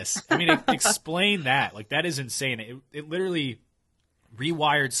LaCroix, yes. I mean, explain that. That is insane. It literally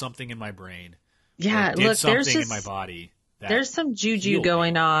rewired something in my brain. Yeah, did something in my body. There's some juju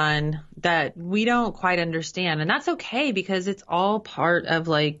going on that we don't quite understand. And that's okay, because it's all part of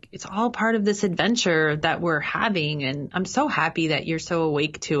this adventure that we're having. And I'm so happy that you're so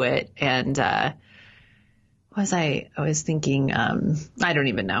awake to it. And, I was thinking, I don't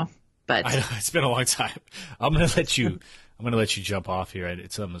even know, but it's been a long time. I'm going to let you jump off here.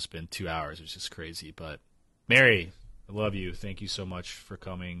 It's almost been 2 hours, which is crazy, but Mary, I love you. Thank you so much for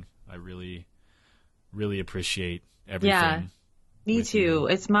coming. I really, really appreciate everything. Yeah, me too.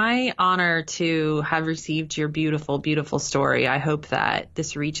 It's my honor to have received your beautiful, beautiful story. I hope that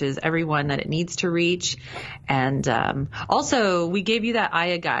this reaches everyone that it needs to reach. And also, we gave you that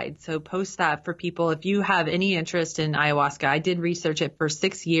Aya guide, so post that for people. If you have any interest in ayahuasca, I did research it for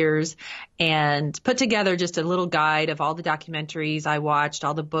 6 years and put together just a little guide of all the documentaries I watched,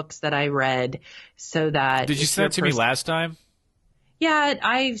 all the books that I read, so that... Did you send it to me last time? Yeah,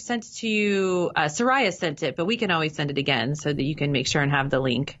 I sent it to you. Soraya sent it, but we can always send it again so that you can make sure and have the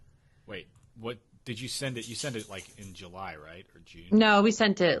link. Wait, what did you send it? You sent it like in July, right? Or June? No, we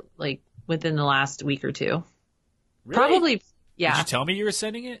sent it like within the last week or two. Really? Probably, yeah. Did you tell me you were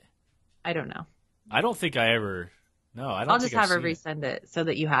sending it? I don't know. I don't think I ever. No, I don't. I'll just have her resend it so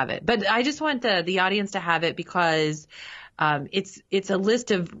that you have it. But I just want the audience to have it because it's a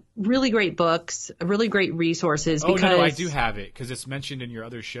list of really great books, really great resources. Oh, because, no, I do have it because it's mentioned in your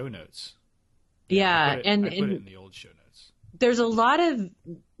other show notes. Yeah, I put it in the old show notes. There's a lot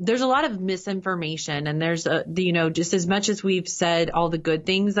of misinformation, and there's just as much as we've said all the good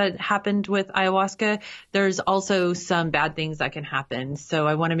things that happened with ayahuasca, there's also some bad things that can happen. So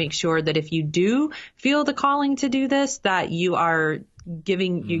I want to make sure that if you do feel the calling to do this, that you are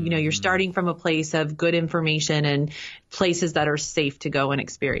giving you're starting from a place of good information and places that are safe to go and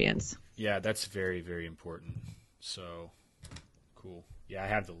experience. Yeah, that's very, very important. So cool. Yeah, I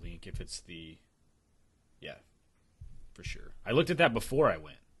have the link if it's for sure. I looked at that before I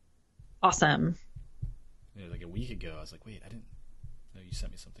went. Awesome. Like a week ago. I was like, wait, I didn't know you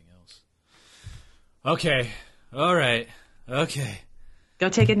sent me something else. Okay. All right. Okay. Go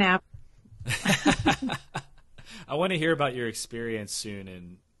take a nap. I want to hear about your experience soon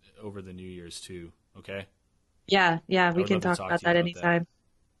and over the New Year's too. Okay? Yeah. We can talk about that anytime.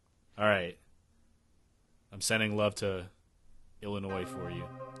 All right. I'm sending love to Illinois for you.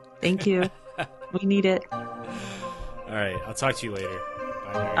 Thank you. We need it. All right. I'll talk to you later.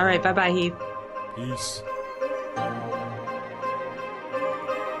 Bye, Mary. All right. Bye-bye, Heath. Peace.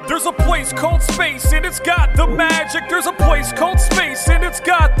 There's a place called space and it's got the magic. There's a place called space and it's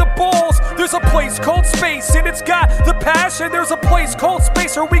got the balls. There's a place called space and it's got the passion. There's a place called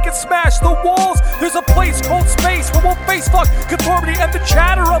space where we can smash the walls. There's a place called space where we'll face fuck conformity and the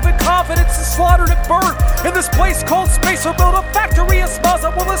chatter of incompetence is slaughtered at birth. In this place called space we'll build a factory of smiles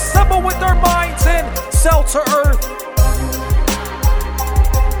that will assemble with their minds and sell to earth.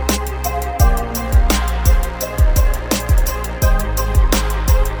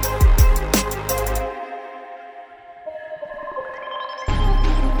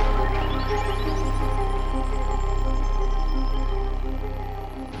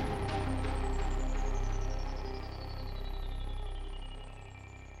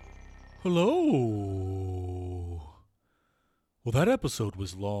 Hello. Well, that episode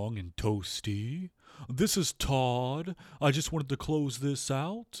was long and toasty. This is Todd. I just wanted to close this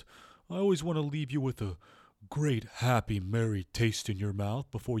out. I always want to leave you with a great, happy, merry taste in your mouth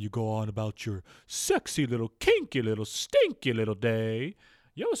before you go on about your sexy little, kinky little, stinky little day.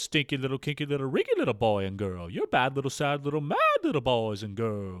 You're a stinky little, kinky little, riggy little boy and girl. You're bad little, sad little, mad little boys and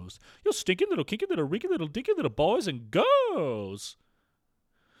girls. You're stinky little, kinky little, riggy little, dinky little boys and girls.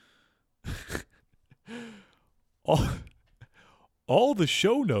 all the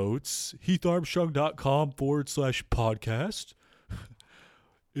show notes, heatharmstrong.com/podcast.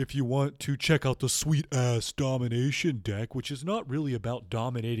 If you want to check out the sweet ass domination deck, which is not really about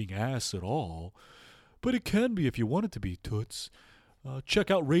dominating ass at all, but it can be if you want it to be, toots.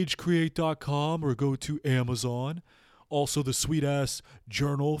 Check out ragecreate.com or go to Amazon. Also, the sweet ass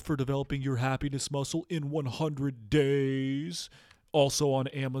journal for developing your happiness muscle in 100 days. Also on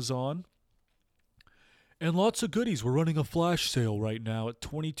Amazon. And lots of goodies. We're running a flash sale right now at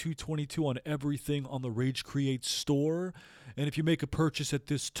 $22.22 on everything on the Rage Create store. And if you make a purchase at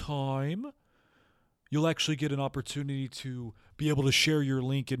this time, you'll actually get an opportunity to be able to share your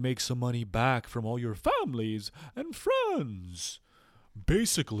link and make some money back from all your families and friends.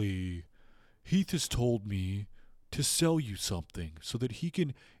 Basically, Heath has told me to sell you something so that he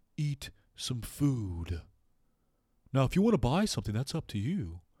can eat some food. Now, if you want to buy something, that's up to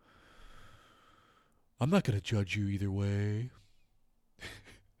you. I'm not going to judge you either way.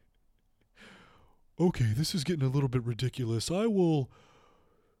 Okay, this is getting a little bit ridiculous. I will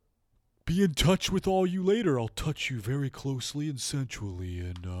be in touch with all you later. I'll touch you very closely and sensually.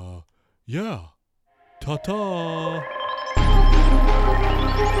 And, yeah. Ta-ta.